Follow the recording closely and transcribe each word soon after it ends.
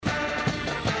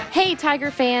Hey Tiger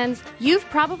fans, you've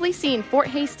probably seen Fort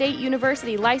Hays State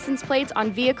University license plates on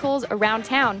vehicles around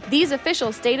town. These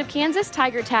official State of Kansas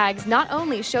Tiger tags not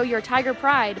only show your Tiger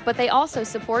pride, but they also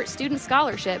support student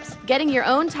scholarships. Getting your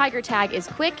own Tiger tag is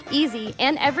quick, easy,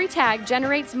 and every tag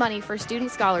generates money for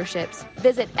student scholarships.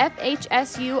 Visit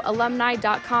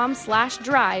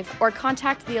fhsualumni.com/drive or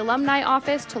contact the alumni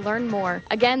office to learn more.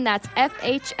 Again, that's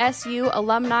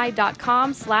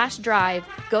fhsualumni.com/drive.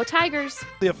 Go Tigers!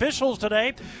 The officials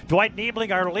today: Dwight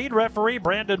Niebling, our lead referee;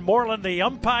 Brandon Moreland, the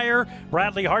umpire;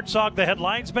 Bradley Hartzog, the head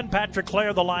linesman; Patrick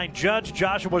Clare, the line judge;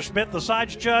 Joshua Schmidt, the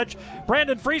sides judge;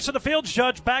 Brandon Friesen, the fields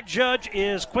judge. Back judge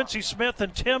is Quincy Smith,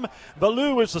 and Tim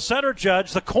Ballou is the center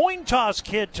judge. The coin toss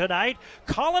kid tonight,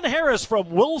 Colin Harris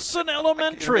from Wilson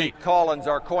Elementary. Collins,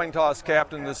 our coin toss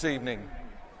captain this evening.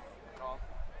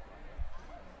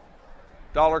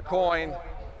 Dollar coin,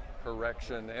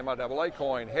 correction, MIAA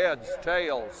coin, heads,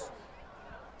 tails.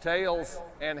 Tails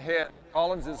and head.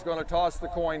 Collins is going to toss the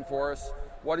coin for us.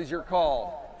 What is your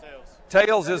call? Tails.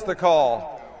 Tails is the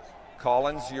call.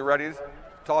 Collins, you ready to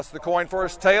toss the coin for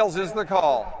us? Tails is the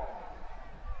call.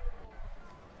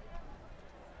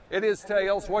 It is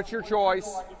tails. What's your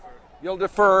choice? You'll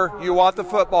defer. You want the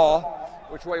football.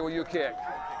 Which way will you kick?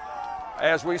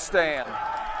 As we stand.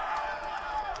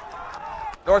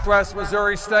 Northwest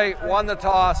Missouri State won the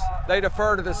toss. They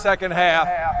defer to the second half.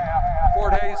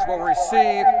 Fort Hays will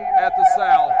receive at the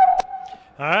south.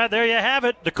 All right, there you have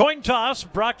it. The coin toss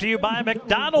brought to you by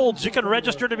McDonald's. You can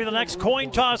register to be the next coin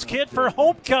toss kid for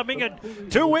homecoming in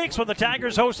 2 weeks when the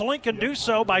Tigers host Lincoln. Do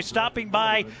so by stopping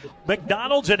by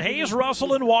McDonald's in Hayes,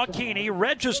 Russell, and Waukene.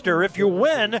 Register. If you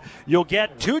win, you'll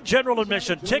get 2 general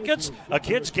admission tickets, a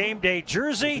kid's game day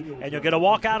jersey, and you'll get to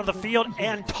walk out of the field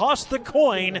and toss the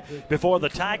coin before the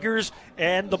Tigers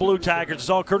and the Blue Tigers. It's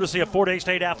all courtesy of Fort Hays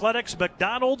State Athletics,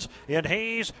 McDonald's in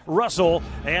Hayes, Russell,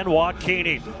 and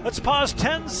Waukene. Let's pause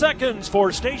 10 seconds for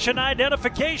station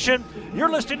identification. You're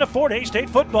listening to Fort Hays State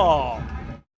football.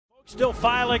 Folks still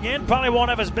filing in. Probably won't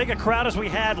have as big a crowd as we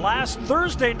had last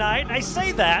Thursday night. I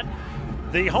say that.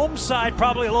 The home side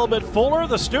probably a little bit fuller.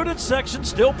 The student section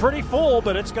still pretty full,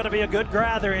 but it's going to be a good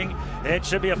gathering. It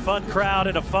should be a fun crowd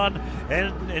and a fun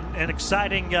and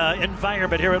exciting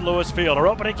environment here at Lewis Field. Our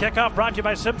opening kickoff brought to you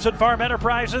by Simpson Farm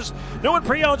Enterprises. New and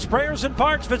pre-owned sprayers and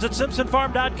parts. Visit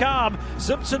SimpsonFarm.com.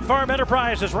 Simpson Farm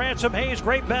Enterprises, Ransom, Hayes,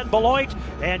 Great Bend, Beloit,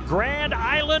 and Grand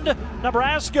Island,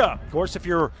 Nebraska. Of course, if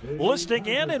you're listening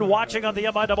in and watching on the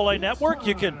MIAA network,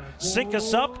 you can sync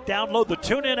us up, download the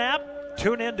TuneIn app.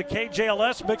 Tune in to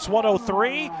KJLS Mix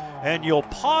 103, and you'll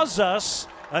pause us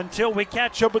until we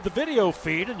catch up with the video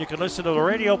feed, and you can listen to the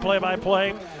radio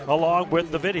play-by-play along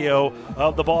with the video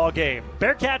of the ball game.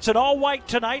 Bearcats in all white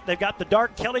tonight. They've got the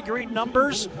dark Kelly green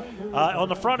numbers on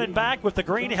the front and back with the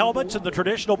green helmets and the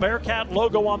traditional Bearcat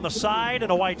logo on the side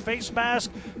and a white face mask.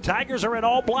 Tigers are in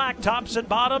all black, tops and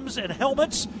bottoms and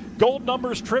helmets. Gold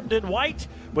numbers trimmed in white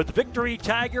with Victory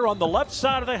Tiger on the left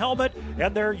side of the helmet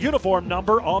and their uniform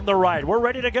number on the right. We're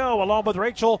ready to go along with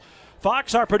Rachel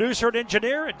Fox, our producer and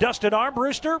engineer, Dustin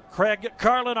Armbruster, Craig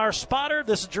Carlin, our spotter.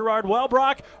 This is Gerard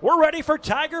Welbrock. We're ready for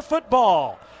Tiger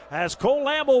football as Cole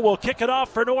Lamble will kick it off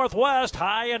for Northwest,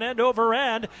 high and end over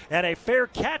end, and a fair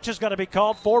catch is going to be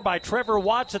called for by Trevor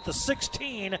Watts at the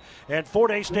 16, and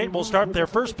Fort Hays State will start their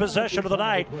first possession of the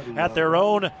night at their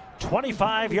own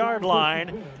 25-yard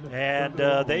line, and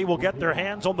they will get their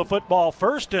hands on the football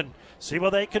first and see what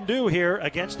they can do here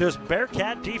against this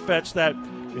Bearcat defense that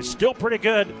is still pretty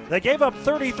good. They gave up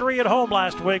 33 at home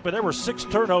last week, but there were 6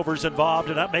 turnovers involved,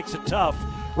 and that makes it tough.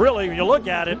 Really, when you look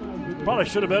at it, probably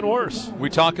should have been worse. We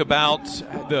talk about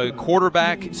the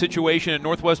quarterback situation at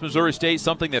Northwest Missouri State,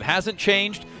 something that hasn't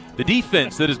changed. The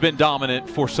defense that has been dominant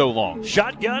for so long.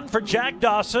 Shotgun for Jack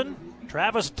Dawson.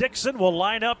 Travis Dixon will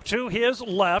line up to his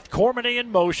left. Cormany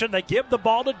in motion. They give the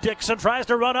ball to Dixon. Tries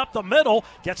to run up the middle.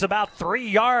 Gets about 3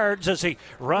 yards as he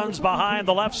runs behind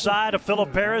the left side of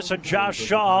Philip Harris and Josh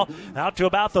Shaw out to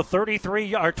about the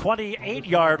 33 or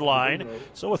 28-yard line.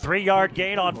 So a 3-yard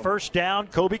gain on first down.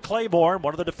 Kobe Claiborne,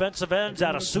 one of the defensive ends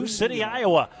out of Sioux City,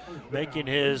 Iowa, making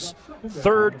his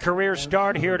 3rd career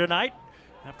start here tonight.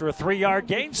 After a 3-yard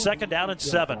gain, 2nd down and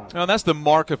 7. Well, that's the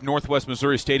mark of Northwest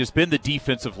Missouri State, has been the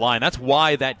defensive line. That's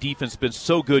why that defense has been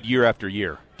so good year after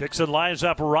year. Dixon lines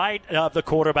up right of the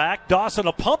quarterback. Dawson,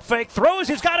 a pump fake, throws.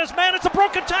 He's got his man. It's a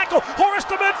broken tackle. Horace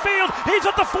to midfield. He's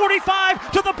at the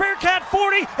 45, to the Bearcat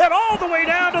 40, and all the way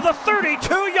down to the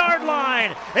 32-yard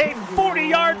line. A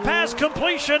 40-yard pass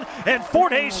completion, and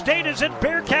Fort Hays State is in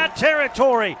Bearcat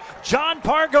territory. John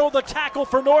Pargo, the tackle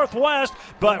for Northwest,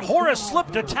 but Horace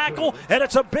slipped a tackle, and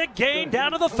it's a big gain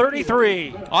down to the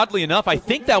 33. Oddly enough, I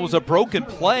think that was a broken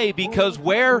play because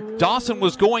where Dawson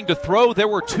was going to throw, there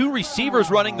were two receivers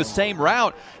running the same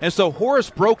route, and so Horace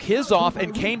broke his off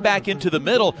and came back into the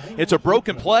middle. It's a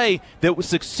broken play that was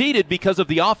succeeded because of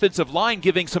the offensive line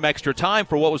giving some extra time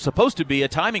for what was supposed to be a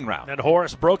timing route. And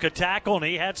Horace broke a tackle, and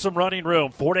he had some running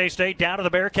room. Fort Hays State down to the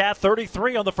Bearcat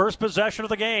 33 on the first possession of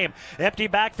the game. Empty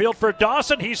backfield for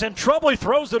Dawson. He's in trouble. He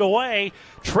throws it away.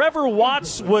 Trevor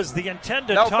Watts was the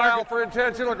intended target. No foul for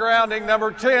intentional grounding.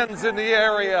 Number 10's in the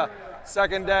area.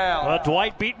 Second down.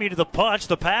 Dwight beat me to the punch.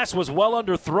 The pass was well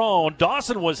underthrown.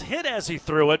 Dawson was hit as he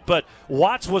threw it, but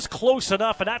Watts was close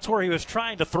enough, and that's where he was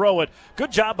trying to throw it.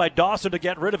 Good job by Dawson to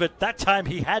get rid of it. That time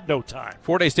he had no time.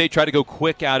 Fort Hays State tried to go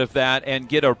quick out of that and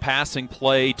get a passing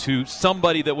play to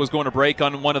somebody that was going to break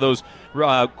on one of those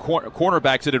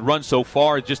cornerbacks that had run so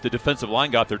far. Just the defensive line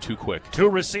got there too quick. Two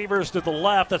receivers to the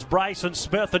left. That's Bryson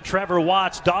Smith and Trevor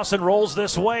Watts. Dawson rolls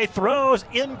this way, throws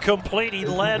incomplete. He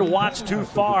led Watts too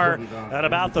far at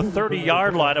about the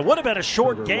 30-yard line. It would have been a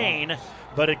short gain,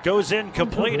 but it goes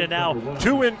incomplete, and now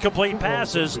two incomplete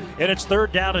passes, and it's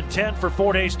 3rd down and 10 for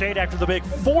Fort Hays State after the big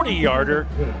 40-yarder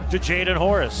to Jaden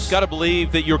Horace. Got to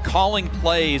believe that you're calling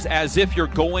plays as if you're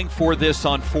going for this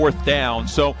on 4th down,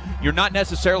 so you're not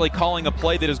necessarily calling a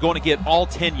play that is going to get all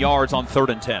 10 yards on 3rd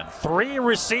and 10. Three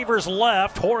receivers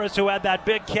left. Horace, who had that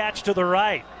big catch to the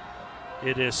right.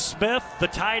 It is Smith, the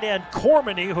tight end,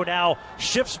 Cormany, who now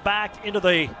shifts back into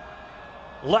the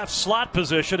left slot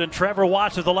position, and Trevor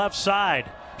Watts to the left side.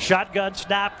 Shotgun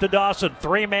snap to Dawson.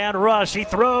 3-man rush. He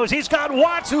throws. He's got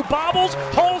Watts, who bobbles,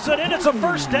 holds it in. It's a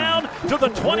first down to the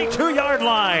 22-yard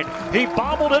line. He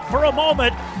bobbled it for a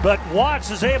moment, but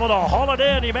Watts is able to haul it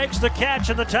in. He makes the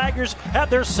catch, and the Tigers have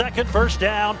their second first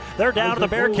down. They're down to the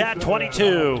Bearcat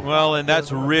 22. Well, and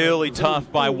that's really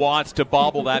tough by Watts to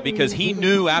bobble that because he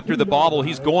knew after the bobble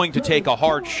he's going to take a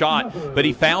hard shot, but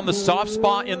he found the soft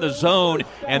spot in the zone,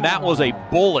 and that was a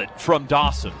bullet from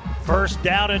Dawson. First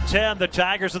down and 10. The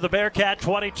Tigers of the Bearcat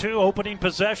 22 opening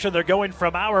possession. They're going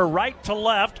from our right to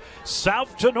left,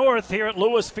 south to north here at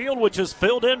Lewis Field, which is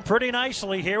filled in pretty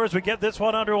nicely here as we get this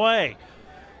one underway.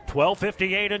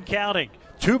 12:58 and counting.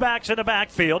 Two backs in the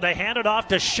backfield. They hand it off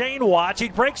to Shane Watts. He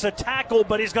breaks a tackle,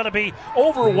 but he's going to be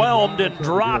overwhelmed and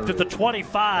dropped at the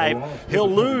 25. He'll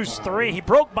lose 3. He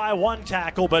broke by one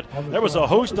tackle, but there was a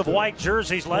host of white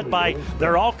jerseys led by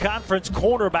their all-conference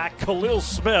cornerback, Khalil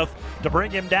Smith, to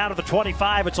bring him down to the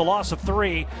 25. It's a loss of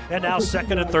 3, and now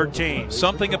 2nd and 13.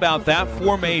 Something about that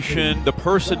formation, the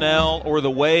personnel, or the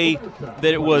way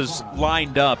that it was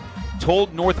lined up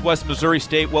told Northwest Missouri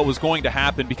State what was going to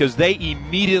happen because they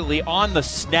immediately on the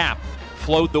snap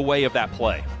flowed the way of that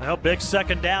play. Well, big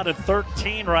 2nd down and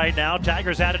 13 right now.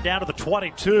 Tigers had it down to the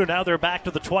 22. Now they're back to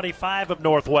the 25 of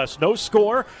Northwest. No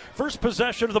score. First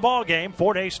possession of the ball game.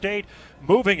 Fort Hays State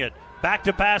moving it. Back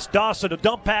to pass Dawson, a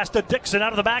dump pass to Dixon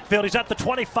out of the backfield. He's at the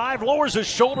 25, lowers his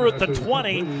shoulder at the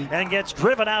 20, and gets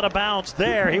driven out of bounds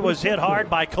there. He was hit hard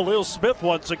by Khalil Smith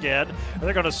once again.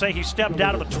 They're going to say he stepped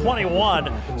out of the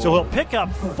 21, so he'll pick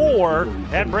up 4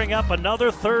 and bring up another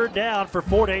 3rd down for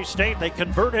Fort Hays State. They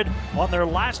converted on their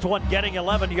last one, getting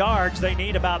 11 yards. They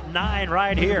need about 9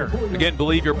 right here. Again,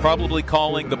 believe you're probably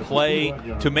calling the play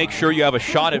to make sure you have a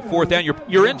shot at 4th down.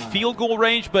 You're in field goal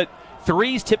range, but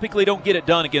 3s typically don't get it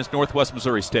done against Northwest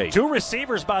Missouri State. 2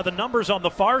 receivers by the numbers on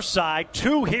the far side,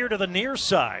 2 here to the near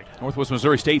side. Northwest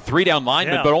Missouri State 3 down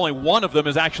linemen, but only one of them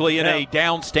is actually in a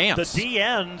down stance. The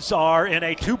DNs are in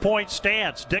a 2-point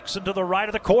stance. Dixon to the right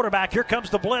of the quarterback. Here comes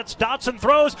the blitz. Dodson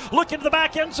throws, look into the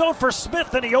back end zone for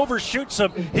Smith, and he overshoots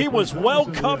him. He was well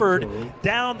covered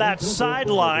down that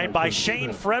sideline by Shane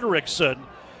Frederickson.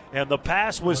 And the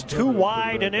pass was too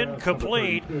wide and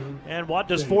incomplete. And what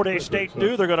does Fort Hays State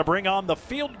do? They're going to bring on the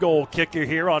field goal kicker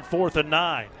here on 4th and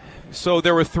 9. So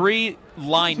there were 3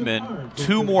 linemen,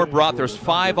 2 more brought. There's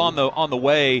 5 on the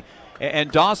way.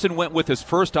 And Dawson went with his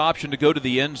first option to go to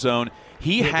the end zone.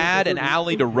 He had an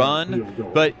alley to run,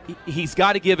 but he's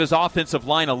got to give his offensive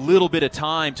line a little bit of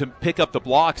time to pick up the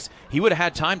blocks. He would have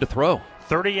had time to throw.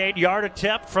 38-yard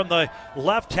attempt from the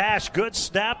left hash. Good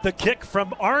snap. The kick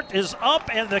from Arndt is up,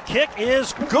 and the kick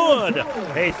is good.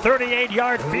 A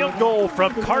 38-yard field goal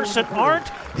from Carson Arndt.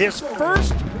 His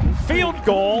first field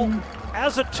goal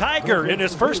as a Tiger in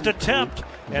his first attempt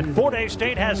And Fort Hays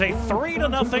State has a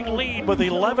 3-0 lead with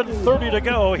 11:30 to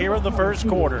go here in the first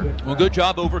quarter. Well, good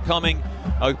job overcoming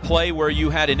a play where you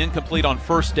had an incomplete on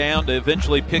first down to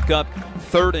eventually pick up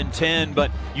 3rd and 10, but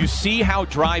you see how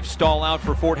drives stall out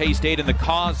for Fort Hays State and the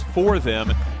cause for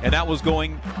them, and that was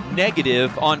going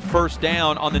negative on first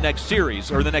down on the next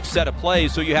series or the next set of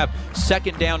plays. So you have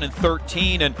 2nd down and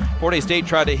 13, and Fort Hays State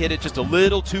tried to hit it just a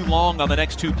little too long on the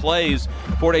next 2 plays.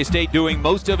 Fort Hays State doing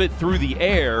most of it through the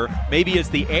air. Maybe it's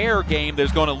the air game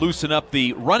that's going to loosen up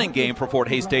the running game for Fort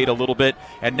Hays State a little bit.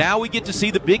 And now we get to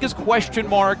see the biggest question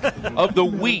mark of the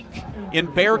week in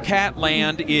Bearcat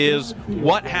land is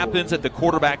what happens at the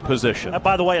quarterback position.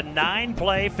 By the way, a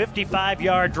 9-play,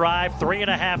 55-yard drive,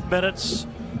 3.5 minutes.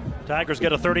 Tigers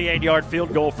get a 38-yard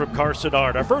field goal from Carson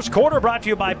Art. Our first quarter brought to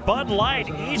you by Bud Light.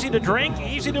 Easy to drink,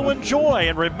 easy to enjoy.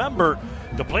 And remember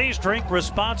to please drink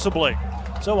responsibly.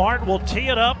 So Art will tee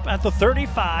it up at the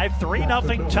 35,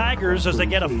 3-0 Tigers as they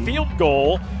get a field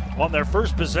goal on their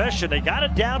first possession. They got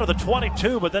it down to the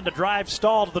 22, but then the drive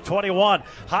stalled to the 21.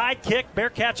 High kick.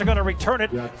 Bearcats are going to return it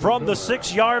from the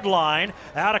 6-yard line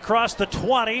out across the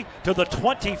 20 to the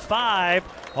 25.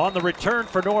 On the return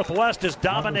for Northwest is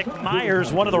Dominic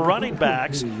Myers, one of the running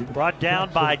backs, brought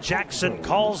down by Jackson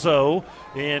Calzo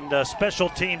in special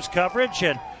teams coverage.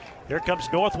 And here comes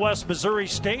Northwest Missouri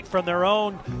State from their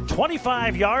own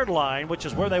 25-yard line, which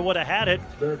is where they would have had it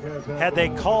had they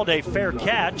called a fair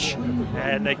catch.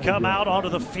 And they come out onto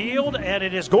the field, and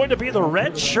it is going to be the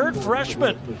red shirt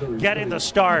freshman getting the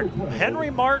start. Henry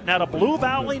Martin out of Blue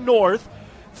Valley North,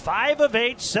 5 of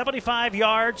 8, 75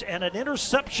 yards, and an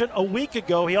interception a week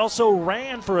ago. He also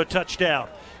ran for a touchdown.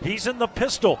 He's in the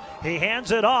pistol. He hands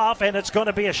it off, and it's going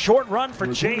to be a short run for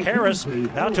Jay Harris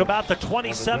out to about the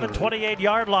 27,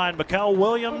 28-yard line. Mikal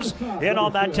Williams in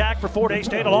on that tack for Fort Hays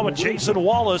State along with Jason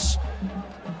Wallace.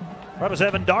 That was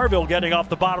Evan Darville getting off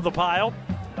the bottom of the pile.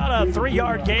 About a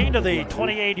 3-yard gain to the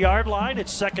 28-yard line.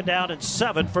 It's 2nd down and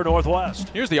 7 for Northwest.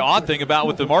 Here's the odd thing about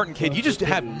with the Martin kid. You just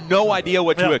have no idea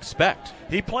what to expect.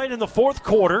 He played in the 4th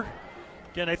quarter.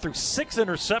 Again, they threw 6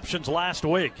 interceptions last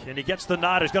week, and he gets the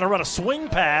nod. He's going to run a swing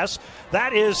pass.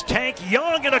 That is Tank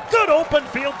Young, and a good open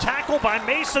field tackle by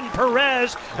Mason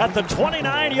Perez at the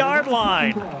 29-yard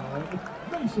line.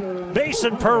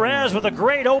 Mason Perez with a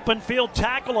great open field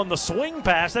tackle on the swing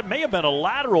pass. That may have been a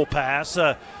lateral pass.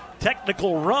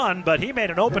 Technical run, but he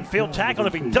made an open field tackle.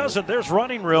 If he doesn't, there's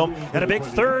running room, and a big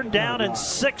 3rd down and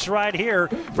 6 right here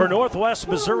for Northwest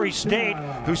Missouri State,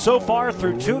 who so far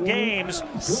through 2 games,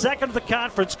 2nd of the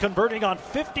conference, converting on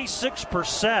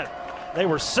 56%. They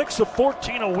were 6 of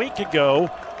 14 a week ago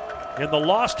in the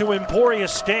loss to Emporia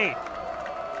State.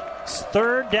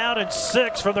 3rd down and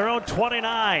 6 from their own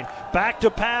 29. Back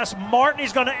to pass. Martin,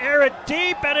 he's going to air it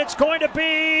deep, and it's going to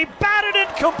be batted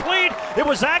incomplete. It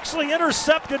was actually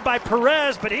intercepted by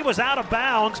Perez, but he was out of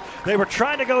bounds. They were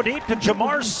trying to go deep to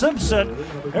Jamar Simpson.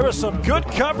 There was some good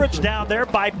coverage down there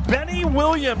by Benny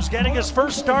Williams, getting his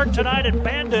first start tonight at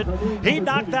Bandit. He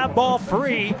knocked that ball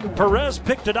free. Perez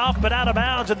picked it off, but out of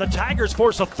bounds, and the Tigers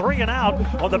force a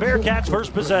 3-and-out on the Bearcats'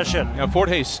 first possession. Now, Fort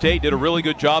Hays State did a really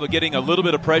good job of getting a little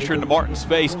bit of pressure into Martin's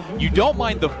face. You don't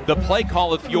mind the play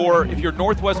call if you're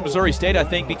Northwest Missouri State, I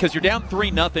think, because you're down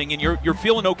 3-0 and you're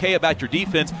feeling okay about your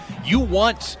defense. You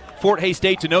want Fort Hays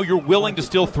State to know you're willing to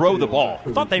still throw the ball.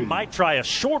 I thought they might try a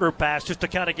shorter pass just to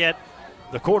kind of get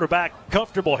the quarterback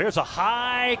comfortable. Here's a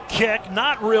high kick,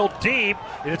 not real deep,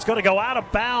 and it's going to go out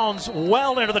of bounds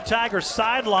well into the Tigers'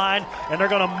 sideline, and they're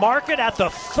going to mark it at the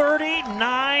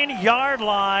 39-yard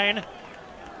line.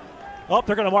 Oh,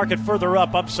 they're going to mark it further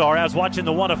up. I'm sorry. I was watching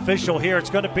the one official here. It's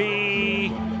going to be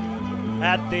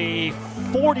at the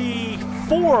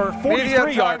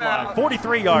 43-yard line.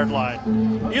 43-yard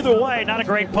line. Either way, not a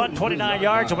great punt, 29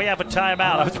 yards, and we have a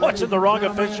timeout. I was watching the wrong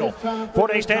official.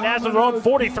 Fort Hays State has their own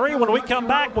 43. When we come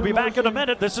back, we'll be back in a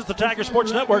minute. This is the Tiger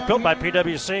Sports Network, built by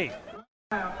PwC.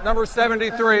 Number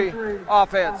 73,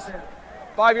 offense.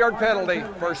 5-yard penalty,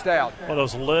 first down. Well,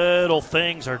 those little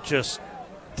things are just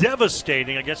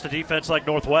devastating against a defense like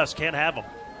Northwest. Can't have them.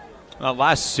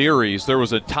 Last series, there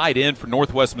was a tight end for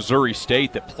Northwest Missouri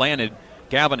State that planted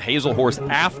Gavin Hazelhorst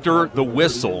after the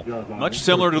whistle, much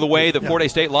similar to the way that Fort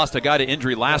Hays State lost a guy to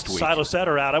injury last week. Silas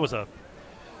Setter out. That was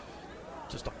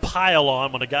just a pile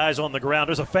on when the guy's on the ground.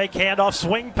 There's a fake handoff,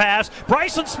 swing pass.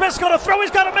 Bryson Smith's going to throw. He's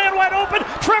got a man wide open.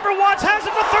 Trevor Watts has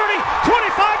it to 30,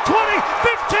 25, 20,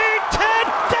 15, 10,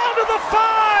 down to the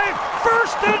 5.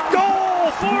 First and goal.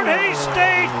 Fort Hays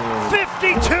State,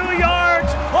 52 yards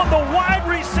on the wide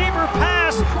receiver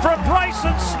pass from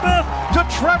Bryson Smith to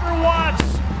Trevor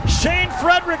Watts. Shane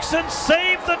Fredrickson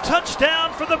saved the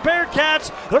touchdown for the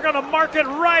Bearcats. They're going to mark it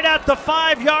right at the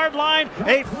 5-yard line,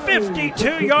 a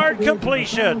 52-yard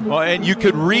completion. Well, and you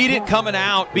could read it coming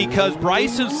out because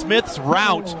Bryson Smith's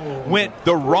route went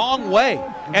the wrong way.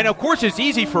 And, of course, it's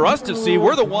easy for us to see.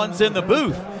 We're the ones in the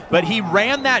booth. But he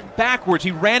ran that backwards.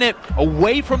 He ran it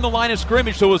away from the line of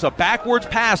scrimmage, so it was a backwards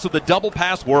pass, so the double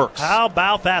pass works. How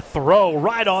about that throw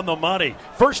right on the money?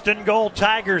 First and goal,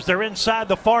 Tigers. They're inside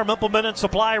the Farm Implement and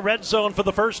Supply red zone for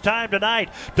the first time tonight.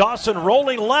 Dawson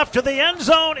rolling left to the end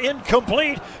zone,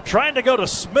 incomplete. Trying to go to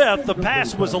Smith. The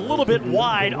pass was a little bit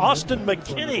wide. Austin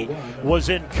McKinney was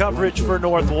in coverage for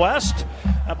Northwest.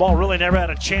 That ball really never had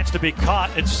a chance to be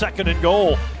caught. It's second and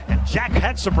goal. And Jack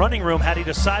had some running room had he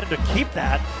decided to keep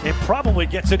that. It probably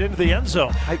gets it into the end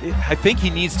zone. I think he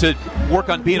needs to work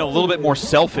on being a little bit more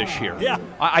selfish here. Yeah.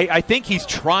 I think he's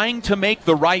trying to make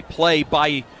the right play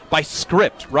by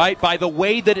script, right? By the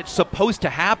way that it's supposed to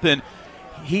happen.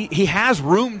 He has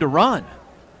room to run.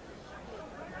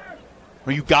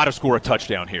 Well, you got to score a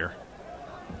touchdown here.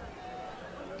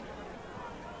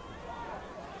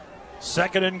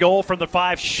 Second and goal from the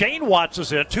 5. Shane Watts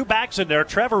is in. 2 backs in there.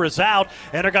 Trevor is out,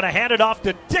 and they're going to hand it off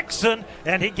to Dixon,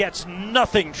 and he gets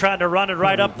nothing trying to run it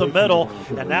right up the middle.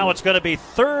 And now it's going to be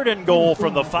third and goal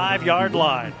from the 5-yard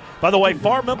line. By the way,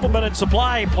 Farm Implement and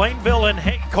Supply, Plainville and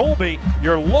Colby,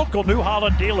 your local New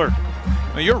Holland dealer.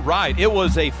 Well, you're right. It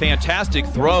was a fantastic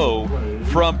throw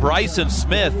from Bryson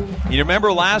Smith. You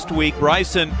remember last week,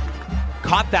 Bryson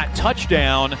caught that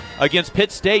touchdown against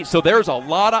Pitt State, so there's a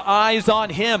lot of eyes on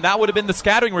him. That would have been the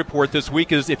scattering report this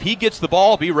week, is if he gets the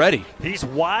ball, be ready. He's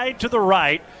wide to the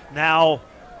right. Now,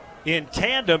 in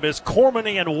tandem is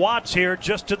Cormany and Watts here,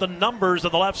 just to the numbers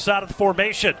on the left side of the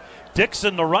formation.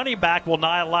 Dixon, the running back, will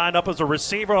now line up as a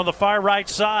receiver on the far right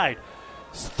side.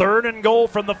 Third and goal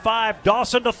from the 5.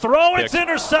 Dawson to throw. It's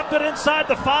intercepted inside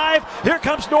the 5. Here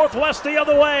comes Northwest the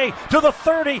other way to the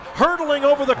 30. Hurdling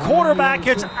over the quarterback.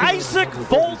 It's Isaac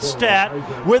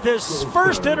Volstad with his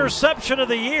first interception of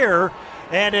the year.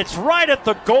 And it's right at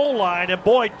the goal line. And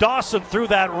boy, Dawson threw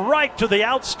that right to the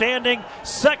outstanding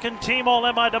second-team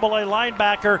All-MIAA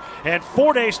linebacker. And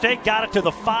Fort Hays State got it to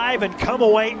the 5 and come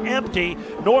away empty.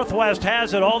 Northwest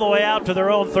has it all the way out to their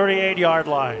own 38-yard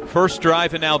line. First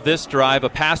drive and now this drive. A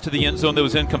pass to the end zone that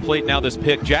was incomplete. Now this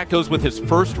pick. Jack goes with his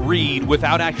first read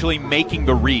without actually making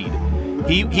the read.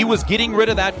 He was getting rid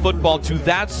of that football to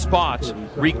that spot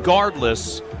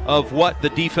regardless of what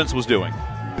the defense was doing.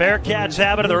 Bearcats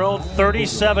have it at their own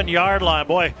 37-yard line.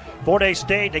 Boy, Fort Hays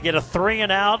State, they get a 3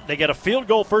 and out. They get a field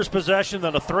goal first possession,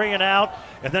 then a 3 and out,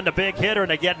 and then the big hitter,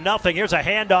 and they get nothing. Here's a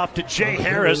handoff to Jay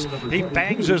Harris. He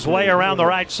bangs his way around the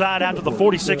right side out to the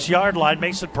 46-yard line.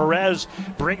 Mason Perez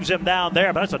brings him down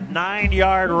there, but that's a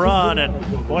 9-yard run.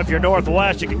 And, boy, if you're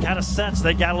Northwest, you can kind of sense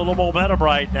they got a little momentum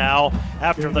right now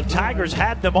after the Tigers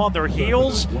had them on their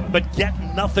heels, but get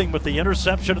nothing with the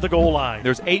interception of the goal line.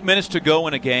 There's 8 minutes to go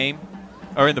in a game,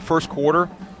 or in the first quarter,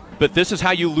 but this is how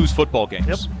you lose football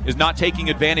games, is not taking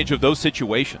advantage of those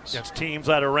situations. Against teams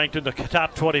that are ranked in the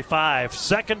top 25.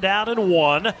 Second down and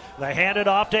 1. They hand it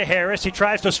off to Harris. He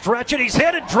tries to stretch it. He's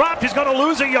hit and dropped. He's going to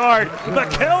lose a yard.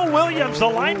 Mikael Williams, the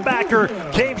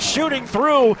linebacker, came shooting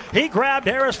through. He grabbed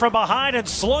Harris from behind and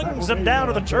slings him down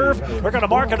to the turf. They're going to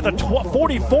mark it at the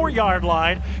 44-yard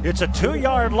line. It's a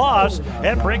 2-yard loss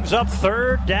and brings up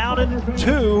third down and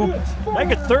 2. Make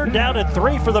it third down and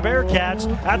 3 for the Bearcats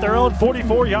at their own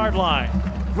 44-yard line.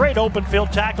 Great open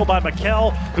field tackle by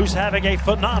McKell, who's having a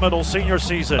phenomenal senior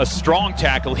season. A strong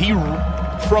tackle. He,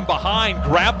 from behind,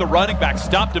 grabbed the running back,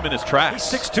 stopped him in his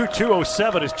tracks. He's 6'2",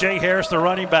 207 is Jay Harris, the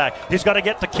running back. He's got to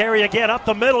get the carry again up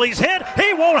the middle. He's hit.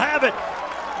 He won't have it.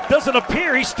 Doesn't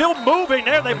appear. He's still moving.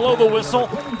 There they blow the whistle.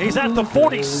 He's at the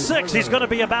 46. He's going to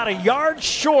be about a yard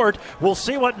short. We'll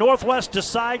see what Northwest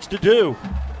decides to do.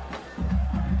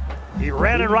 He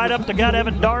ran it right up to gut.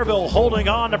 Evan Darville holding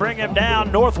on to bring him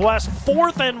down. Northwest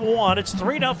 4th and 1. It's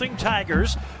 3-0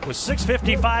 Tigers with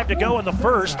 6:55 to go in the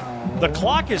first. The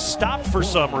clock is stopped for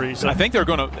some reason. I think they're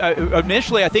going to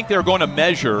initially. I think they were going to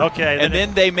measure. Okay, and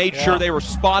then they made sure they were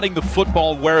spotting the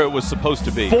football where it was supposed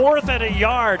to be. 4th and a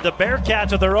yard. The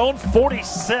Bearcats at their own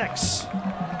 46.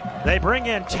 They bring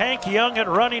in Tank Young at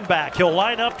running back. He'll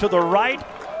line up to the right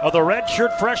of the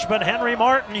redshirt freshman Henry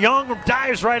Martin. Young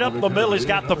dives right up the middle. He's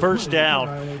got the first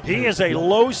down. He is a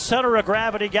low center of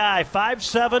gravity guy,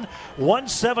 5'7",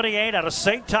 178 out of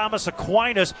St. Thomas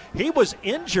Aquinas. He was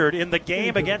injured in the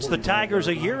game against the Tigers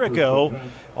a year ago.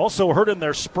 Also hurt in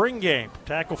their spring game.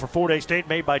 Tackle for Fort Hays State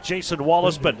made by Jason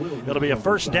Wallace, but it'll be a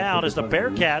first down as the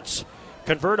Bearcats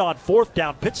convert on 4th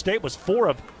down. Pitt State was 4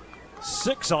 of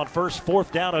 6 on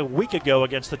fourth down a week ago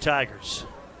against the Tigers.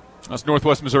 That's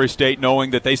Northwest Missouri State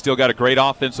knowing that they still got a great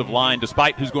offensive line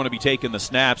despite who's going to be taking the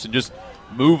snaps and just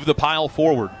move the pile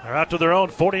forward. They're out to their own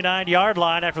 49-yard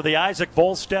line after the Isaac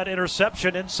Volstead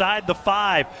interception inside the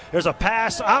 5. There's a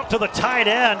pass out to the tight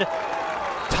end,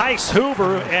 Tice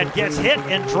Hoover, and gets hit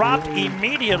and dropped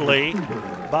immediately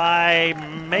by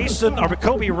Mason, or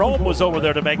Kobe Rome was over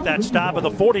there to make that stop at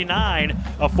the 49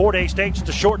 of Fort Hays State. Just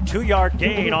a short 2-yard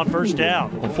gain on first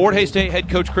down. Well, Fort Hays State head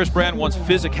coach Chris Brand wants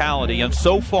physicality, and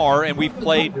so far, and we've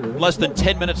played less than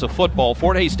 10 minutes of football,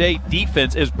 Fort Hays State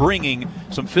defense is bringing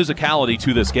some physicality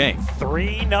to this game.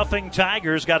 3-0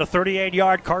 Tigers got a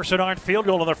 38-yard Carson Arndt field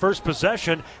goal on their first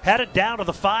possession, had it down to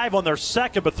the 5 on their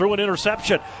second, but threw an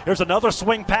interception. There's another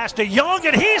swing pass to Young,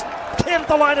 and he's hit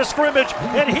the line of scrimmage,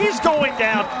 and he's going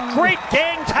down. Great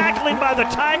gang tackling by the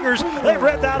Tigers. They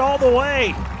read that all the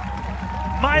way.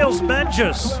 Miles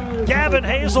Menges, Gavin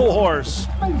Hazelhorse,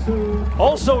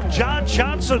 also John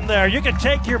Johnson there. You can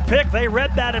take your pick. They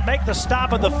read that and make the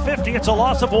stop at the 50. It's a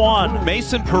loss of 1.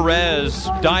 Mason Perez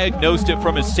diagnosed it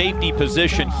from his safety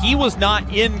position. He was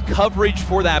not in coverage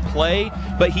for that play,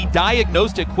 but he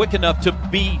diagnosed it quick enough to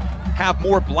have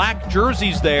more black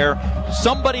jerseys there.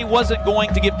 Somebody wasn't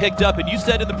going to get picked up, and you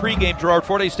said in the pregame, Gerard,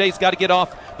 Fort Hays State's got to get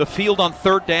off the field on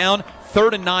third down.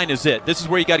 3rd and 9 is it. This is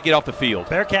where you got to get off the field.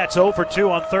 Bearcats 0 for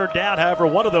 2 on third down. However,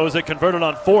 one of those they converted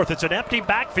on 4th. It's an empty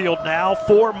backfield now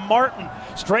for Martin.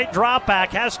 Straight drop back.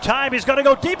 Has time. He's going to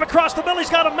go deep across the middle. He's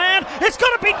got a man. It's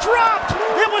going to be dropped.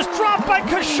 It was dropped by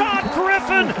Kashawn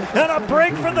Griffin. And a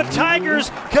break for the Tigers,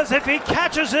 because if he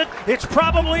catches it, it's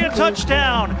probably a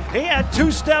touchdown. He had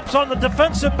 2 steps on the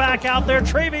defensive back out there,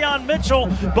 Travion Mitchell,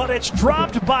 but it's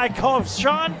dropped by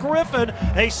Kashawn Griffin,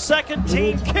 a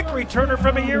second-team kick returner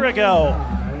from a year ago.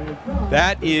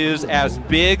 That is as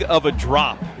big of a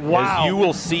drop as you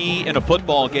will see in a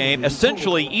football game.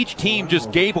 Essentially, each team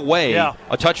just gave away a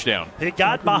touchdown. He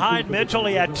got behind Mitchell.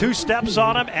 He had 2 steps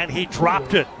on him, and he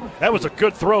dropped it. That was a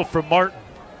good throw from Martin.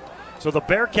 So the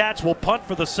Bearcats will punt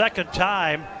for the second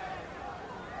time.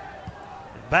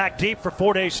 Back deep for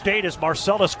Fort Hays State is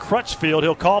Marcellus Crutchfield.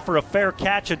 He'll call for a fair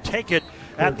catch and take it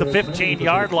at the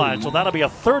 15-yard line. So that'll be a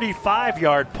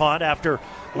 35-yard punt after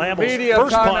Lamble's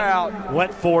first punt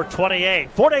went for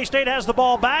 28. Fort Hays State has the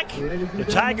ball back. The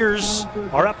Tigers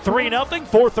are up 3-0.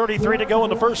 4:33 to go in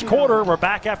the first quarter. We're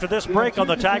back after this break on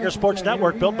the Tiger Sports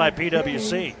Network, built by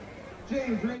PwC.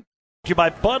 Thank you by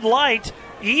Bud Light.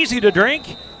 Easy to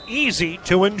drink, easy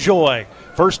to enjoy.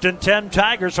 1st and 10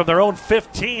 Tigers from their own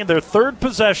 15. Their 3rd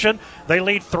possession. They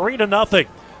lead 3-0.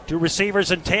 2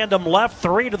 receivers in tandem left,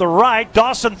 3 to the right.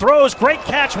 Dawson throws, great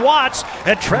catch, Watts,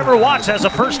 and Trevor Watts has a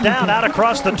first down out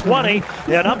across the 20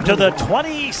 and up to the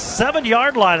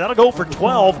 27-yard line. That'll go for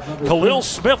 12. Khalil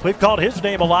Smith, we've called his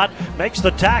name a lot, makes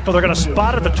the tackle. They're going to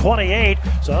spot at the 28,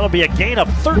 so that'll be a gain of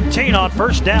 13 on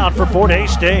first down for Fort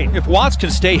Hays State. If Watts can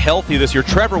stay healthy this year,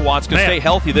 Trevor Watts can stay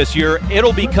healthy this year,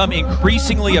 it'll become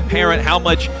increasingly apparent how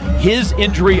much his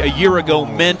injury a year ago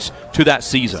meant to that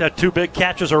season. He's had 2 big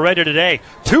catches already today.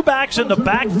 2 backs in the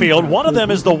backfield. One of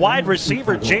them is the wide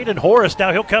receiver, Jaden Horace.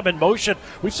 Now he'll come in motion.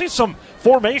 We've seen some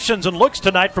formations and looks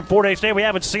tonight from Fort Hays State we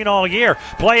haven't seen all year.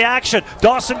 Play action.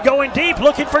 Dawson going deep,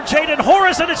 looking for Jaden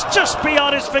Horace, and it's just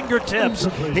beyond his fingertips.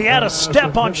 He had a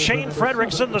step on Shane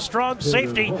Fredrickson, the strong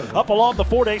safety, up along the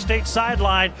Fort Hays State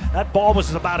sideline. That ball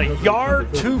was about a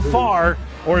yard too far,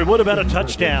 or it would have been a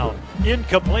touchdown.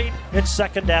 Incomplete. It's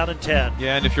 2nd down and 10.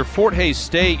 Yeah, and if you're Fort Hays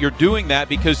State, you're doing that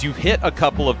because you've hit a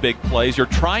couple of big plays. You're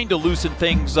trying to loosen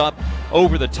things up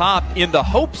over the top in the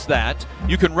hopes that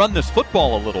you can run this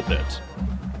football a little bit.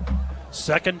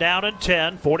 2nd down and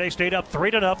 10. Fort Hays State up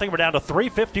 3-0. We're down to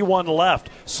 3:51 left.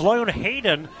 Sloan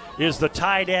Hayden is the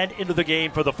tight end into the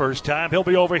game for the first time. He'll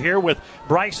be over here with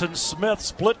Bryson Smith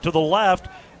split to the left.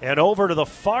 And over to the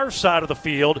far side of the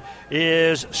field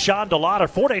is Sean DeLotta.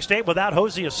 Fort Hays State without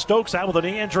Hosea Stokes out with a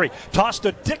knee injury. Toss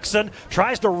to Dixon.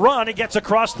 Tries to run. He gets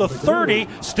across the 30.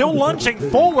 Still lunging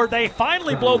forward. They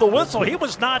finally blow the whistle. He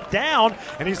was not down,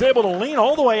 and he's able to lean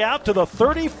all the way out to the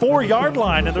 34-yard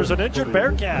line. And there's an injured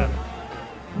Bearcat.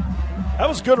 That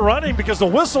was good running because the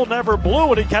whistle never blew,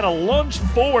 and he kind of lunged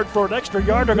forward for an extra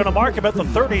yard. They're going to mark him at the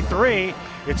 33.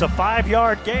 It's a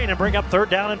 5-yard gain and bring up 3rd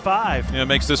down and 5. Yeah, it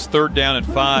makes this 3rd down and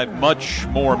 5 much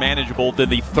more manageable than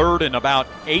the 3rd and about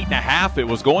 8.5 it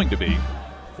was going to be.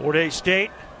 Fort Hays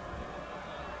State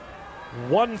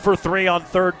 1 for 3 on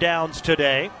 3rd downs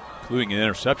today, including an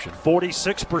interception.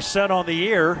 46% on the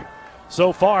year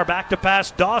so far. Back to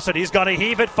pass Dawson. He's going to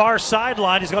heave it far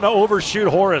sideline. He's going to overshoot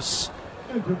Horace.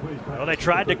 Well, they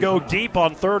tried to go deep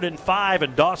on 3rd and 5,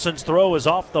 and Dawson's throw is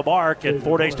off the mark, and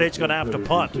Fort Hays State's going to have to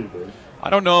punt. I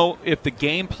don't know if the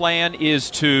game plan is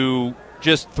to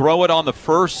just throw it on the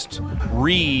first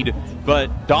read,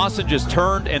 but Dawson just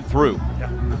turned and threw.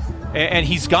 And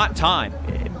he's got time.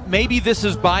 Maybe this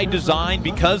is by design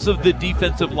because of the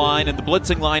defensive line and the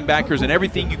blitzing linebackers and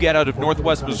everything you get out of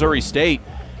Northwest Missouri State,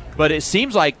 but it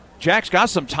seems like Jack's got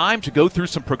some time to go through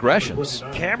some progressions.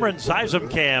 Cameron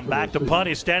Zizemcam back to punt.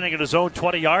 He's standing at his own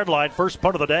 20-yard line. First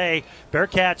punt of the day.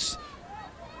 Bearcats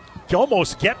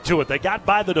almost get to it. They got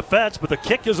by the defense, but the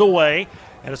kick is away,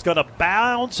 and it's going to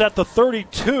bounce at the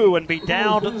 32 and be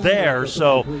down there.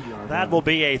 So that will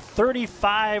be a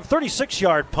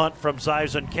 36-yard punt from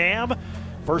Zizemcam.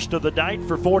 First of the night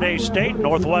for Fort Hays State.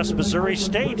 Northwest Missouri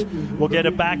State will get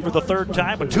it back for the third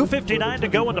time with 2:59 to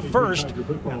go in the first.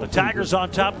 And the Tigers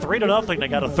on top 3-0. They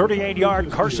got a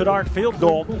 38-yard Carson Arndt field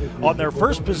goal on their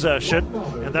first possession.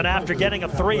 And then after getting a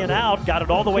 3-and-out, got it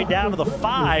all the way down to the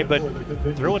 5, but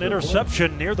threw an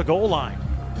interception near the goal line.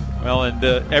 Well, and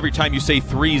every time you say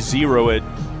 3-0,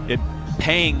 it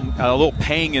a little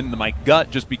pang in my gut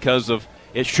just because of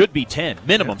it should be 10,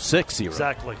 minimum 6-0.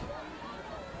 Exactly.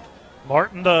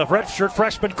 Martin, the redshirt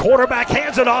freshman quarterback,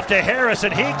 hands it off to Harris,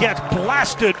 and he gets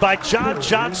blasted by John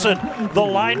Johnson, the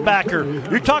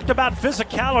linebacker. You talked about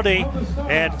physicality,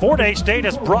 and Fort Hays State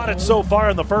has brought it so far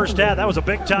in the first half. That was a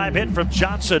big-time hit from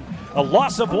Johnson. A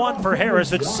loss of 1 for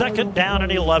Harris. It's second down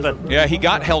and 11. Yeah, he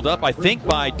got held up, I think,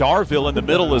 by Darville in the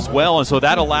middle as well, and so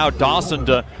that allowed Dawson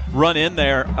to run in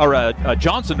there, or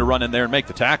Johnson to run in there and make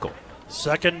the tackle.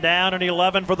 Second down and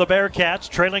 11 for the Bearcats,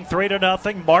 trailing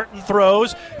 3-0. Martin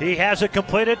throws. He has it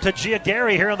completed to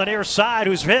Giagari here on the near side,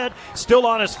 who's hit, still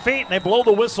on his feet, and they blow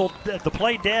the whistle, the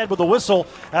play dead with the whistle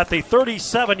at the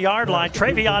 37-yard line.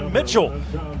 Travion Mitchell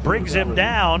brings him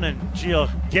down, and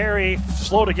Giagari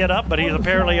slow to get up, but he's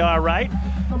apparently all right.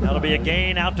 That'll be a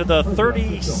gain out to the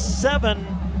 37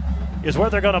 is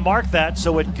where they're going to mark that,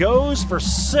 so it goes for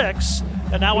 6.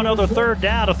 And now another third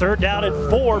down, a third down and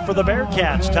 4 for the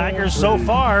Bearcats. Tigers so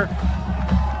far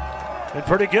been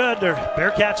pretty good. Their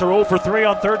Bearcats are 0 for 3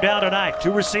 on third down tonight.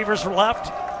 2 receivers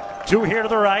left, 2 here to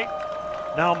the right.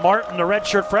 Now Martin, the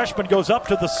redshirt freshman, goes up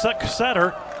to the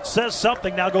center, says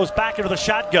something, now goes back into the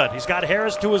shotgun. He's got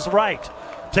Harris to his right.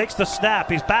 Takes the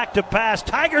snap. He's back to pass.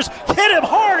 Tigers hit him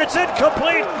hard. It's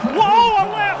incomplete. Whoa, a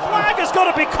left flag is going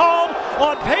to be called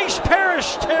on Paige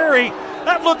Parrish Terry.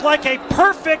 That looked like a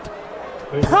perfect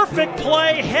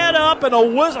play, head up, and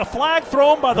a flag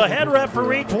thrown by the head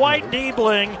referee, Dwight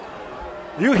Niebling.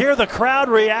 You hear the crowd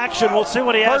reaction. We'll see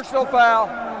what he has. Personal foul,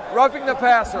 roughing the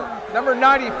passer, number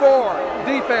 94,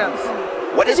 defense.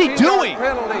 What is he doing?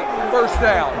 Penalty, first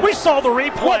down. We saw the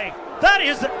replay. What?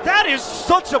 That is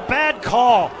such a bad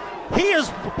call. He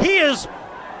is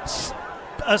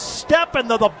a step, and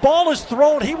the ball is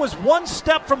thrown. He was one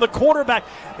step from the quarterback.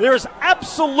 There's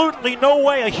absolutely no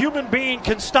way a human being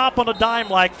can stop on a dime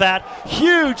like that.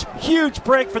 Huge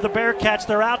break for the Bearcats.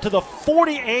 They're out to the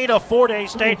 48 of Fort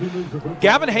Hays State.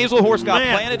 Gavin Hazelhorse got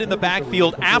planted in the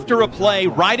backfield after a play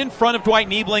right in front of Dwight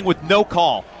Niebling with no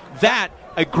call.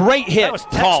 A great hit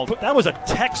called. That was a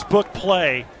textbook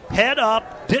play. Head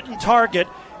up, didn't target,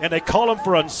 and they call him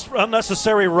for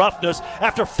unnecessary roughness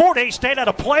after Fort Hays State had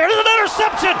a player. There's an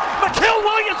interception. McKill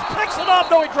Williams picks it up.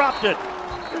 No, he dropped it.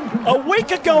 A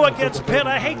week ago against Pitt,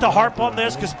 I hate to harp on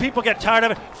this because people get tired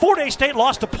of it. Fort Hays State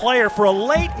lost a player for a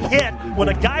late hit when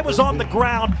a guy was on the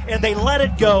ground, and they let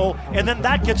it go, and then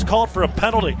that gets called for a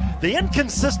penalty. The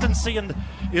inconsistency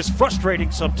is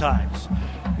frustrating sometimes.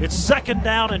 It's second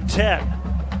down and 10,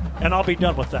 and I'll be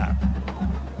done with that.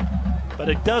 But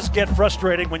it does get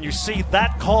frustrating when you see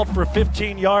that called for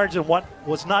 15 yards and what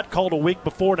was not called a week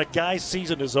before, and a guy's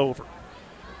season is over.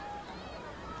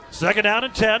 Second down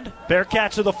and 10.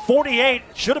 Bearcats to the 48.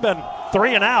 Should have been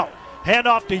 3 and out.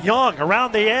 Handoff to Young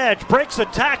around the edge. Breaks a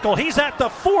tackle. He's at the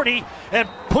 40 and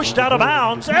pushed out of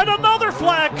bounds. And another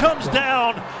flag comes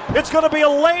down. It's going to be a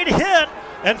late hit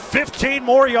and 15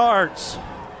 more yards.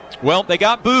 Well, they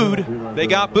got booed,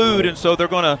 and so they're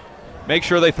going to make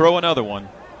sure they throw another one.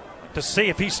 To see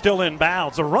if he's still in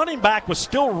bounds. The running back was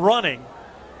still running.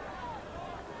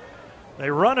 They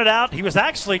run it out. He was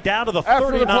actually down to the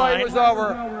 39. After the play was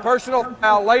over, personal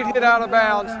foul, late hit out of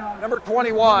bounds, number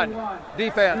 21,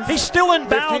 defense. He's still in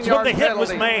bounds when the hit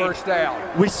was made. First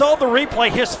down. We saw the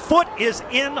replay. His foot is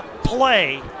in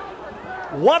play.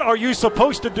 What are you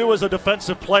supposed to do as a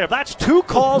defensive player? That's 2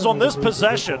 calls on this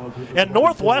possession, and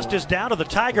Northwest is down to the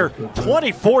Tiger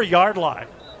 24-yard line.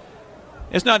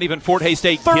 It's not even Fort Hays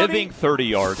State giving 30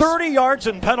 yards. 30 yards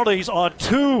and penalties on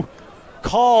 2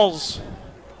 calls.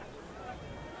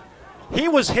 He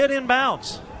was hit in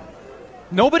bounds.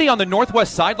 Nobody on the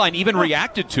Northwest sideline even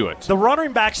reacted to it. The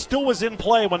running back still was in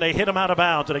play when they hit him out of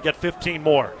bounds, and they get 15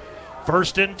 more.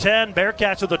 First and 10,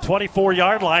 Bearcats at the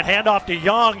 24-yard line. Handoff to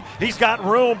Young. He's got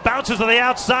room. Bounces to the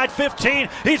outside, 15.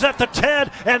 He's at the 10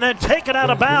 and then taken out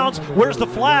of bounds. Where's the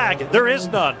flag? There is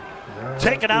none.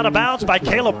 Taken out of bounds by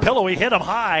Caleb Pillow. He hit him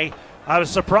high. I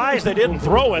was surprised they didn't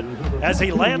throw it as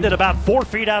he landed about 4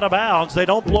 feet out of bounds. They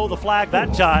don't blow the flag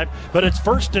that time, but it's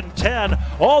first and 10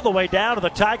 all the way down to the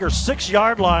Tigers'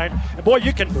 6-yard line. And boy,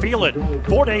 you can feel it.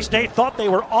 Fort Hays State thought they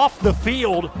were off the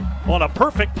field on a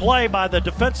perfect play by the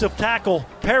defensive tackle,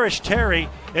 Parrish Terry.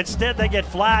 Instead, they get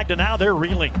flagged, and now they're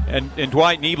reeling. And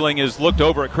Dwight Niebling has looked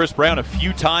over at Chris Brown a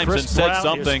few times and said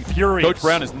something. Coach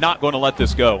Brown is not going to let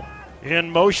this go.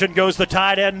 In motion goes the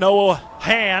tight end, Noah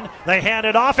Hand. They hand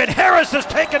it off, and Harris is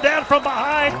taken down from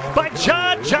behind by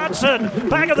John Johnson.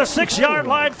 Back of the 6-yard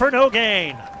line for no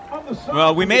gain.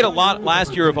 Well, we made a lot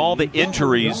last year of all the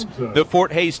injuries that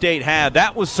Fort Hays State had.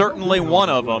 That was certainly one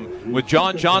of them, with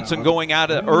John Johnson going out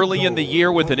early in the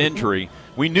year with an injury.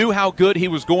 We knew how good he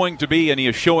was going to be, and he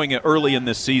is showing it early in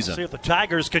this season. See if the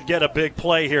Tigers could get a big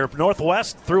play here.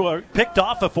 Northwest picked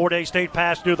off a Fort Hays State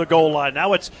pass near the goal line.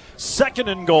 Now it's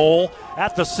 2nd and goal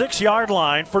at the 6-yard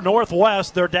line for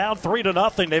Northwest. They're down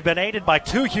 3-0. They've been aided by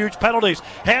 2 huge penalties.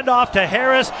 Handoff to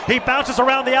Harris. He bounces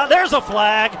around the out. There's a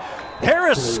flag.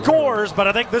 Harris scores, but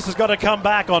I think this is going to come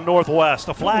back on Northwest.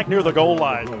 A flag near the goal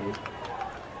line.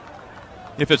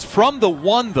 If it's from the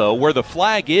 1, though, where the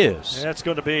flag is, it's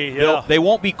going to be, yeah. They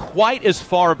won't be quite as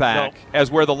far back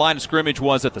as where the line of scrimmage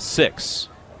was at the 6.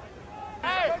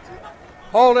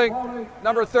 Holding,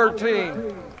 number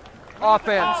 13.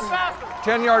 Offense.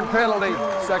 10-yard penalty,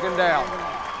 2nd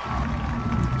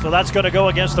down. So that's going to go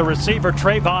against the receiver,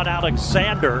 Trayvon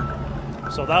Alexander.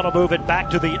 So that'll move it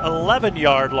back to the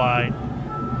 11-yard line,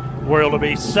 where it'll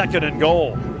be 2nd and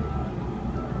goal.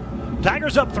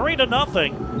 Tigers up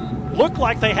 3-0. Looked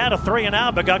like they had a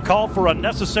 3-and-out, but got called for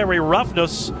unnecessary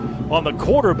roughness on the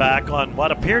quarterback on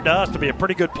what appeared to us to be a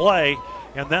pretty good play.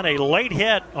 And then a late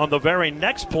hit on the very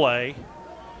next play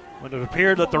when it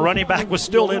appeared that the running back was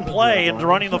still in play and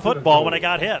running the football when it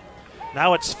got hit.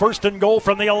 Now it's 1st and goal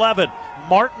from the 11.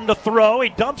 Martin to throw. He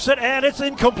dumps it, and it's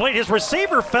incomplete. His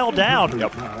receiver fell down.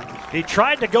 He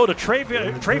tried to go to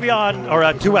Trayvon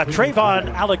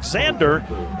Alexander,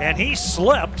 and he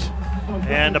slipped.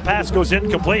 And the pass goes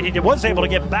incomplete. He was able to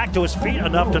get back to his feet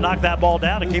enough to knock that ball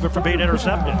down and keep it from being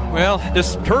intercepted. Well,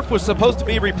 this turf was supposed to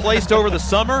be replaced over the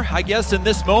summer. I guess in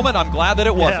this moment, I'm glad that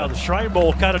it wasn't. Yeah, the Shrine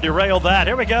Bowl kind of derailed that.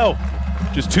 Here we go.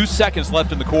 Just 2 seconds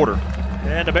left in the quarter.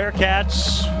 And the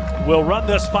Bearcats will run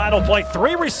this final play.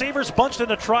 3 receivers bunched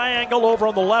in a triangle over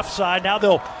on the left side. Now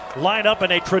they'll line up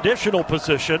in a traditional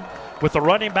position with the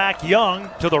running back Young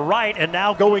to the right, and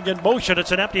now going in motion.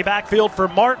 It's an empty backfield for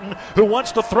Martin, who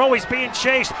wants to throw. He's being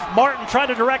chased. Martin trying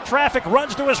to direct traffic,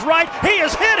 runs to his right. He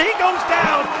is hit. He goes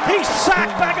down. He's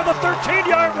sacked back at the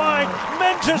 13-yard line.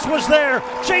 Menges was there.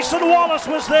 Jason Wallace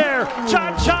was there.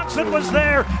 John Johnson was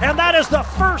there. And that is the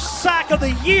first sack of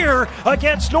the year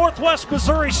against Northwest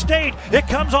Missouri State. It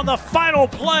comes on the final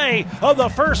play of the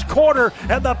first quarter,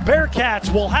 and the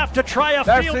Bearcats will have to try a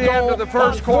field goal. That's the end of the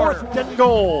first quarter. 4th and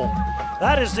goal.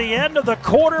 That is the end of the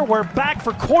quarter. We're back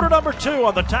for quarter number 2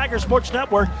 on the Tiger Sports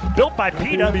Network, built by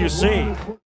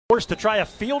PwC. Forced to try a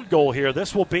field goal here.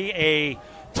 This will be a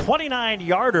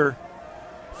 29-yarder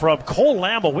from Cole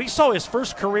Lamble. We saw his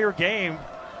first career game.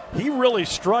 He really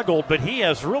struggled, but he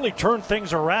has really turned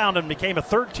things around and became a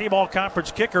 3rd-team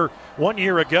all-conference kicker 1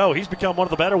 year ago. He's become one of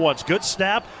the better ones. Good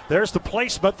snap. There's the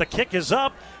placement. The kick is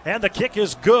up, and the kick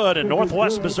is good. And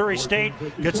Northwest Missouri State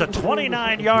gets a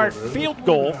 29-yard field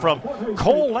goal from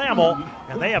Cole Lamble,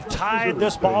 and they have tied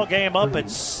this ball game up at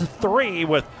 3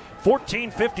 with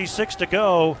 14:56 to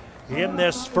go in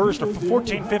this first, or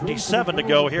 14:57 to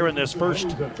go here in this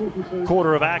first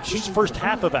quarter of action, first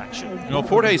half of action. You know,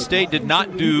 Fort Hays State did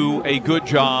not do a good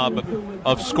job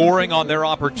of scoring on their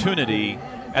opportunity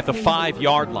at the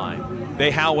 5-yard line.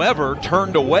 They, however,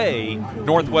 turned away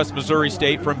Northwest Missouri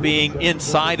State from being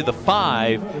inside of the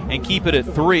 5 and keep it at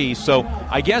 3. So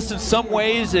I guess in some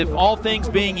ways, if all things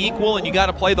being equal and you got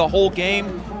to play the whole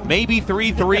game, maybe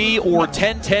 3-3 or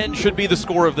 10-10 should be the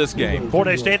score of this game. Fort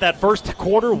Hays State that first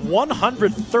quarter,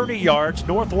 130 yards.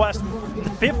 Northwest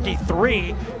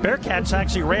 53. Bearcats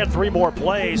actually ran 3 more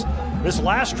plays. This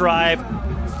last drive,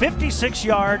 56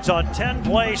 yards on 10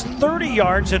 plays, 30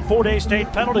 yards in Fort Hays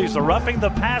State penalties. The roughing the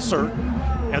passer,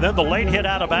 and then the late hit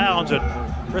out of bounds. And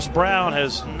Chris Brown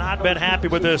has not been happy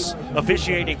with this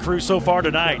officiating crew so far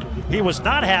tonight. He was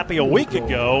not happy a week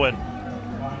ago, and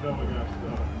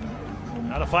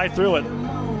how to fight through it.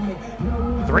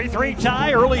 3-3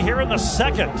 tie early here in the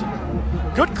second.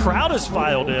 Good crowd has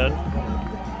filed in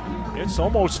It's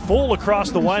almost full across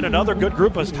the line. Another good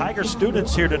group of Tiger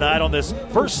students here tonight on this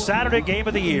first Saturday game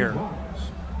of the year.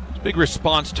 Big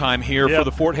response time here for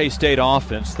the Fort Hays State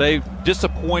offense. They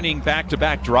disappointing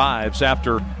back-to-back drives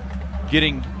after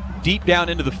getting deep down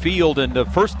into the field, and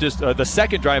the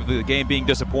second drive of the game being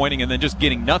disappointing, and then just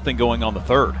getting nothing going on the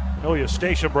third. Your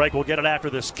station break will get it after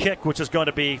this kick, which is going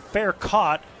to be fair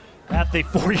caught at the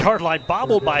 4-yard line,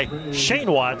 bobbled by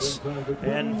Shane Watts,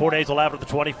 and Fort Hays will have it at the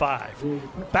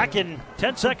 25. Back in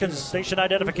 10 seconds, station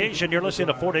identification. You're listening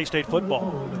to Fort Hays State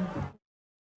football.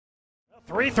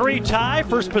 3-3 tie,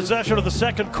 first possession of the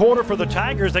second quarter for the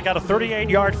Tigers. They got a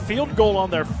 38-yard field goal on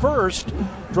their first,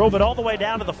 drove it all the way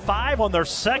down to the 5 on their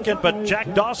second, but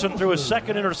Jack Dawson threw his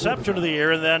second interception of the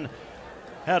year and then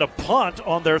had a punt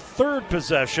on their third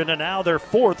possession, and now their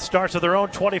fourth starts at their own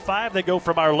 25. They go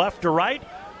from our left to right,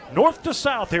 north to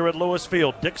south here at Lewis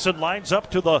Field. Dixon lines up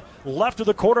to the left of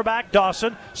the quarterback,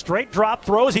 Dawson. Straight drop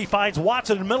throws. He finds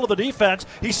Watson in the middle of the defense.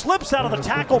 He slips out of the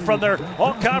tackle from their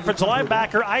all-conference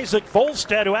linebacker, Isaac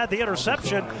Volstead, who had the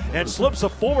interception, and slips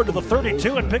forward to the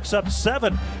 32 and picks up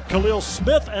 7. Khalil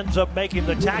Smith ends up making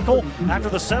the tackle after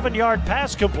the 7-yard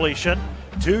pass completion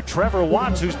to Trevor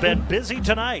Watts, who's been busy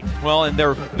tonight. Well, and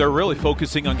they're really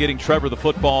focusing on getting Trevor the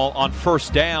football on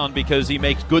first down because he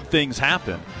makes good things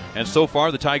happen. And so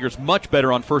far, the Tigers much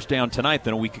better on first down tonight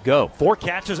than a week ago. 4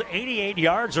 catches, 88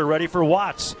 yards already for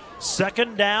Watts.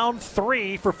 Second down,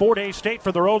 3 for Fort Hays State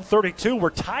for their own 32. We're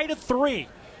tied at 3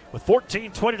 with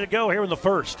 14:20 to go here in the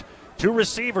first. 2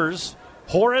 receivers,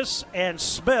 Horace and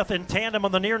Smith in tandem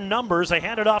on the near numbers. They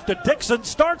hand it off to Dixon,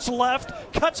 starts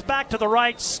left, cuts back to the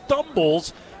right,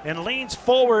 stumbles, and leans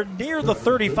forward near the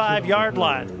 35-yard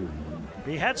line.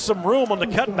 He had some room on the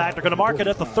cutback. They're going to mark it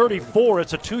at the 34.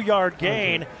 It's a 2-yard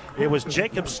gain. It was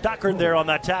Jacob Stockard there on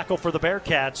that tackle for the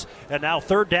Bearcats. And now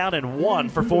 3rd down and 1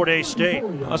 for Fort Hays State.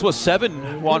 That's what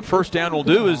 7 on first down will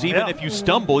do, is even if you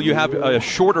stumble, you have a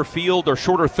shorter field or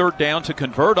shorter 3rd down to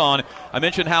convert on. I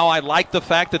mentioned how I like the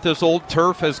fact that this old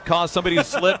turf has caused somebody to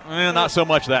slip. Not so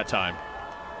much that time.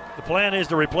 The plan is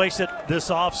to replace it this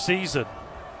offseason.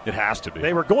 It has to be.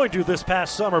 They were going to this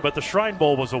past summer, but the Shrine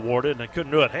Bowl was awarded, and they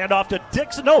couldn't do it. Hand off to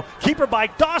Dixon. No, keeper by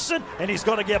Dawson, and he's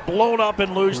going to get blown up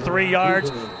and lose 3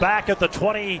 yards back at the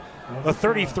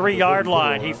 33-yard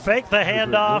line. He faked the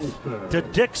handoff to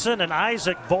Dixon, and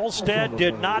Isaac Volstead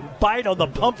did not bite on the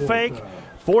pump fake.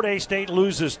 Fort Hays State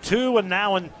loses 2, and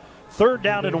now in 3rd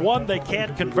down and 1, they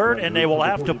can't convert, and they will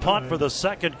have to punt for the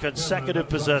second consecutive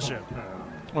possession.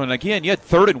 Well, and again, you had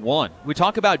 3rd and 1. We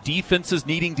talk about defenses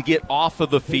needing to get off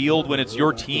of the field when it's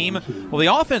your team. Well, the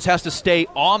offense has to stay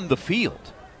on the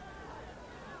field.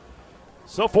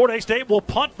 So Fort Hays State will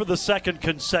punt for the second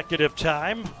consecutive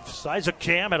time. Isaac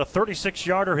Cam had a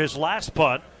 36-yarder his last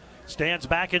punt. Stands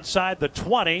back inside the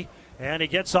 20, and he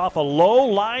gets off a low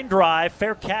line drive.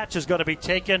 Fair catch is going to be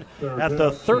taken at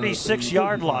the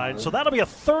 36-yard line. So that'll be a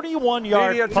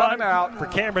 31-yard punt for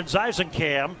Cameron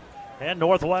Zeisenkam. And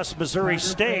Northwest Missouri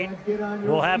State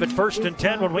will have it 1st and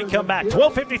 10 when we come back.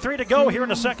 12:53 to go here in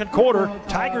the second quarter.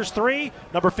 Tigers 3,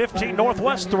 number 15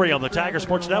 Northwest 3 on the Tiger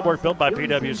Sports Network, built by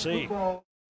PWC.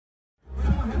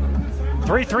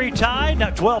 3-3 tie,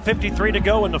 now 12:53 to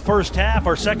go in the first half.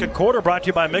 Our second quarter brought to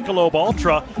you by Michelob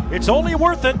Ultra. It's only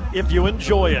worth it if you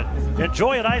enjoy it.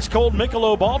 Enjoy an ice-cold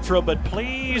Michelob Ultra, but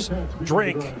please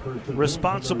drink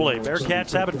responsibly.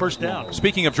 Bearcats have it 1st down.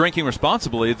 Speaking of drinking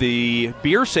responsibly, the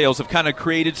beer sales have kind of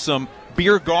created some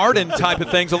beer garden type of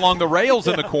things along the rails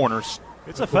in the corners.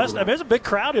 It's a fest. I mean, there's a big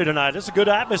crowd here tonight. It's a good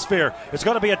atmosphere. It's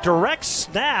going to be a direct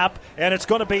snap, and it's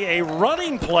going to be a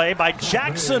running play by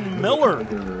Jackson Miller.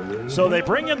 So they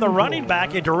bring in the running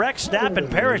back, a direct snap, and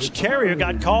Parrish Terry, who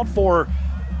got called for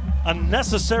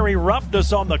unnecessary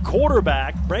roughness on the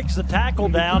quarterback, breaks the tackle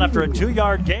down after a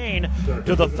 2-yard gain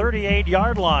to the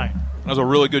 38-yard line. That was a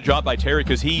really good job by Terry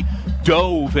because he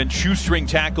dove and shoestring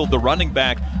tackled the running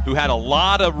back who had a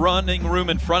lot of running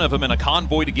room in front of him and a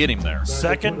convoy to get him there.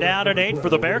 2nd down and 8 for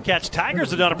the Bearcats.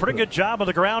 Tigers have done a pretty good job of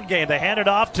the ground game. They hand it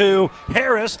off to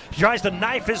Harris. He tries to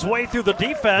knife his way through the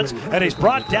defense, and he's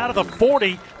brought down to the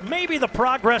 40. Maybe the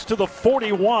progress to the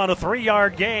 41. A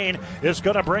 3-yard gain is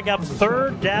going to bring up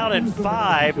 3rd down and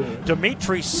 5.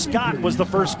 Dimitri Scott was the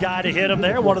first guy to hit him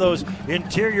there, one of those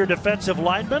interior defensive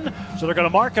linemen. So they're going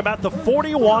to mark him at the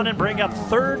 41 and bring up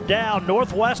 3rd down.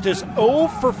 Northwest is 0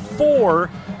 for 4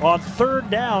 on 3rd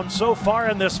down so far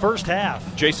in this first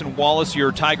half. Jason Wallace,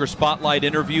 your Tiger Spotlight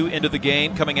interview into the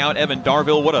game coming out. Evan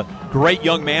Darville, what a great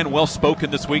young man,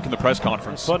 well-spoken this week in the press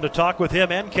conference. Fun to talk with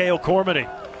him and Cale Cormany.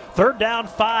 3rd down,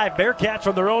 5. Bearcats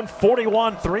from their own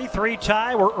 41, 3-3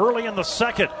 tie. We're early in the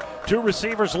second. 2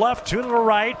 receivers left, 2 to the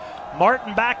right.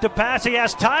 Martin back to pass. He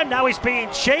has time. Now he's being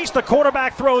chased. The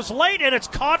quarterback throws late, and it's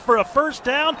caught for a first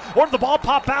down. Or did the ball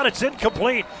pop out? It's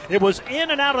incomplete. It was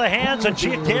in and out of the hands of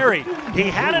Giateri. He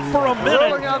had it for a minute.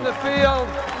 Rolling on the field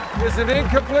is an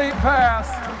incomplete pass.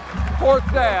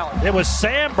 Fourth down. It was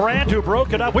Sam Brandt who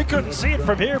broke it up. We couldn't see it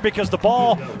from here because the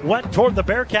ball went toward the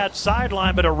Bearcats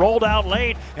sideline, but it rolled out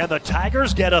late, and the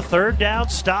Tigers get a third down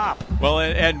stop. Well,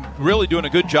 and really doing a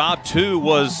good job, too,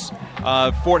 was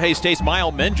Fort Hays State's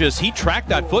Mile Menges. He tracked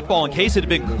that football in case it had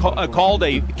been called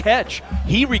a catch.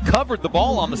 He recovered the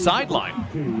ball on the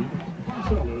sideline.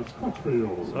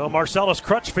 So Marcellus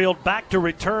Crutchfield back to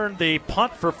return the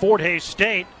punt for Fort Hays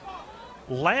State.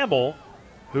 Lamel,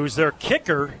 who's their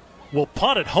kicker, will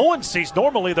punt it. Hohensee's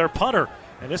normally their punter,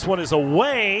 and this one is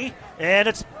away, and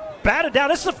it's batted down.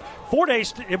 This is the Fort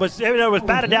Hays. It was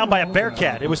batted down by a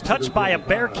Bearcat. It was touched by a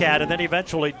Bearcat, and then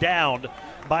eventually downed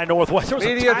by Northwest. There was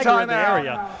Media a Tiger in the timeout.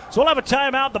 area. So we'll have a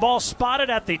timeout. The ball spotted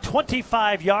at the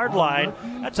 25-yard line.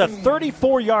 That's a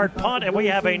 34-yard punt, and we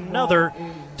have another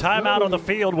timeout on the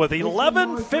field with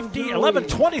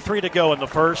 11:23 to go in the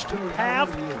first half.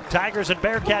 Tigers and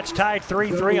Bearcats tied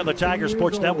 3-3 on the Tiger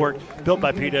Sports Network, built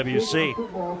by PwC.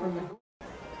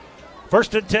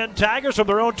 First and 10 Tigers from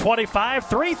their own 25.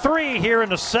 3-3 here in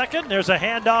the second. There's a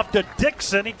handoff to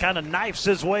Dixon. He kind of knifes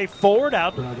his way forward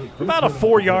out about a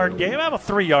 4-yard gain, about a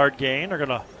 3-yard gain. They're going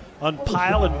to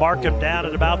unpile and mark him down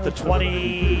at about the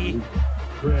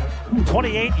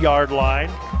 28-yard line.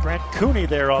 Grant Cooney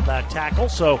there on that tackle.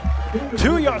 So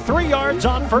 3 yards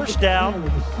on first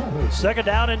down. Second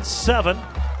down and 7.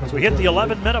 As we hit the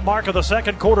 11-minute mark of the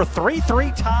second quarter,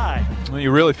 3-3 tie. Well, you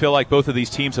really feel like both of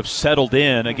these teams have settled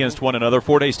in against one another.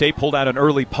 Fort Hays State pulled out an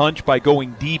early punch by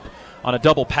going deep on a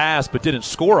double pass, but didn't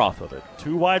score off of it.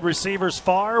 2 wide receivers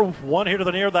far, one here to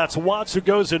the near. That's Watts who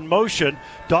goes in motion.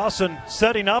 Dawson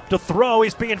setting up to throw.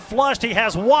 He's being flushed. He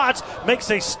has Watts, makes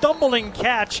a stumbling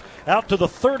catch out to the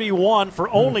 31 for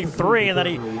only 3, and then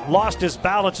he lost his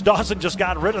balance. Dawson just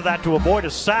got rid of that to avoid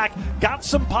a sack. Got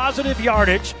some positive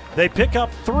yardage. They pick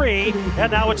up 3,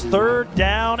 and now it's third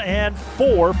down and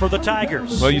 4 for the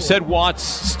Tigers. Well, you said Watts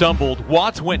stumbled.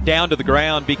 Watts went down to the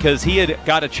ground because he had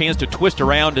got a chance to twist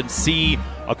around and see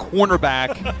a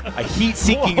cornerback, a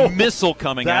heat-seeking missile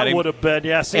coming at him. That would have been,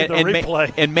 see the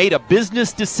replay. And made a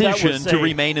business decision to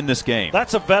remain in this game.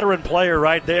 That's a veteran player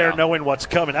right there, knowing what's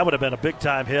coming. That would have been a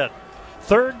big-time hit.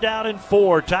 Third down and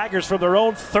 4. Tigers from their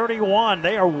own 31.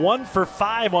 They are 1 for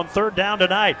 5 on third down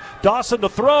tonight. Dawson to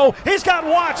throw. He's got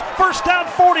Watts. First down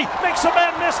 40. Makes a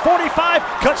man miss. 45.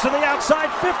 Cuts to the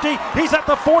outside 50. He's at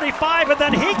the 45, and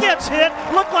then he gets hit.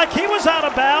 Looked like he was out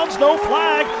of bounds. No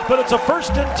flag, but it's a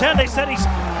first and 10.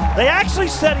 They actually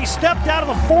said he stepped out of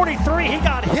the 43. He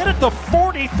got hit at the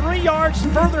 43 yards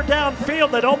further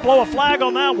downfield. They don't blow a flag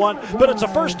on that one, but it's a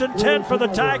first and 10 for the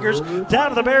Tigers down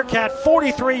to the Bearcat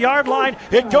 43-yard line.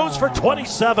 It goes for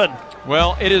 27.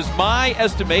 Well, it is my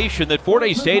estimation that Fort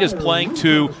Hays State is playing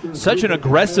to such an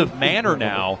aggressive manner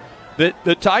now that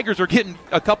the Tigers are getting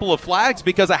a couple of flags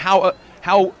because of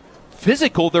how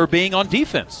physical they're being on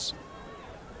defense.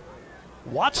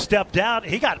 Watts stepped down.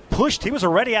 He got pushed. He was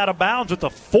already out of bounds at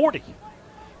the 40.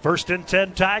 First and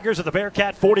 10 Tigers at the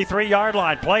Bearcat 43-yard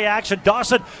line. Play action.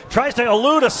 Dawson tries to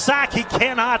elude a sack. He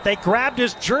cannot. They grabbed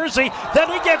his jersey.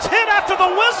 Then he gets hit after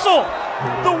the whistle.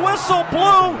 The whistle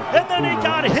blew, and then he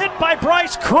got hit by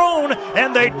Bryce Crone,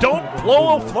 and they don't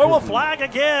throw a flag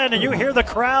again, and you hear the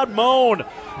crowd moan.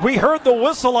 We heard the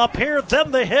whistle up here, then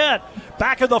the hit.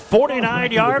 Back at the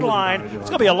 49-yard line.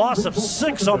 It's going to be a loss of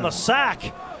 6 on the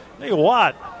sack. Tell you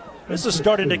what, this is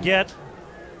starting to get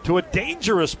to a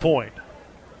dangerous point.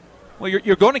 Well,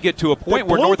 you're going to get to a point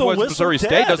where Northwest Missouri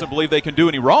State doesn't believe they can do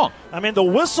any wrong. I mean, the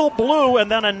whistle blew, and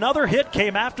then another hit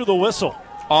came after the whistle.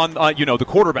 On, the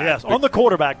quarterback. Yes, on the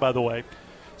quarterback, by the way.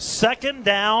 Second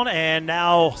down, and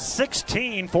now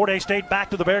 16. Fort Hays State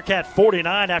back to the Bearcat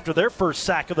 49 after their first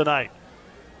sack of the night.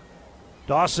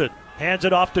 Dawson hands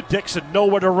it off to Dixon,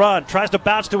 nowhere to run. Tries to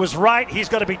bounce to his right. He's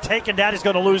going to be taken down. He's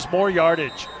going to lose more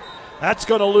yardage. That's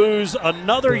going to lose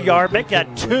another yard, make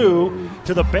that 2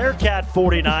 to the Bearcat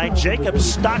 49. Jacob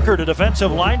Stocker, the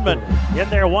defensive lineman, in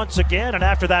there once again. And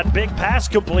after that big pass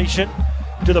completion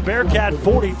to the Bearcat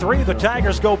 43, the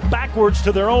Tigers go backwards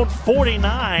to their own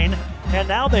 49. And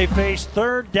now they face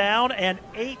third down and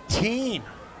 18.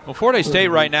 Well, Fort Hays State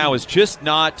right now is just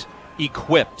not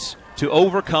equipped to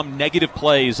overcome negative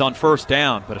plays on first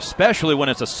down, but especially when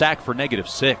it's a sack for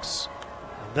 -6.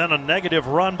 Then a negative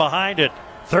run behind it.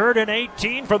 Third and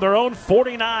 18 from their own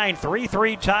 49.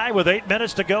 3-3 tie with 8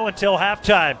 minutes to go until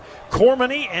halftime.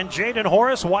 Cormany and Jaden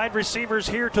Horace, wide receivers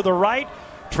here to the right.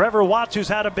 Trevor Watts, who's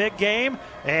had a big game,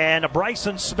 and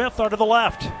Bryson Smith are to the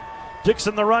left.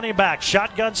 Dixon, the running back.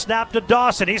 Shotgun snap to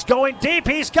Dawson. He's going deep.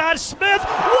 He's got Smith.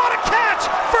 What a catch!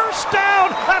 First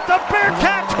down at the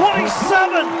Bearcat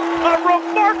 27. A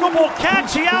remarkable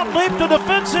catch. He outleaped the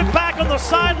defensive back on the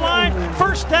sideline.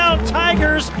 First down,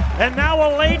 Tigers. And now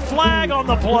a late flag on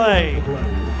the play.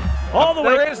 All the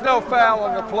way. There is no foul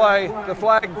on the play. The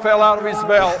flag fell out of his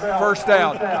belt. First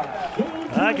down.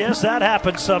 I guess that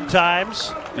happens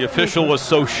sometimes. The official was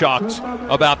so shocked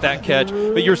about that catch.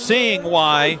 But you're seeing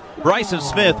why Bryson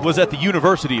Smith was at the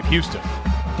University of Houston.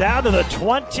 Down to the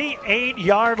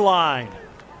 28-yard line.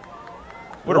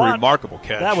 What a remarkable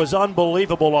catch. That was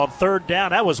unbelievable on third down.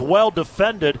 That was well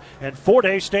defended, and Fort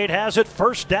Hays State has it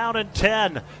first down and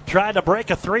 10. Trying to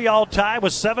break a 3-all tie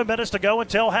with 7 minutes to go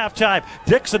until halftime.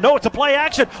 Dixon, no, it's a play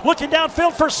action. Looking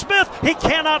downfield for Smith. He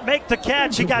cannot make the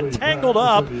catch. He got tangled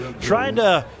up trying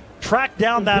to track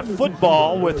down that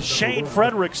football with Shane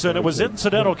Fredrickson. It was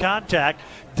incidental contact.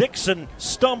 Dixon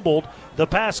stumbled. The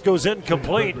pass goes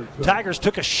incomplete. Tigers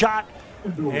took a shot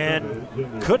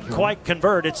and couldn't quite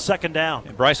convert. It's second down.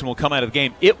 And Bryson will come out of the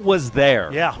game. It was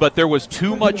there, yeah, but there was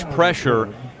too much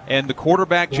pressure, and the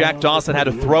quarterback, Jack Dawson, had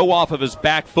to throw off of his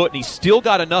back foot, and he still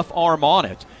got enough arm on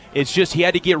it. It's just he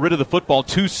had to get rid of the football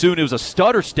too soon. It was a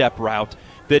stutter step route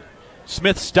that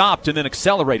Smith stopped and then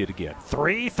accelerated again.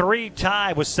 3-3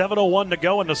 tie with 7:01 to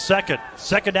go in the second.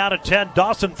 Second down at 10.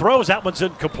 Dawson throws. That one's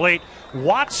incomplete.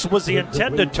 Watts was the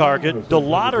intended target.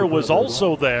 DeLauder was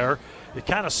also there. It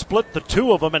kind of split the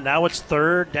two of them, and now it's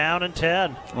third down and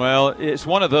 10. Well, it's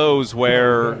one of those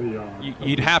where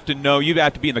you'd have to know, you'd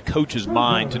have to be in the coach's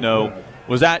mind to know,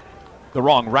 was that the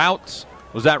wrong route?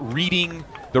 Was that reading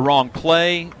the wrong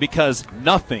play? Because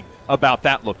nothing about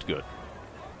that looked good.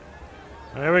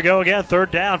 There we go again,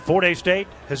 third down. Fort Hays State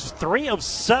has 3 of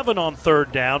 7 on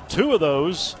third down. 2 of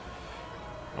those.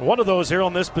 One of those here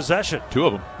on this possession. 2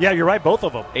 of them. Yeah, you're right, both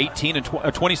of them.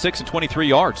 26 and 23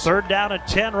 yards. Third down and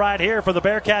 10 right here for the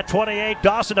Bearcat 28.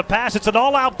 Dawson to pass. It's an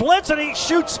all-out blitz, and he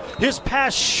shoots his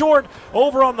pass short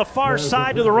over on the far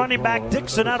side to the running back,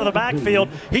 Dixon, out of the backfield.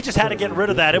 He just had to get rid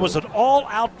of that. It was an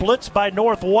all-out blitz by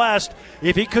Northwest.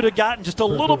 If he could have gotten just a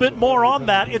little bit more on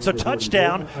that, it's a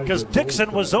touchdown because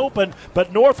Dixon was open,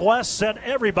 but Northwest sent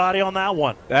everybody on that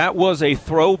one. That was a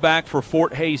throwback for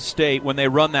Fort Hays State when they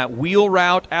run that wheel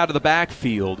route out of the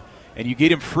backfield, and you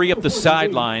get him free up the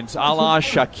sidelines, a la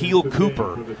Shaquille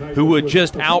Cooper, who would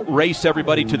just outrace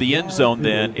everybody to the end zone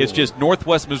then. It's just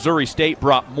Northwest Missouri State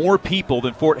brought more people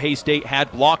than Fort Hays State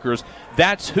had blockers.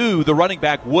 That's who the running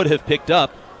back would have picked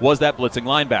up, was that blitzing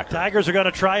linebacker. Tigers are going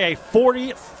to try a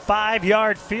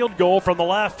 45-yard field goal from the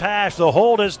left hash. The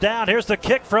hold is down. Here's the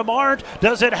kick from Arndt.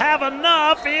 Does it have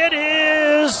enough? It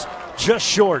is just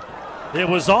short. It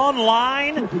was on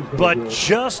line, but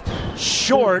just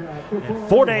short. And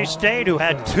Fort Hays State, who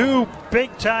had 2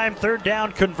 big-time third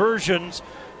down conversions,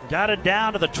 got it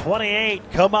down to the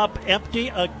 28, come up empty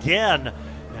again.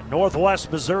 And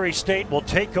Northwest Missouri State will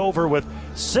take over with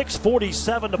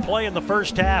 6:47 to play in the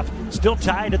first half. Still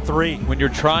tied at 3. When you're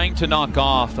trying to knock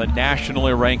off a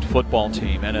nationally ranked football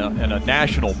team and a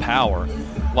national power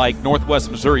like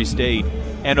Northwest Missouri State,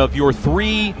 and of your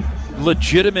 3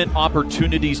 legitimate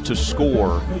opportunities to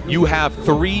score, you have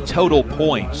 3 total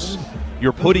points.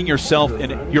 You're putting yourself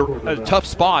in a tough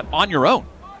spot on your own.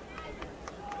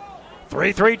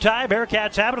 3-3 tie.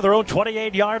 Bearcats have it at their own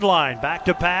 28-yard line. Back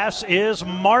to pass is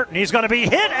Martin. He's going to be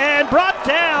hit and brought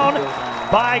down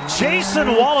by Jason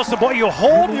Wallace. The boy, you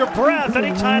hold your breath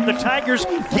anytime the Tigers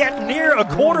get near a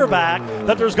quarterback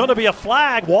that there's going to be a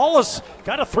flag. Wallace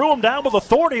kind of threw him down with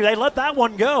authority. They let that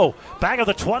one go. Back at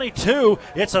the 22,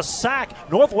 it's a sack.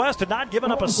 Northwest had not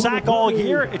given up a sack all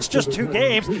year. It's just 2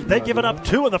 games. They've given up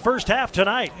 2 in the first half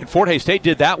tonight. And Fort Hays State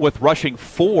did that with rushing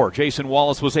 4. Jason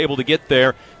Wallace was able to get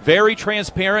there. Very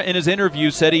transparent in his interview,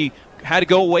 said he had to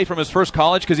go away from his first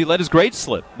college because he let his grades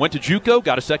slip. Went to JUCO,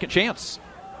 got a second chance.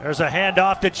 There's a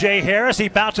handoff to Jay Harris. He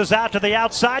bounces out to the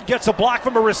outside, gets a block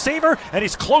from a receiver, and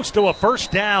he's close to a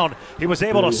first down. He was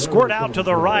able to squirt out to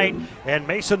the right, and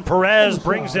Mason Perez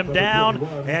brings him down,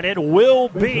 and it will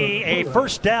be a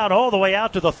first down all the way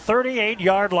out to the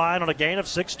 38-yard line on a gain of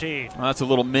 16. Well, that's a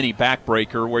little mini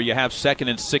backbreaker where you have 2nd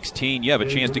and 16. You have a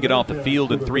chance to get off the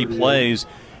field in 3 plays,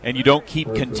 and you don't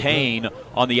keep contain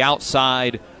on the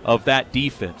outside of that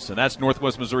defense. And that's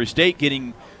Northwest Missouri State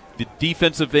getting the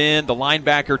defensive end, the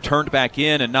linebacker turned back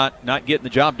in and not getting the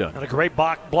job done. And a great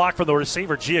block from the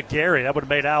receiver, Gia Gary. That would have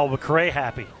made Al McCray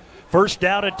happy. First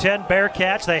down and 10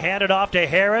 Bearcats. They hand it off to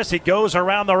Harris. He goes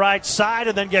around the right side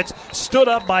and then gets stood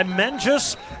up by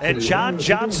Menges and John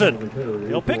Johnson.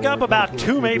 He'll pick up about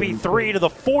 2, maybe 3 to the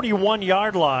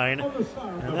 41-yard line.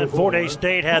 And then Fort Hays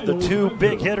State had the 2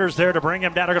 big hitters there to bring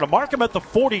him down. They're going to mark him at the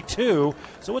 42,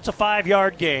 so it's a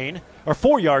 5-yard gain. Or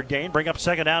 4-yard gain, bring up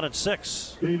second down and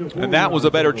 6. And that was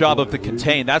a better job of the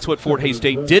contain. That's what Fort Hays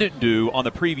State didn't do on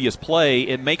the previous play.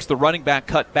 It makes the running back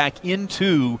cut back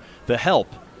into the help.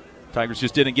 Tigers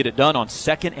just didn't get it done on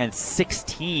 2nd and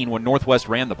 16 when Northwest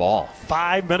ran the ball.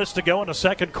 5 minutes to go in the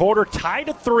second quarter, tied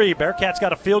at 3. Bearcats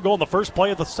got a field goal in the first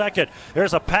play of the second.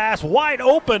 There's a pass. Wide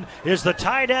open is the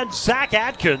tight end, Zach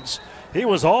Atkins. He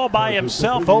was all by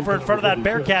himself over in front of that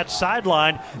Bearcat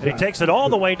sideline, and he takes it all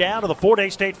the way down to the Fort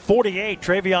Hays State 48.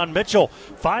 Travion Mitchell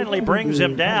finally brings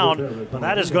him down, and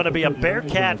that is going to be a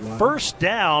Bearcat first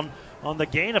down on the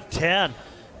gain of 10.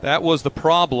 That was the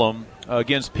problem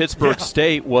against Pittsburgh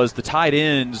State, was the tight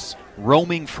ends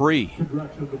roaming free. So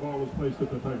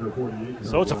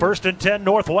it's a 1st and 10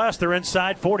 Northwest. They're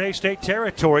inside Fort Hays State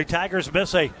territory. Tigers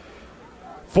miss a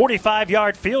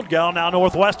 45-yard field goal. Now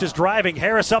Northwest is driving.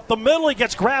 Harris up the middle. He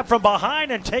gets grabbed from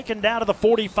behind and taken down to the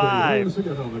 45.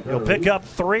 He'll pick up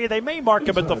 3. They may mark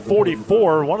him at the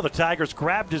 44. One of the Tigers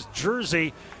grabbed his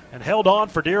jersey and held on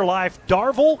for dear life.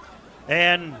 Darville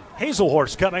and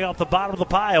Hazelhorse coming off the bottom of the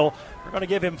pile. We're going to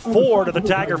give him 4 to the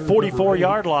Tiger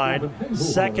 44-yard line.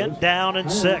 Second down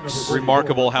and 6.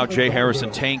 Remarkable how Jay Harris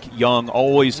and Tank Young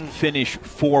always finish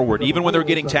forward. Even when they're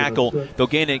getting tackled, they'll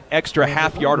gain an extra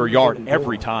half-yard or yard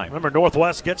every time. Remember,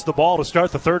 Northwest gets the ball to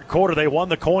start the third quarter. They won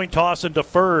the coin toss and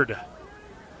deferred.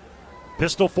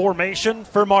 Pistol formation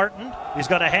for Martin. He's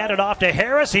going to hand it off to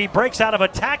Harris. He breaks out of a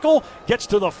tackle, gets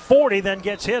to the 40, then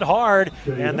gets hit hard.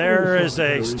 And there is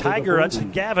a Tiger. That's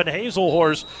Gavin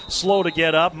Hazelhorse, slow to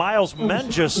get up. Miles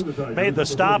Menges made the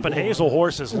stop, and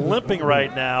Hazelhorse is limping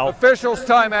right now. Officials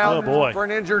timeout for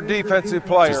an injured defensive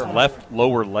player. Just left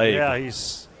lower leg. Yeah, I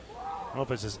don't know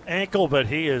if it's his ankle, but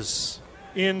he is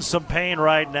in some pain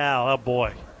right now. Oh,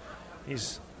 boy.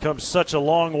 He's come such a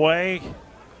long way.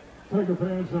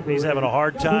 He's having a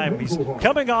hard time. He's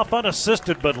coming off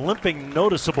unassisted but limping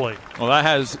noticeably. Well, that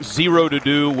has zero to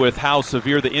do with how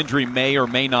severe the injury may or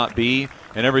may not be,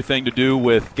 and everything to do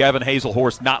with Gavin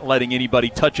Hazelhorse not letting anybody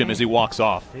touch him as he walks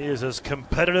off. He is as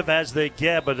competitive as they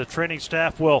get, but the training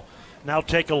staff will now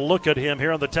take a look at him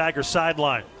here on the Tiger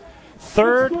sideline.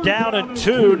 3rd down and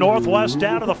 2. Northwest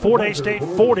down to the Fort Hays State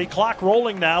 40. Clock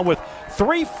rolling now with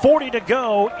 3:40 to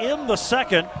go in the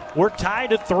second. We're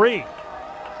tied at 3.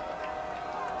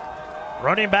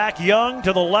 Running back Young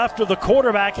to the left of the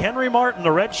quarterback, Henry Martin,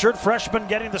 the redshirt freshman,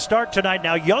 getting the start tonight.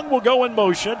 Now Young will go in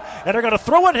motion, and they're going to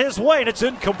throw it his way, and it's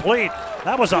incomplete.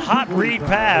 That was a hot read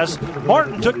pass.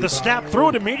 Martin took the snap, threw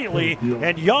it immediately,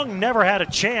 and Young never had a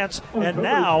chance, and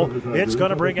now it's going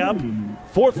to bring up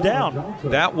 4th down.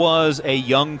 That was a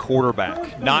Young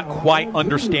quarterback, not quite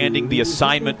understanding the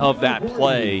assignment of that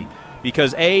play,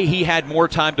 because A, he had more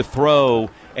time to throw,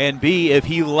 and B, if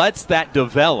he lets that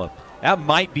develop, that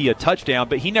might be a touchdown,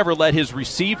 but he never let his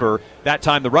receiver, that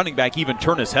time the running back, even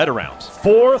turn his head around.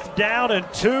 4th down and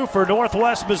 2 for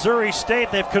Northwest Missouri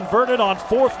State. They've converted on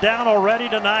 4th down already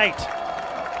tonight.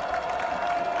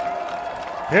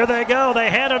 Here they go.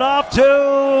 They hand it off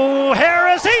to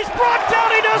Harris. He's brought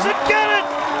down. He doesn't get it.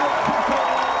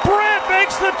 Brent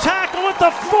makes the tackle at the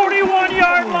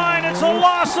 41-yard line. It's a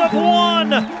loss of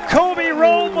 1. Kobe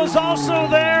Rome was also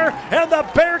there, and the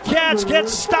Bearcats get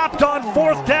stopped on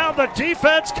 4th down. The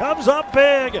defense comes up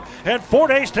big, and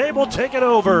Fort Hays State will take it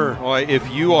over. Boy, if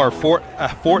you are a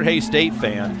Fort Hays State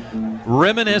fan,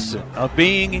 reminiscent of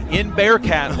being in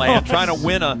Bearcat land trying to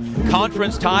win a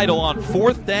conference title on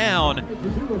 4th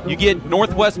down, you get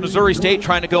Northwest Missouri State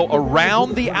trying to go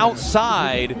around the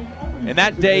outside. And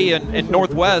that day in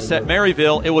Northwest at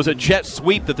Maryville, it was a jet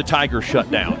sweep that the Tigers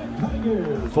shut down.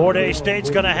 Fort Hays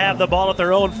State's going to have the ball at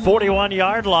their own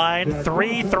 41-yard line.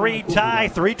 3-3 tie,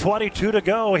 3:22 to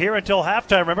go here until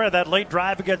halftime. Remember that late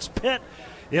drive against Pitt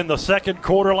in the second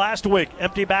quarter last week.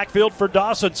 Empty backfield for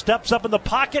Dawson. Steps up in the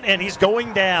pocket, and he's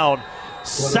going down.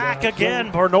 Sack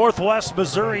again for Northwest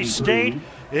Missouri State.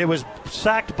 It was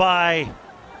sacked by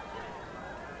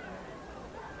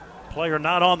a player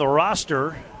not on the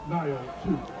roster.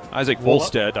 Isaac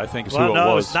Volstead, I think, is who it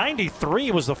was.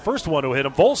 93 was the first one who hit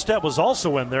him. Volstead was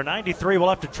also in there. 93, we'll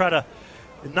have to try to.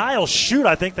 Niall Shute,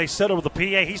 I think they said over the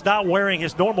PA. He's not wearing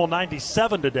his normal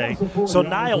 97 today. So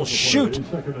Niall Shute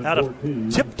out of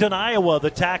Tipton, Iowa, the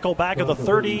tackle back of the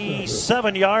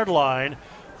 37-yard line.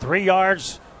 3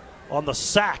 yards on the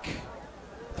sack.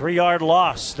 3-yard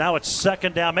loss. Now it's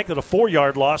second down, make it a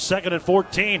 4-yard loss. 2nd and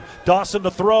 14. Dawson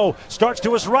to throw. Starts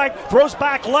to his right, throws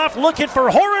back left, looking for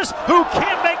Horace, who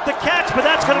can't make the catch, but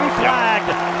that's going to be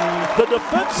flagged. The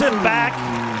defensive back,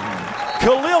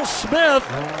 Khalil Smith,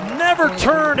 never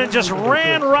turned and just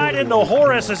ran right into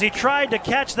Horace as he tried to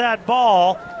catch that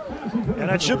ball. And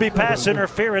that should be pass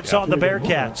interference on the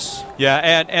Bearcats. Yeah,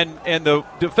 and the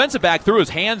defensive back threw his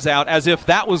hands out as if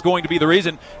that was going to be the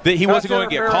reason that he wasn't going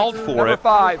to get called for it.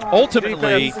 5.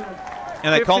 Ultimately, Defense.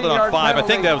 and they called it on 5. I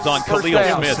think that was on First Khalil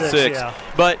down. Smith, 6. Yeah.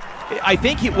 But I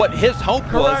think what his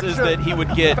hope was is that he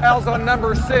would get. Fouls on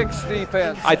number 6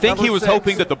 defense. I think he Number was 6.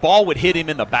 hoping that the ball would hit him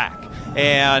in the back.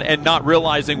 And not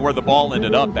realizing where the ball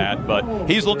ended up at. But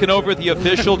he's looking over at the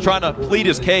official, trying to plead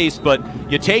his case. But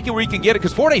you take it where you can get it,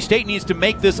 because Fort Hays State needs to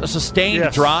make this a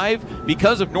sustained drive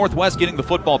because of Northwest getting the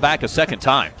football back a second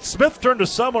time. Smith turned to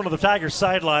someone on the Tigers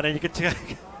sideline, and you could tell,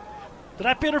 did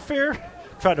I interfere?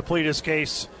 Trying to plead his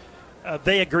case.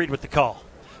 They agreed with the call.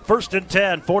 1st and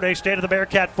 10, Fort Hays State of the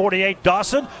Bearcat 48.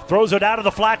 Dawson throws it out of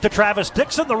the flat to Travis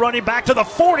Dixon, the running back to the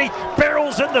 40,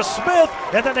 barrels into Smith,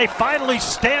 and then they finally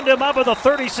stand him up at the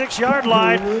 36-yard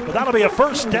line. But that'll be a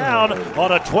first down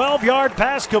on a 12-yard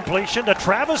pass completion to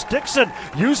Travis Dixon,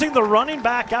 using the running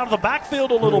back out of the backfield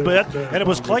a little bit, and it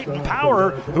was Clayton Power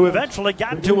who eventually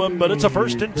got to him, but it's a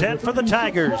 1st and 10 for the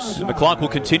Tigers. And the clock will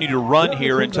continue to run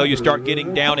here until you start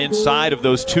getting down inside of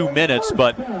those 2 minutes,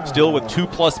 but still with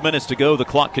 2+ minutes to go, the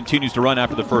clock continues to run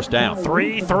after the first down.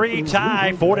 3-3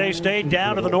 tie. Fort Hays State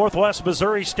down to the Northwest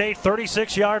Missouri State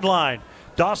 36-yard line.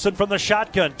 Dawson from the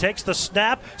shotgun takes the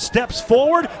snap, steps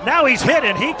forward. Now he's hit,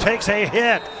 and he takes a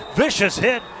hit. Vicious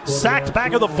hit, sacked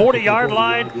back of the 40-yard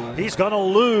line. He's going to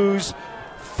lose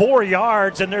 4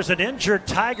 yards, and there's an injured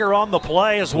Tiger on the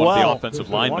play as well. One of the offensive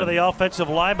linemen. One of the offensive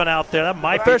linemen out there. That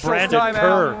might Officials be Brandon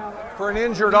Kerr. For an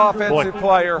injured offensive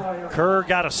player. Kerr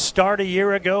got a start a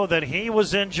year ago, then he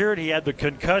was injured. He had the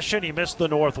concussion. He missed the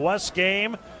Northwest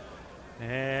game,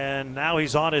 and now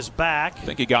he's on his back. I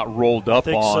think he got rolled up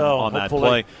on that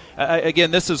play. Again,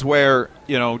 this is where,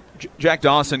 Jack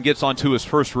Dawson gets onto his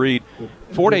first read.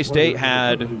 Fort Hays State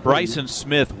had Bryson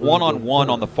Smith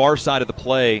one-on-one on the far side of the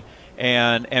play,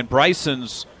 and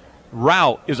Bryson's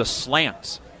route is a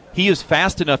slant. He is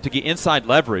fast enough to get inside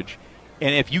leverage.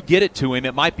 And if you get it to him,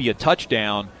 it might be a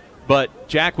touchdown. But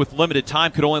Jack, with limited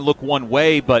time, could only look one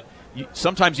way. But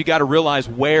sometimes you got to realize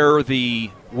where the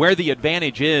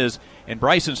advantage is. And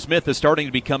Bryson Smith is starting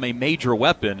to become a major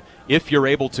weapon if you're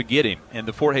able to get him. And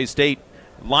the Fort Hays State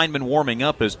lineman warming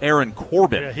up is Aaron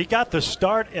Corbin. Yeah, he got the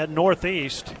start at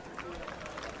Northeast.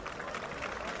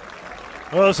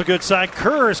 Well, that's a good sign.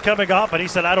 Kerr is coming off, and he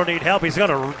said, I don't need help. He's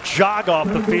going to jog off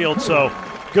the field. So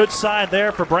good sign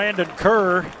there for Brandon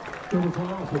Kerr.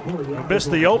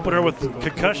 Missed the opener with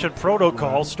concussion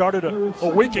protocol. Started a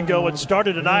week ago and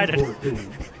started tonight. And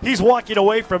he's walking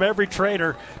away from every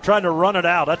trainer trying to run it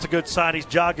out. That's a good sign. He's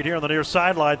jogging here on the near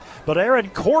sideline. But Aaron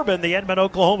Corbin, the Edmond,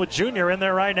 Oklahoma junior, in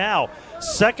there right now.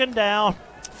 2nd down,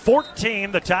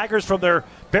 14. The Tigers from their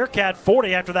Bearcat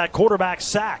 40 after that quarterback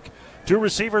sack. 2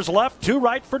 receivers left, 2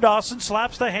 right for Dawson.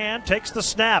 Slaps the hand, takes the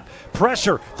snap.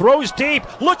 Pressure, throws deep,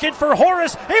 looking for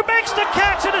Horace. He makes the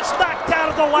catch, and it's knocked out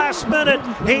at the last minute.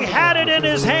 He had it in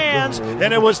his hands,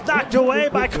 and it was knocked away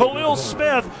by Khalil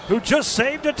Smith, who just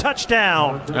saved a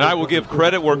touchdown. And I will give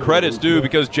credit where credit's due,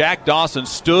 because Jack Dawson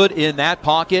stood in that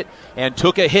pocket and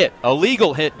took a hit, a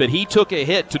legal hit, but he took a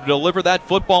hit to deliver that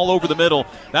football over the middle.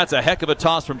 That's a heck of a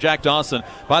toss from Jack Dawson.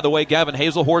 By the way, Gavin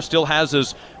Hazelhorst still has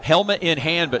his helmet in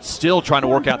hand, but still trying to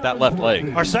work out that left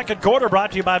leg. Our second quarter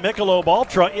brought to you by Michelob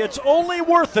Ultra. It's only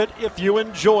worth it if you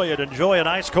enjoy it. Enjoy an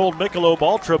ice-cold Michelob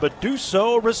Ultra, but do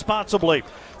so responsibly.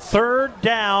 3rd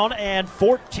down and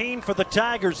 14 for the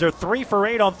Tigers. They're 3 for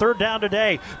 8 on 3rd down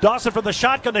today. Dawson from the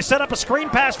shotgun. They set up a screen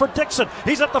pass for Dixon.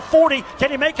 He's at the 40.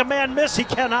 Can he make a man miss? He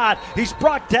cannot. He's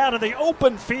brought down in the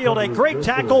open field. A great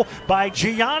tackle by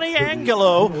Gianni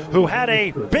Angelo, who had a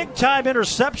big-time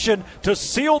interception to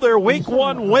seal their Week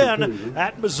 1 win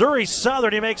at Missouri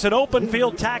Southern. He makes an open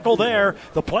field tackle there.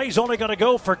 The play's only going to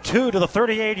go for 2 to the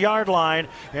 38-yard line,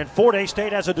 and Fort Hays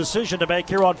State has a decision to make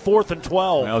here on 4th and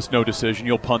 12. Well, it's no decision.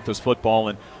 You'll punt this football,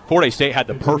 and Fort Hays State had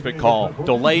the perfect call.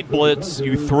 Delayed blitz.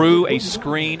 You threw a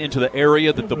screen into the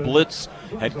area that the blitz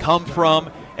had come from,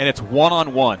 and it's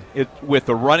one-on-one with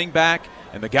the running back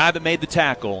and the guy that made the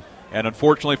tackle. And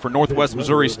unfortunately for Northwest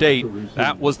Missouri State,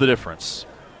 that was the difference.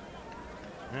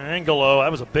 Angelo,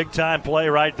 that was a big-time play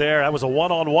right there. That was a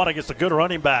one-on-one against a good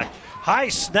running back. High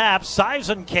snap,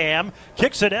 Seisenkam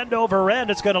kicks it end over end.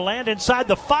 It's going to land inside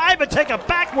the 5 and take a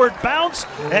backward bounce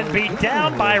and be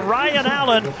down by Ryan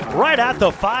Allen right at the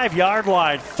 5-yard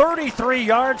line. 33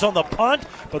 yards on the punt,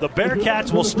 but the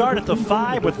Bearcats will start at the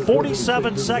 5 with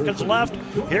 47 seconds left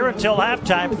here until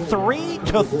halftime.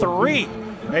 3-3.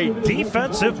 A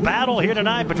defensive battle here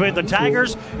tonight between the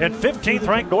Tigers and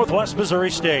 15th-ranked Northwest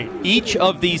Missouri State. Each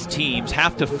of these teams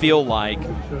have to feel like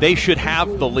they should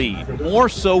have the lead. More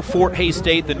so Fort Hays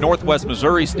State than Northwest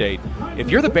Missouri State. If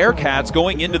you're the Bearcats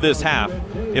going into this half,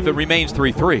 if it remains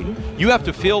 3-3, you have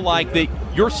to feel like that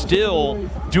you're still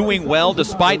doing well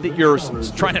despite that you're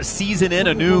trying to season in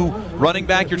a new running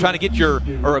back. You're trying to get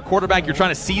a quarterback. You're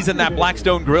trying to season that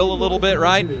Blackstone grill a little bit,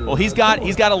 right? Well, he's got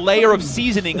a layer of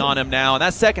seasoning on him now. And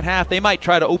that second half, they might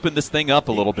try to open this thing up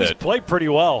a little bit. He's played pretty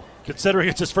well, considering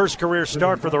it's his first career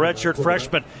start for the redshirt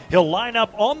freshman. He'll line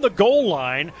up on the goal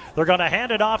line. They're going to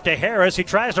hand it off to Harris. He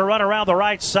tries to run around the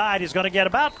right side. He's going to get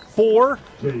about 4,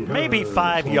 maybe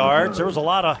 5 yards. There was a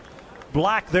lot of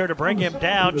black there to bring him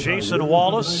down. Jason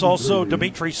Wallace, also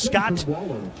Dimitri Scott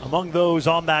among those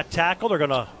on that tackle. They're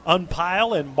going to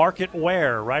unpile and mark it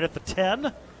where? Right at the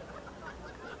 10.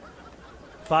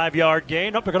 5-yard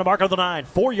gain. Nope, they're going to mark it on the 9.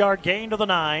 4-yard gain to the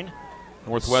 9.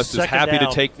 Northwest Second is happy down.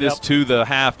 to take this to the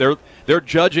half. They're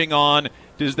judging on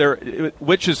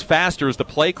which is faster, is the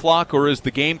play clock or is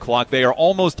the game clock. They are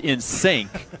almost in sync.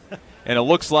 And it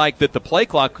looks like that the play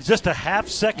clock just a half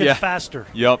second faster.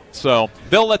 Yep. So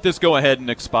they'll let this go ahead and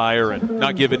expire and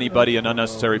not give anybody an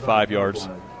unnecessary 5 yards.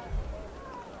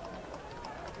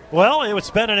 Well, it's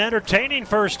been an entertaining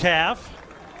first half.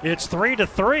 It's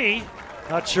 3-3.